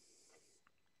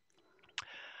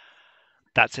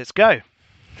 That's its go.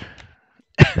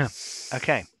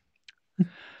 Okay.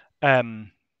 That's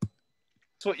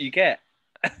what you get.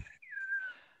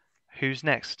 Who's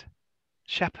next?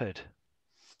 Shepard.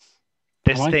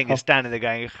 This Am I? thing is standing there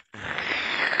going.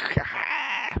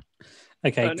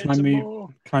 Okay, Turn can I into move? more.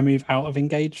 Can I move out of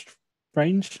engaged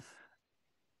range?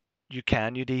 You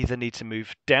can. You'd either need to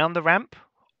move down the ramp,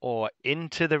 or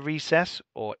into the recess,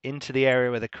 or into the area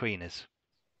where the Queen is.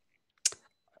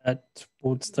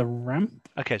 Towards the ramp,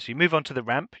 Okay, so you move onto the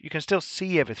ramp. You can still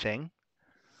see everything.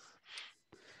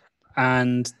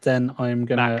 and then I'm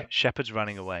gonna. Mac, Shepard's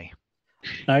running away.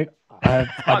 No, I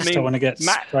just don't want to get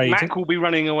sprayed. Mac will be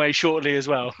running away shortly as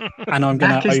well. And I'm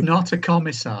Mac is gonna not a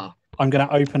commissar.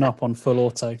 open up on full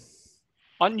auto.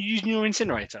 Aren't you using your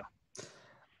incinerator?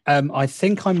 I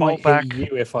think I might Fall hit back.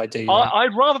 you if I do. that.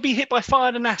 I'd rather be hit by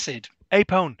fire than acid.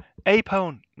 Apone.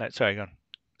 No, sorry, go on.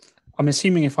 I'm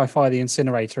assuming if I fire the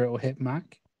incinerator, it will hit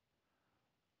Mac.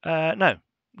 No.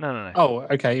 Oh,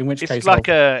 okay. In which It's case, like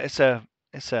it's a.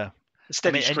 A I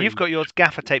steady mean, and stream. you've got yours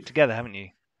gaffer taped together, haven't you?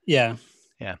 yeah.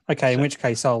 Yeah. Okay. In So- which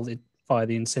case, I'll fire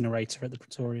the incinerator at the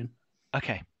Praetorian.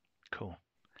 Okay, cool.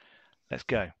 Let's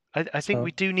go. I think So-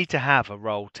 we do need to have a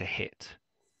roll to hit,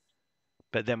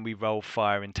 but then we roll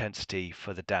fire intensity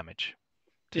for the damage.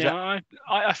 Does Yeah,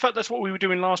 I felt that's what we were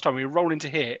doing last time. We were rolling to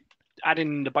hit,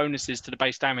 adding the bonuses to the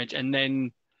base damage, and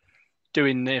then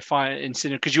doing the fire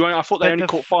incinerator. Because I thought they But only the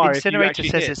caught fire if you incinerator actually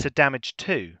says hit. it's a damage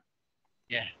 2.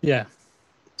 Yeah.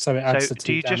 So it adds So the 2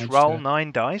 do you just damage roll to it.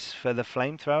 9 dice for the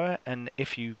flamethrower, and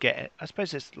if you get it, I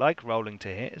suppose it's like rolling to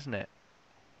hit, isn't it?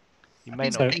 You may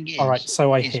think not. the thing all right,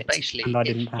 so I is hit, basically and I it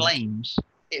didn't have. flames.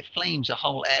 It flames a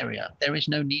whole area. There is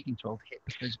no needing to roll to hit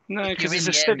because No, if because you're it's in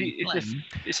a the steady. area of flame,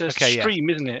 It's a Okay, yeah. stream,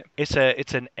 isn't it?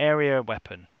 It's an area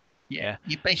weapon. yeah,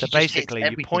 you So basically just hit basically, you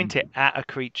everything. point it at a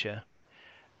creature,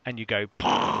 and you go,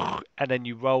 and then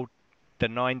you roll the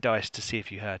 9 dice to see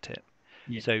if you hurt it.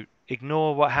 Yeah. So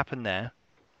ignore what happened there.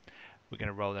 We're going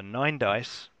to roll the 9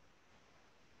 dice.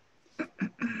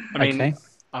 I mean, Okay.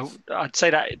 I'd say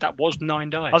that was 9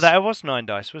 dice. Oh, that was 9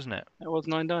 dice, wasn't it? That was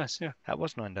 9 dice. Yeah. That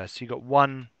was 9 dice. So you got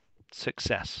 1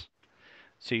 success.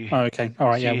 So you, Oh, okay. All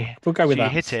right. so Yeah. you- We'll go with so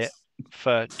that. you hit it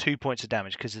for 2 points of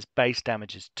damage because its base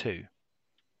damage is 2.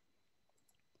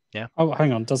 Oh,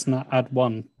 hang on. Doesn't that add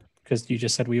 1? Because you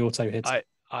just said we auto hit.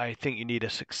 I think you need a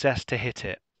success to hit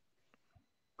it.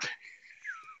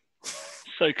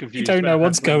 So confused. You don't know about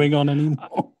what's that. going on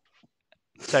anymore.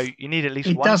 So you need at least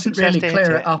It 1 doesn't success really to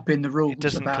clear hit it up in the rules It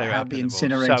doesn't about clear it how up the in the rules.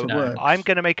 incinerator So works. I'm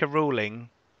going to make a ruling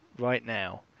right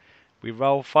now. We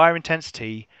roll fire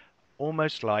intensity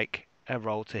almost like a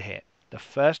roll to hit. The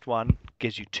first one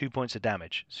gives you 2 points of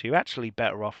damage. So you're actually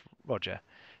better off, Roger,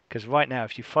 because right now,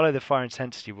 if you follow the fire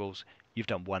intensity rules, you've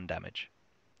done 1 damage.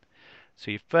 So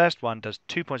your first one does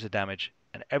 2 points of damage,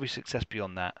 and every success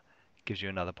beyond that gives you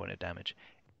another point of damage.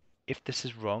 If this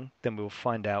is wrong, then we'll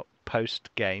find out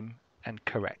post-game and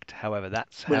correct. However,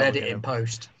 that's how We'll we're edit gonna- in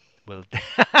post. We'll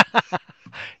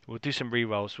we'll do some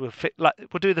re-rolls. We'll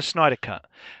do the Snyder cut.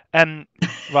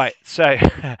 Right. So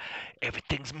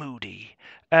everything's moody.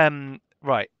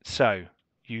 Right. So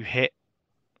you hit.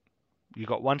 You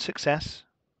got 1 success.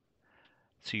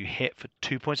 So you hit for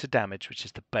 2 points of damage, which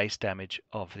is the base damage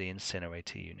of the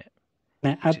incinerator unit.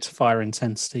 Now add to fire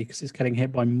intensity because it's getting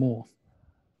hit by more.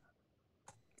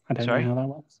 I don't Sorry? know how that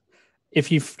works.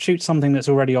 If you shoot something that's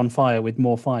already on fire with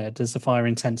more fire, does the fire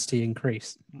intensity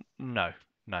increase? No.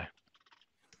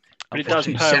 But it does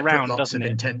Two per separate round, lots doesn't of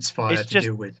it? intense fire It's to just-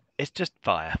 deal with. It's just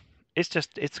fire.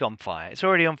 It's on fire. It's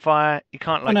already on fire. You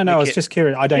can't like. no. I nick was it. just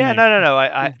curious. I don't Yeah, know. no.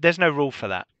 I there's no rule for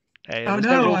that. Oh There's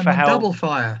no, rule I'm for on how double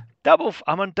fire.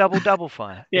 I'm on double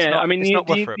fire. It's Yeah, not- I mean, it's the, not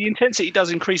the, Woothrup. the intensity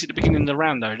does increase at the beginning of the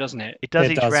round, though, doesn't it? It does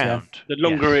It each does, yeah. round. The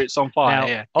longer yes. it's on fire, Now,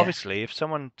 yeah. obviously, if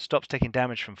someone stops taking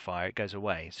damage from fire, it goes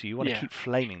away. So you want to Yeah. keep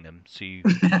flaming them. So you,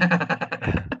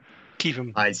 Keep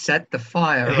them. I set the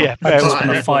fire. yeah, on I very just well. want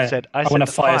a fire. fire. Said, I set want a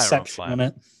the fire on section fire. on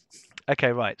it.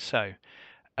 Okay, right. So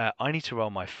I need to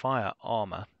roll my fire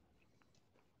armor,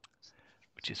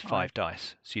 which is 5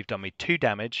 dice. So you've done me 2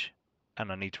 damage,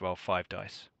 and I need to roll 5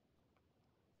 dice.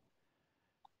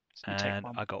 So you take And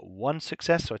one. I got 1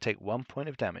 success, so I take 1 point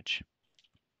of damage.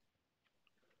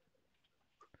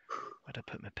 Where'd I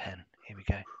put my pen? Here we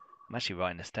go. I'm actually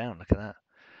writing this down. Look at that.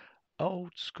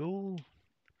 Old school.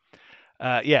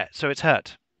 Yeah, so it's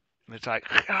hurt. It's like,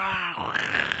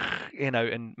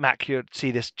 and Mac, you'll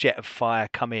see this jet of fire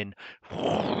come in,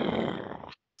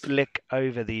 flick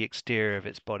over the exterior of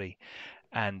its body,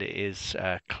 and it is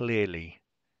clearly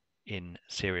in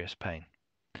serious pain.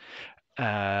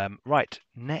 Right,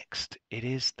 next it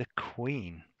is the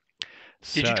Queen.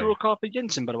 Did you So- draw a card for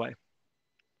Jensen, by the way?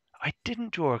 I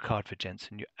didn't draw a card for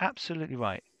Jensen. You're absolutely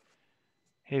right.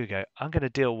 Here we go. I'm going to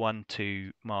deal 1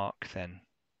 to Mark then,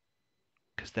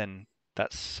 because then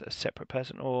that's a separate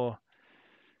person. Or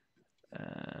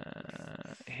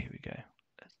here we go.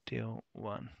 Let's deal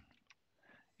 1.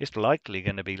 It's likely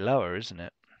going to be lower, isn't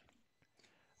it?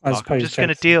 I Mark, I'm suppose just going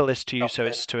to Jensen- deal this to you, so Okay.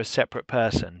 it's to a separate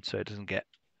person, so it doesn't get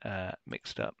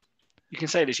mixed up. You can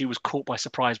say that she was caught by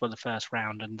surprise by the first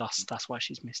round, and thus that's why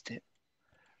she's missed it.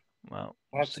 Well,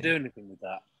 I have to do anything with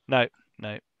that. No.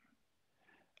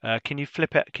 Can you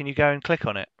flip it? Can you go and click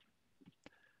on it?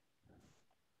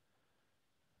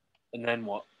 And then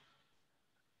what?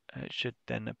 It should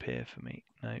then appear for me.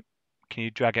 No. Can you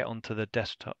drag it onto the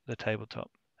desktop, the tabletop?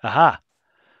 Aha!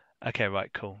 Okay,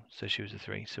 right, cool. So she was a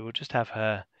 3. So we'll just have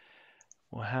her.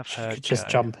 We'll have She her could just go.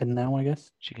 jump in now, I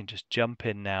guess. She can just jump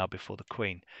in now before the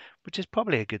queen, which is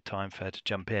probably a good time for her to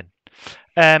jump in.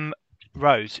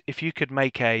 Rose, if you could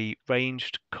make a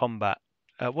ranged combat.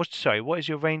 What is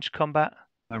your ranged combat?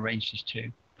 My range is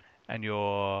 2. And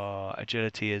your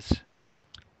agility is?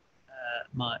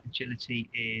 My agility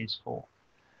is 4.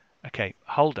 Okay,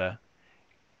 Holder.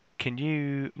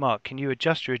 Mark, can you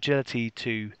adjust your agility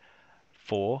to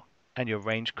 4 and your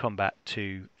ranged combat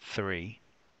to 3?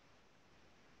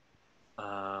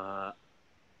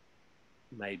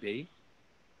 Maybe.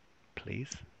 Please.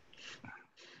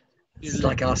 It's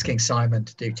like asking Simon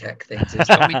to do tech things. Do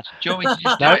you want me to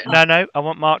just do it? No. I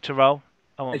want Mark to roll.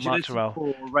 Mark Agility to roll.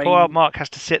 for Poor old range. Mark has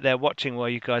to sit there watching while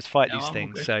you guys fight No, these I'm all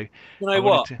things. good. So You I know wanted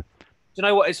what? to- Do you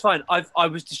know what? It's fine. I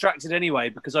was distracted anyway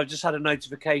because I've just had a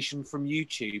notification from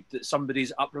YouTube that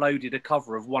somebody's uploaded a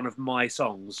cover of one of my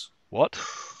songs. What?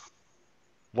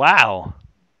 Wow.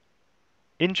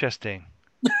 Interesting.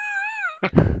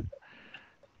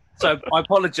 So I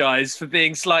apologise for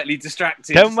being slightly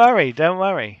distracted. Don't worry.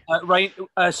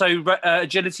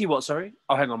 Agility, what? Sorry.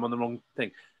 Oh, hang on, I'm on the wrong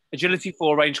thing. Agility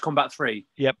 4, range combat 3.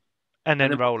 And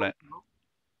then roll it.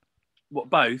 What?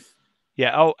 Both?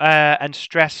 Yeah. Oh, and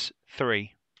stress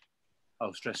 3.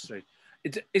 Oh, stress 3.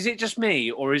 Is it just me,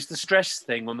 or is the stress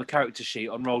thing on the character sheet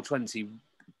on Roll20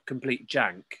 complete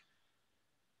jank?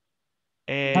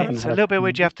 It's a little bit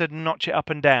weird. You have to notch it up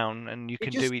and down, and you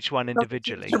can do each one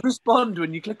individually. To respond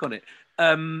when you click on it.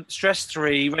 Stress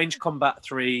 3, range combat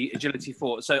 3, agility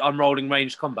 4. So I'm rolling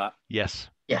ranged combat. Yes.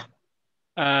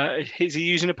 Is he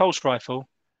using a pulse rifle?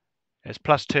 It's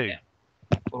 +2. Yeah.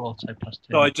 Full auto +2.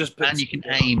 So I just put And you can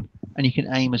aim. And you can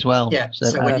aim as well. Yeah,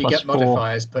 so when you get +4.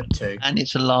 modifiers, put 2. And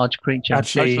it's a large creature.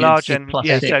 Actually, It's large it's and plus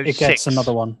yeah, six. so it gets 6.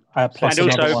 another one. Plus And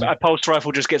another also, one. a pulse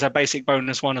rifle just gets a basic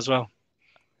bonus 1 as well.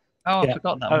 Oh, I Yeah.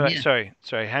 forgot that Oh, one. right, Yeah.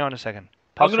 sorry. Hang on a second.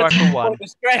 I'm Pulse gonna rifle take 1. the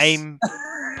stress. Aim.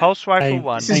 Pulse rifle Aim.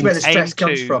 1. This is where the Aim stress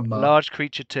comes 2. from, Mark. Large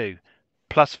creature 2.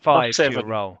 +5 to your 7.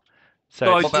 roll. So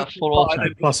Guys, What about this is full what I auto?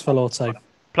 don't- Plus full auto.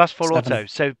 plus full 7. auto.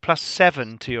 So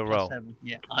 +7 to your roll. +7.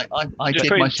 Yeah, I Just did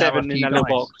put myself a 7 in few that little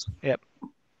dice. box.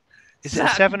 Is it a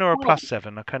 7 or a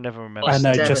 +7? I can never remember. No,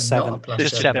 Seven, just not 7. a plus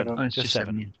Just 7. 7. Oh, it's Just just 7.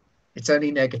 7. Yeah. It's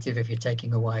only negative if you're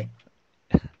taking away.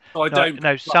 So I don't.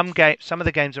 No, some of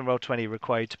the games on Roll20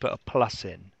 require you to put a plus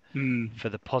in for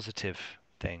the positive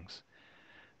things.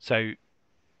 So,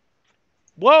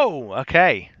 whoa,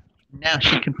 okay. Now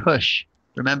she can push.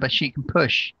 Remember, she can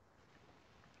push.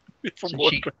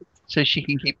 So she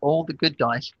can keep all the good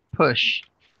dice, push,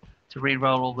 to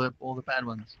re-roll all the bad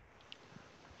ones.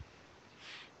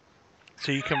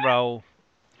 So you can roll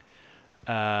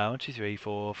 1, 2, 3,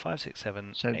 4, 5, 6,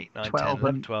 7, So 8, 9, 10, 12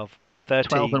 11, and- 12, 13,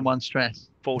 12 and 1 stress.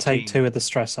 14. Take 2 of the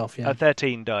stress off, yeah.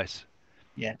 13 dice.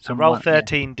 Yeah. So and roll one- yeah.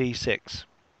 13 d6.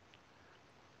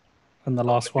 And the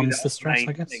last I do one's that the stress, main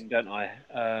I guess. thing, don't I?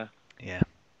 Yeah.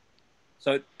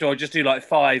 So do I just do like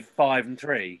 5, 5, and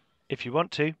 3? If you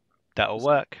want to, that'll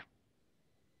work.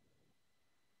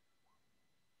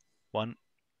 1.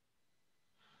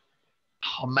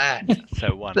 Oh man,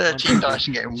 So 1. 13 dice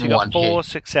and getting So you got one 4 hit.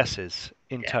 successes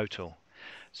in Yeah. total.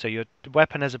 So your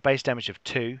weapon has a base damage of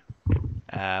 2,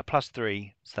 plus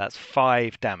 3, so that's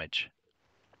 5 damage.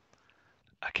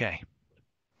 Okay.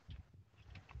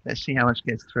 Let's see how much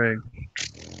gets through.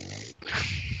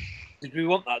 Did we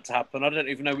want that to happen? I don't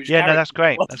even know which. Yeah, no, character that's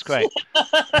great. it was. That's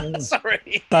great.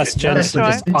 Sorry. That's Jensen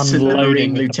all just right. It's a Marine unloading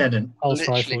with the lieutenant. pulse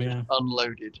rifle, Literally yeah.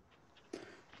 unloaded.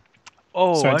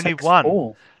 Oh, So it only takes 1.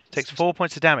 4. Takes 4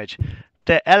 points of damage.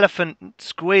 The elephant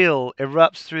squeal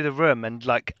erupts through the room and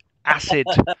like acid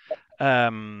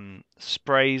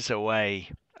sprays away.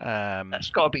 That's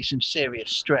got to be some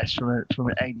serious stress from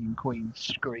an alien queen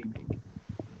screaming.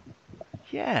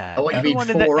 Yeah. Oh, what, you mean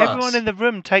everyone for us? in the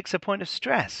room takes a point of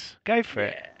stress. Go for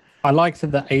it. I like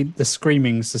that the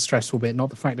screaming's the stressful bit, not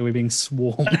the fact that we're being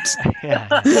swarmed.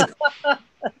 Yeah.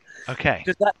 Okay.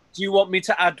 Do you want me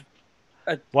to add?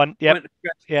 1. Yep. point of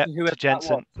stress Yeah. to whoever To that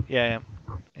Jensen. was? Yeah.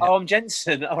 Oh, I'm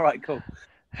Jensen. All right, cool.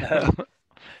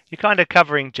 You're kind of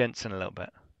covering Jensen a little bit.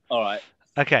 All right.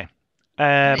 Okay.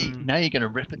 Now you're going to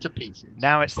rip it to pieces.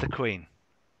 Now it's the Queen.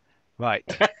 Right.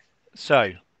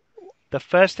 So, the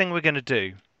first thing we're going to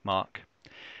do, Mark,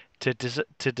 to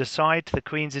decide the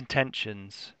Queen's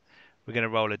intentions, we're going to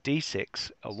roll a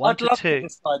d6, a 1 I'd to love 2. to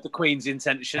decide the Queen's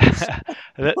intentions.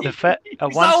 A It's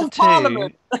 1 old to 2.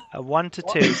 Parliament. A 1 to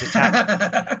 2 is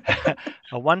attack.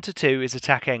 A 1 to 2 is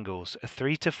attack Engels. A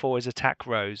 3 to 4 is attack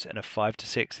Rose, and a 5 to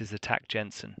 6 is attack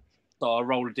Jensen. So I'll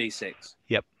roll a d6.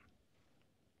 Yep.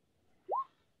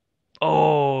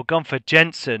 gone for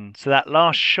Jensen. So that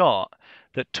last shot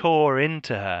that tore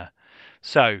into her.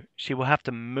 So she will have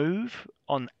to move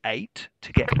on 8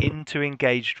 to get into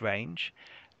engaged range,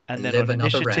 and then live on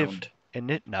another initiative.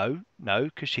 round. No,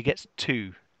 because she gets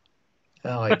 2.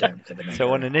 Oh, I don't live another So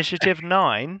on round. initiative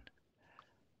 9,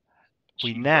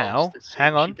 we She now rolls to see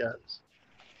hang what on. She does.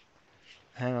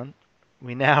 Hang on.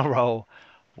 We now roll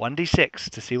 1d6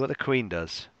 to see what the queen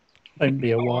does. Don't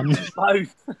be a 1.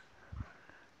 Both.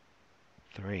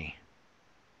 3.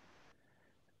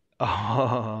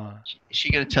 Oh, Is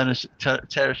she going to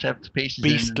tear herself to pieces?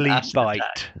 in an beastly acid bite.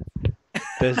 attack?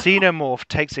 The xenomorph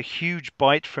takes a huge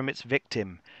bite from its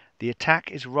victim. The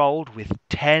attack is rolled with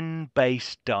 10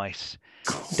 base dice.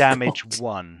 Damage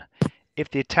 1. If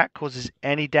the attack causes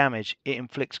any damage, it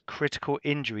inflicts critical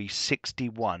injury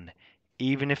 61,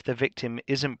 even if the victim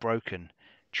isn't broken,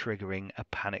 triggering a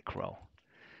panic roll.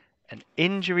 An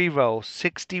injury roll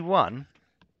 61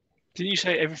 Didn't you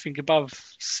say everything above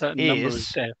certain number is is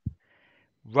death?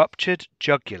 ruptured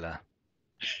jugular.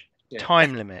 Yeah.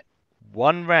 Time limit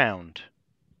 1 round.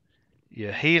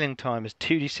 Your healing time is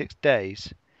 2d6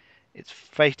 days. It's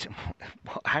fatal.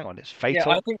 Hang on, it's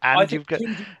fatal, I and you've got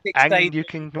 2d6 and days you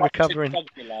can ruptured recover in.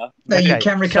 jugular. No, you Okay,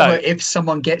 can recover so- if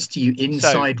someone gets to you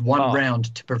inside one oh.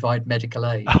 round to provide medical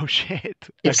aid. Oh shit!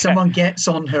 If Okay. someone gets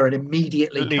on her and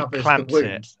immediately Immediately covers the clamps it.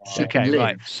 wound, she Okay, can live.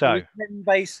 right. So 10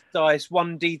 base dice,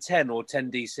 1d10 or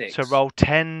 10d6. so roll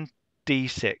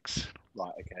 10d6.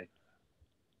 Right. Okay.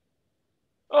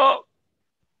 Oh,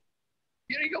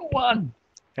 You only got 1.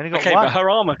 Only got okay, one. but her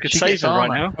armor could She save gets her right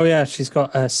armor. now. Oh yeah, she's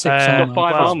got 6 armor.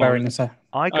 5 she's armor. wearing as a-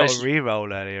 I got it's- a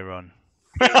reroll earlier on.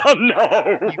 Oh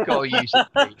no! You've got to use it.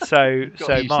 Pete. So You've got to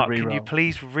so use the Mark, can you reroll.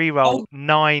 please reroll Oh.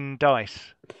 9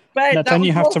 dice? Ben, No, that don't was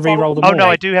you have your to fault. reroll them Oh all? no,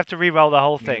 I do have to reroll the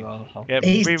whole thing. Reroll the whole Yeah,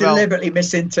 He's reroll. deliberately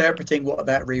misinterpreting what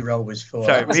that reroll was for.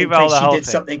 Sorry, That was in reroll case the she whole did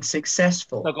thing. something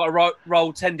successful. I've got to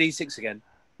roll 10d6 again.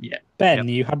 Ben,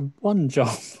 you had 1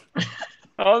 job.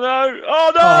 Oh no!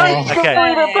 Oh no! Oh. You Okay.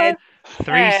 can't read it, Ben.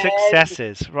 3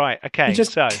 successes. Right. Okay. You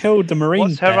just So killed the marine.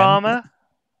 what's her Ben. armor?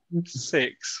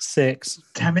 6. 6.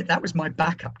 Damn it, that was my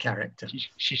backup character.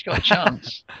 She's got a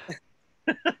chance.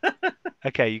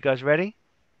 Okay, you guys ready?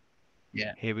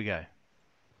 Yeah. Here we go.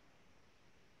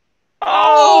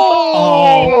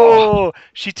 Oh!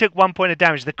 She took 1 point of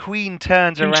damage. The queen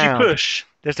turns Can she around. push?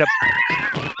 There's a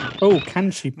Oh,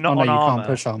 can she? not oh, on no, you armor. can't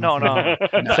push armor. Not on armor.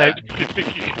 No. So,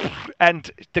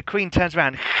 and the queen turns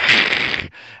around,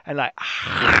 and like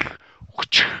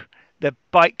the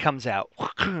bite comes out,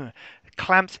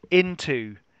 clamps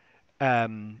into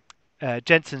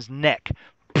Jensen's neck.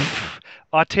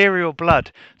 Arterial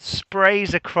blood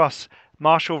sprays across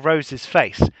Marshall Rose's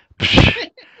face,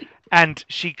 and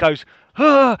she goes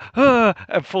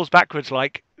and falls backwards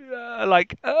like.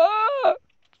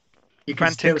 You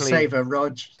can still frantically- save her,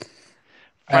 Rog.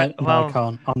 No, well, I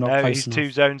can't. I'm not no, close he's enough.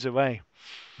 2 zones away.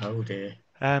 Oh dear.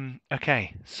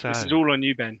 Okay, so This is all on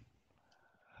you, Ben.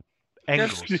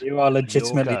 Engels. You are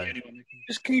legitimately Your the go. only one who can.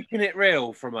 Just keeping it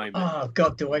real for a moment. Oh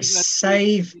God, do I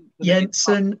save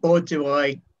Jensen or do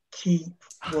I keep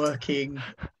working?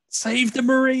 Save the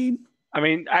marine. I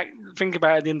mean, think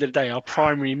about it, at the end of the day, our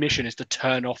primary mission is to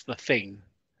turn off the thing.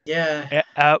 Yeah.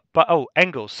 But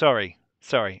Engels, sorry,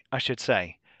 I should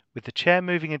say, with the chair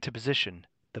moving into position,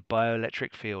 the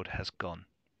bioelectric field has gone.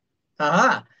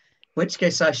 Aha. In which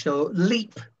case I shall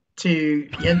leap to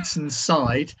Jensen's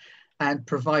side and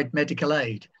provide medical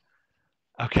aid.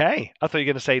 Okay, I thought you were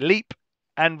going to say leap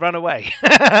and run away.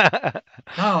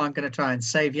 No, I'm going to try and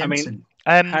save I mean,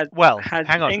 Jensen. Well, Had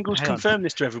hang on. Engels hang on. confirmed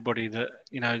this to everybody that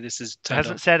this is turned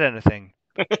Hasn't off? said anything.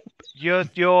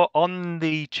 You're on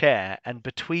the chair, and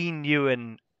between you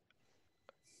and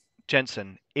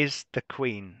Jensen is the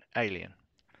queen alien.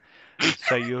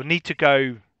 So you'll need to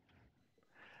go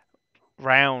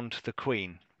round the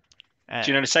queen. Do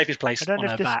you know the safest place I don't on know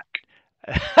her if this- back?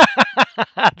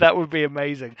 That would be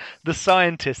amazing. The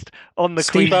scientist on the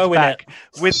Steve queen's Irwin back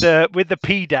with the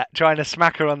PDAT trying to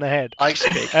smack her on the head. Ice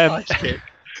kick. Um, Ice kick.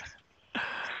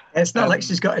 It's not like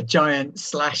she's got a giant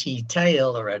slashy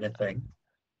tail or anything.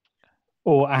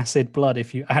 Or acid blood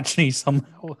if you actually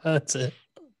somehow hurt it.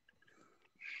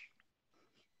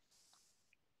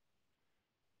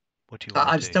 What do you want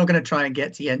I'm to do? still going to try and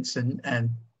get to Jensen and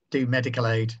do medical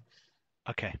aid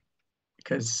Okay,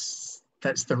 because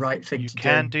that's the right thing you to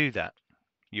can do. do that.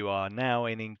 You are now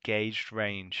in engaged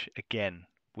range again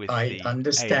with I the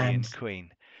understand. alien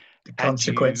queen. The and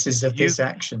consequences of this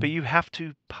action. But you have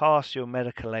to pass your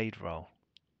medical aid roll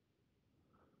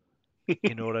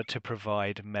in order to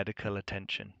provide medical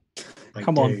attention. I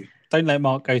Come on. do. Don't let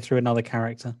Mark go through another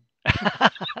character.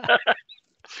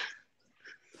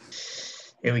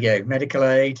 Here we go. Medical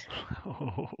aid.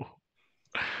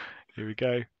 Here we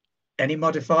go. Any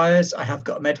modifiers? I have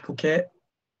got a medical kit.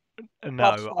 No,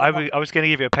 I was going to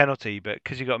give you a penalty, but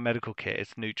because you got a medical kit,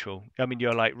 it's neutral. I mean,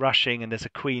 you're like rushing, and there's a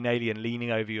queen alien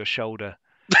leaning over your shoulder.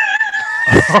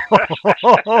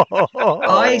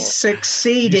 I You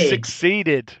succeeded.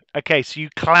 succeeded. Okay, so you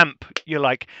clamp. You're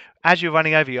like, as you're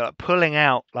running over, you're like pulling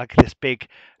out like this big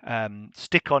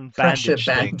stick-on Pressure bandage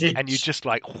thing, and you bandage. just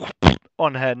like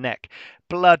on her neck.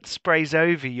 Blood sprays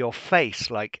over your face,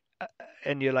 like,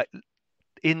 and you're like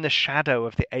in the shadow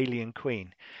of the alien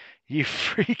queen. You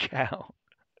freak out.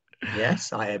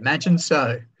 Yes, I imagine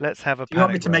so. Let's have a Do you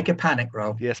want me panic to make a roll. panic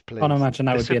roll? Yes, please. Can't imagine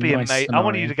that This would be a nice amazing. I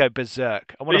want you scenario. to go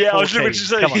berserk. I want a Yeah, I was 14. literally just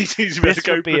saying Come on. he's about to This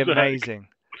go would be berserk. amazing.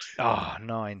 Oh,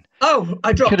 9. Oh,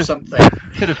 I dropped Could've- something.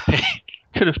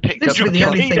 Could have picked up Literally the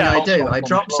only thing I do. I on the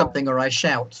drop floor. something or I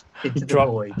shout into the Drop,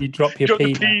 void. you drop your Drop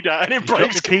the P. P down and it You drop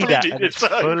breaks the P dat completely. and it's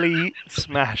fully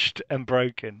smashed and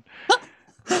broken.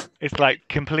 It's like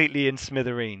completely in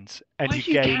smithereens, and Why you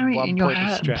do you gain carry it 1 in your point of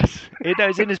hand? stress.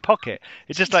 It's in his pocket.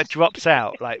 It just like drops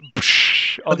out, like on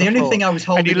But the only floor. thing I was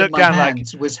holding look in my down like,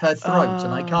 hands was her throat,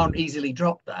 and I "Ah." can't easily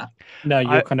drop that. No,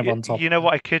 you're kind of on top. You know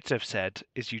what I could have said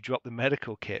is you drop the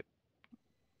medical kit,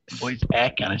 Or his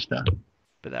air canister.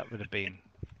 but that would have been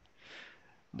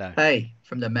no. Hey,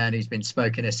 from the man who's been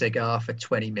smoking a cigar for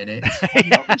 20 minutes.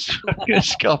 Good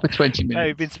scar for 20 No, he's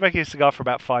minutes. been smoking a cigar for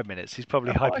about 5 minutes. He's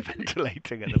probably Oh, I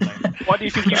hyperventilating at the moment. Why do you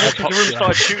think he walked into the room and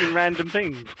started shooting random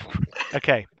things?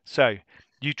 Okay, so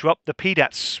you drop the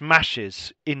PDAT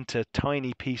smashes into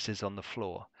tiny pieces on the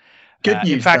floor. Good in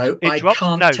news, fact, though, it I drops-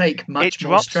 can't no, take It much more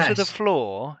drops stress. to the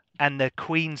floor, and the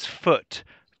queen's foot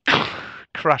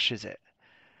crushes it.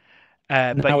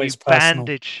 But Now you it's personal.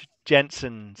 bandage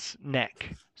Jensen's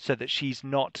neck so that she's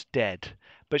not dead.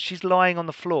 But she's lying on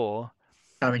the floor.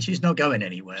 I mean, she's not going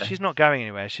anywhere. She's not going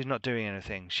anywhere. She's not doing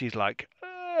anything. She's like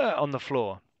on the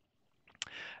floor.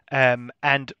 And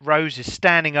Rose is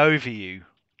standing over you,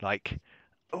 like,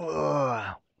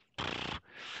 ugh.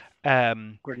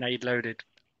 Grenade loaded.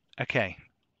 Okay,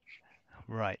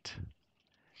 right.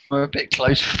 We're a bit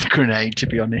close for the grenade, to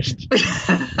be honest.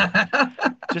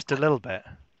 Just a little bit.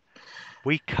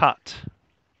 We cut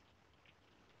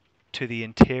to the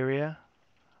interior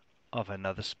of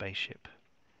another spaceship.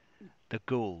 The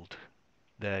Gould,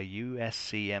 the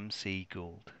USCMC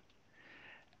Gould.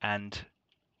 And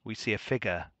we see a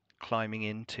figure climbing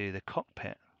into the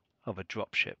cockpit of a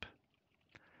dropship.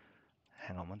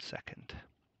 Hang on 1 second.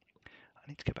 I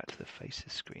need to go back to the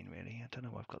faces screen, really. I don't know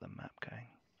why I've got the map going.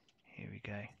 Here we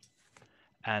go.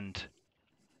 And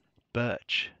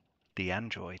Birch, the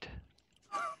android,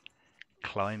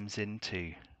 climbs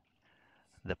into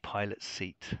the pilot's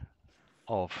seat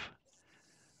of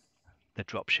the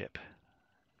dropship,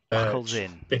 buckles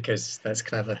in. Because that's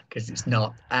clever, because it's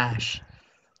not Ash.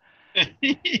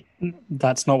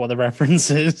 That's not what the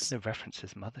reference is. The reference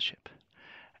is mothership.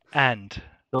 And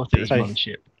Thought it was Hey.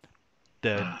 mothership.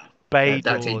 the bay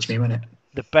That'll doors teach me, won't it?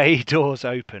 the bay doors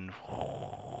open.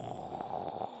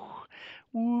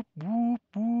 Whoop, whoop,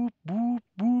 whoop, whoop,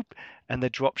 whoop. And the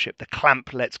dropship, the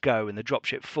clamp lets go, and the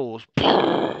dropship falls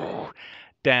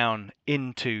down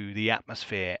into the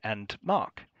atmosphere. And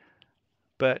Mark,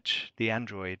 Birch, the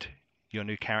android, your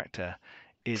new character,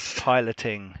 is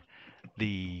piloting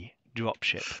the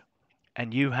dropship.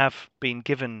 And you have been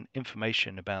given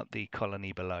information about the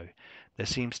colony below. There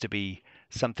seems to be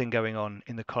something going on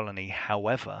in the colony.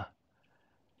 However,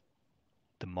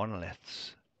 the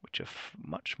monoliths, which are a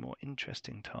much more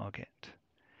interesting target,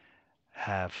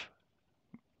 have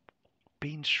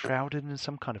been shrouded in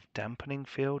some kind of dampening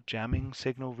field, jamming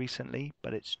signal recently,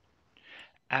 but it's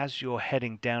as you're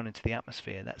heading down into the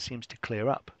atmosphere, that seems to clear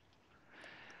up.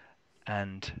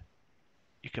 And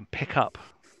you can pick up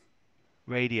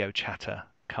radio chatter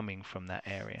coming from that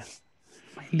area.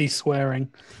 Mainly swearing.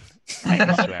 Mainly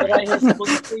Did swearing. I hear someone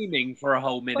screaming for a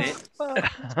whole minute?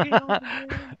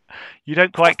 You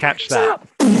don't quite catch that.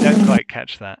 You don't quite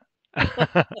catch that.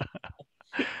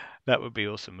 That would be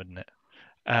awesome, wouldn't it?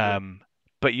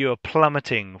 But you're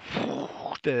plummeting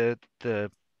the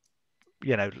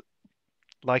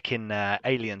like in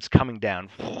Aliens, coming down,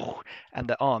 and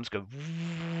the arms go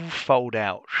fold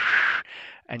out,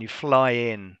 and you fly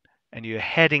in, and you're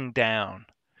heading down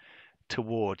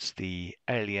towards the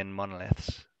alien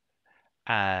monoliths,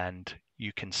 and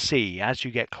you can see as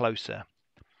you get closer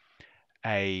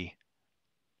a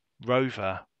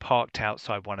rover parked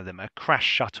outside one of them, a crash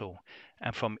shuttle,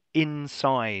 and from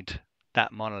inside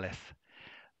that monolith,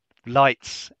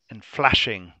 lights and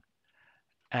flashing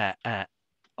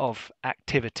of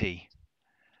activity.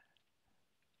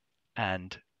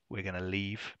 And we're going to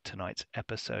leave tonight's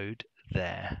episode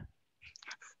there.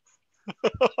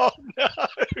 Oh no!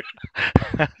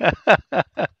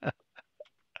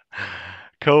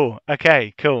 Cool.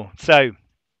 Okay, cool. So,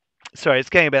 sorry, it's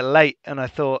getting a bit late, and I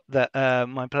thought that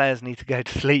my players need to go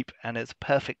to sleep, and it's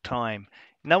perfect time.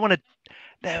 There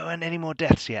weren't any more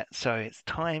deaths yet, so it's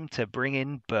time to bring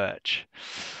in Birch.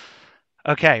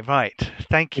 Okay, right.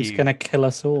 Thank you. He's going to kill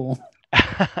us all.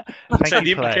 Thank So you,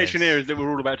 the implication players. here is that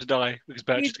we're all about to die because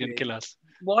Birch is going to Really? kill us.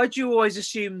 Why do you always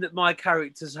assume that my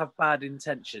characters have bad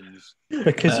intentions?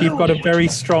 Because you've got a very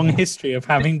strong history of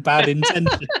having bad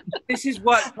intentions. This is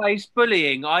workplace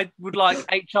bullying. I would like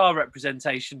HR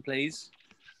representation, please.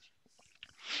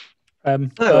 Oh,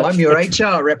 Birch I'm your bet-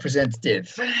 HR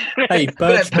representative. Hey,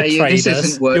 Birch pay you. betrayed This us.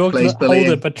 isn't workplace Your bullying.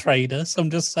 holder betrayed us.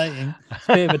 I'm just saying. It's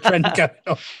a bit of a trend going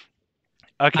on.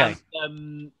 Okay.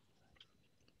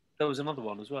 There was another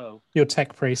one as well. Your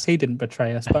tech priest, he didn't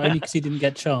betray us, but only because he didn't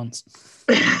get chance.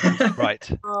 Right.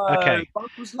 Oh, Okay. that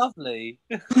was lovely.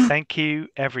 Thank you,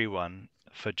 everyone,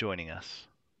 for joining us.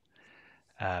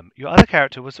 Your other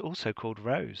character was also called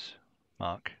Rose,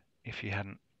 Mark, if you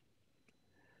hadn't.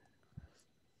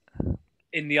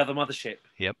 In the other mothership.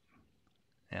 Yep.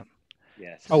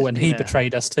 Yes. Oh, and he been a-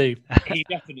 betrayed us too. He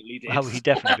definitely did. Oh, he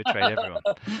definitely betrayed everyone.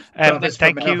 Brothers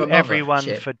from Thank you, another everyone,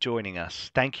 mothership. for joining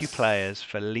us. Thank you, players,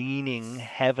 for leaning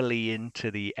heavily into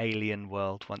the alien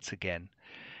world once again.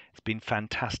 It's been a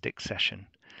fantastic session.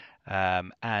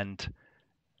 And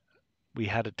we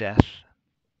had a death,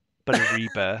 but a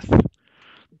rebirth.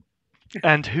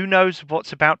 And who knows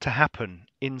what's about to happen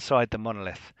inside the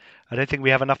monolith. I don't think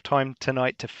we have enough time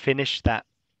tonight to finish that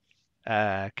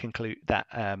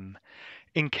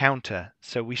encounter,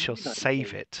 so we shall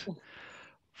save it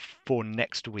for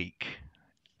next week.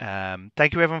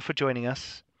 Thank you everyone for joining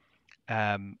us.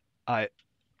 That's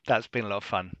been a lot of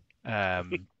fun.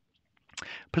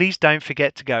 Please don't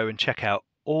forget to go and check out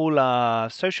all our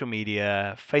social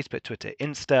media: Facebook, Twitter,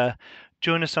 Insta.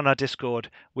 Join us on our Discord.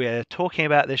 We're talking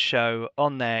about this show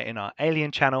on there in our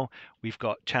Alien channel. We've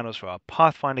got channels for our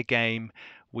Pathfinder game.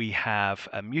 We have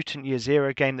a Mutant Year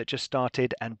Zero game that just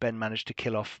started, and Ben managed to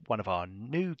kill off one of our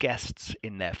new guests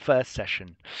in their first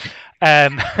session.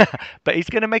 But he's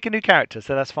going to make a new character,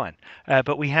 so that's fine.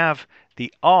 But we have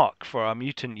the arc for our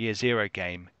Mutant Year Zero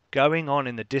game going on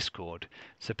in the Discord.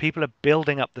 So people are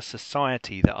building up the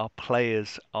society that our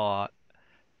players are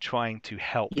trying to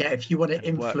help. Yeah, if you want to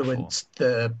and work for. influence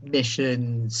the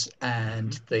missions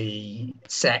and the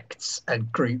sects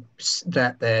and groups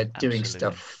that they're doing Absolutely.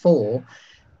 stuff for,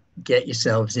 get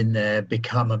yourselves in there,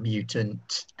 become a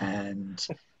mutant, and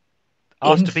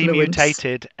Ask to be influence-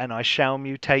 mutated, and I shall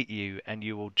mutate you, and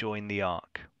you will join the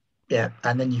arc. yeah,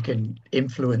 and then you can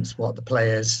influence what the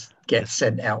players get Yes.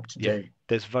 sent out to Yeah. do.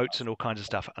 There's votes and all kinds of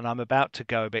stuff, and I'm about to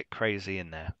go a bit crazy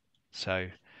in there. So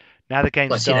now the game's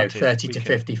Plus, started. 30 we to can-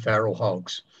 50 feral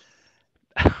hogs.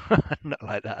 Not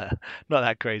like that. Not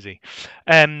that crazy.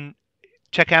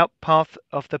 Check out Path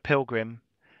of the Pilgrim.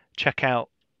 Check out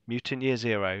Mutant Year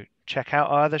Zero. Check out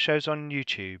our other shows on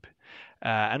YouTube.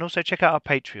 And also check out our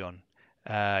Patreon.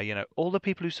 All the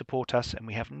people who support us, and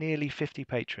we have nearly 50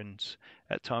 patrons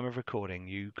at time of recording.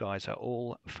 You guys are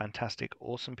all fantastic,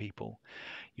 awesome people.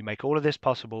 You make all of this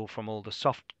possible from all the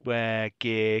software,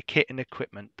 gear, kit, and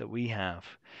equipment that we have.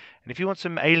 And if you want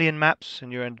some alien maps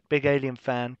and you're a big alien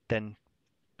fan, then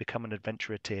become an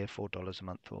adventurer tier, $4 a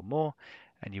month or more,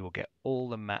 and you will get all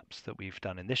the maps that we've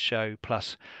done in this show,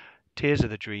 plus Tears of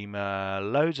the Dreamer,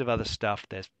 loads of other stuff.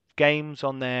 There's games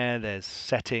on there, there's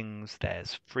settings,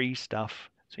 there's free stuff.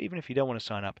 So even if you don't want to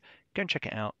sign up, go and check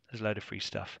it out. There's a load of free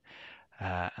stuff,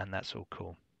 and that's all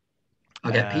cool.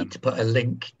 I'll get Pete to put a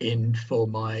link in for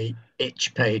my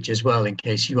itch page as well, in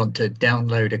case you want to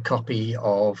download a copy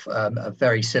of a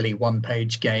very silly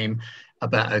one-page game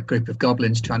about a group of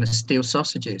goblins trying to steal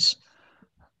sausages.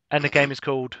 And the game is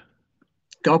called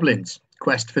Goblins,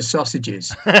 Quest for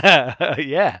Sausages.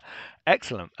 Yeah,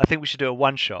 excellent. I think we should do a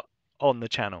one-shot on the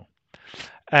channel.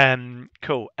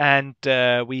 Cool. And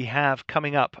we have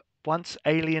coming up, once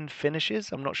Alien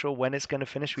finishes, I'm not sure when it's going to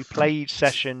finish, we play each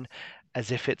session as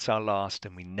if it's our last,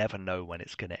 and we never know when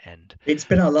it's going to end. It's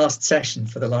been our last session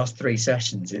for the last 3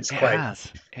 sessions. It's It quite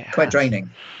has. It quite has.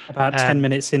 draining. About 10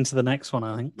 minutes into the next one,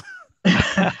 I think.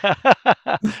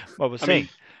 Well, we'll see. I mean,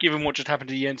 given what just happened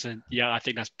to Jensen, yeah, I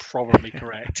think that's probably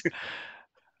correct.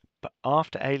 But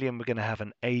after Alien, we're going to have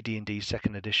an AD&D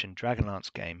 2nd Edition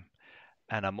Dragonlance game.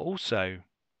 And I'm also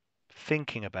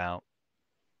thinking about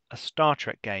a Star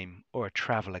Trek game or a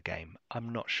Traveller game. I'm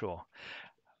not sure.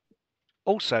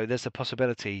 Also, there's the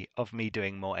possibility of me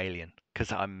doing more Alien,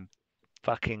 because I'm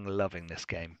fucking loving this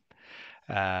game.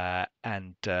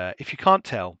 And if you can't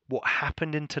tell, what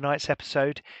happened in tonight's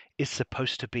episode is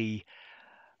supposed to be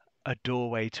a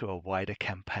doorway to a wider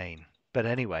campaign. But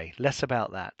anyway, less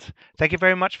about that. Thank you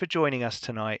very much for joining us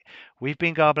tonight. We've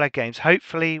been Garblag Games.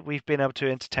 Hopefully, we've been able to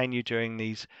entertain you during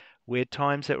these weird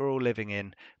times that we're all living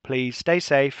in. Please stay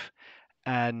safe,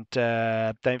 and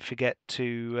don't forget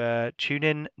to tune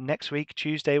in next week,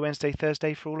 Tuesday, Wednesday,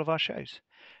 Thursday, for all of our shows.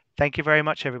 Thank you very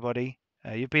much, everybody.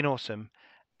 You've been awesome,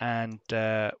 and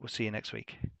we'll see you next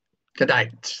week. Good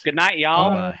night. Good night,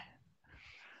 y'all. Bye. Bye.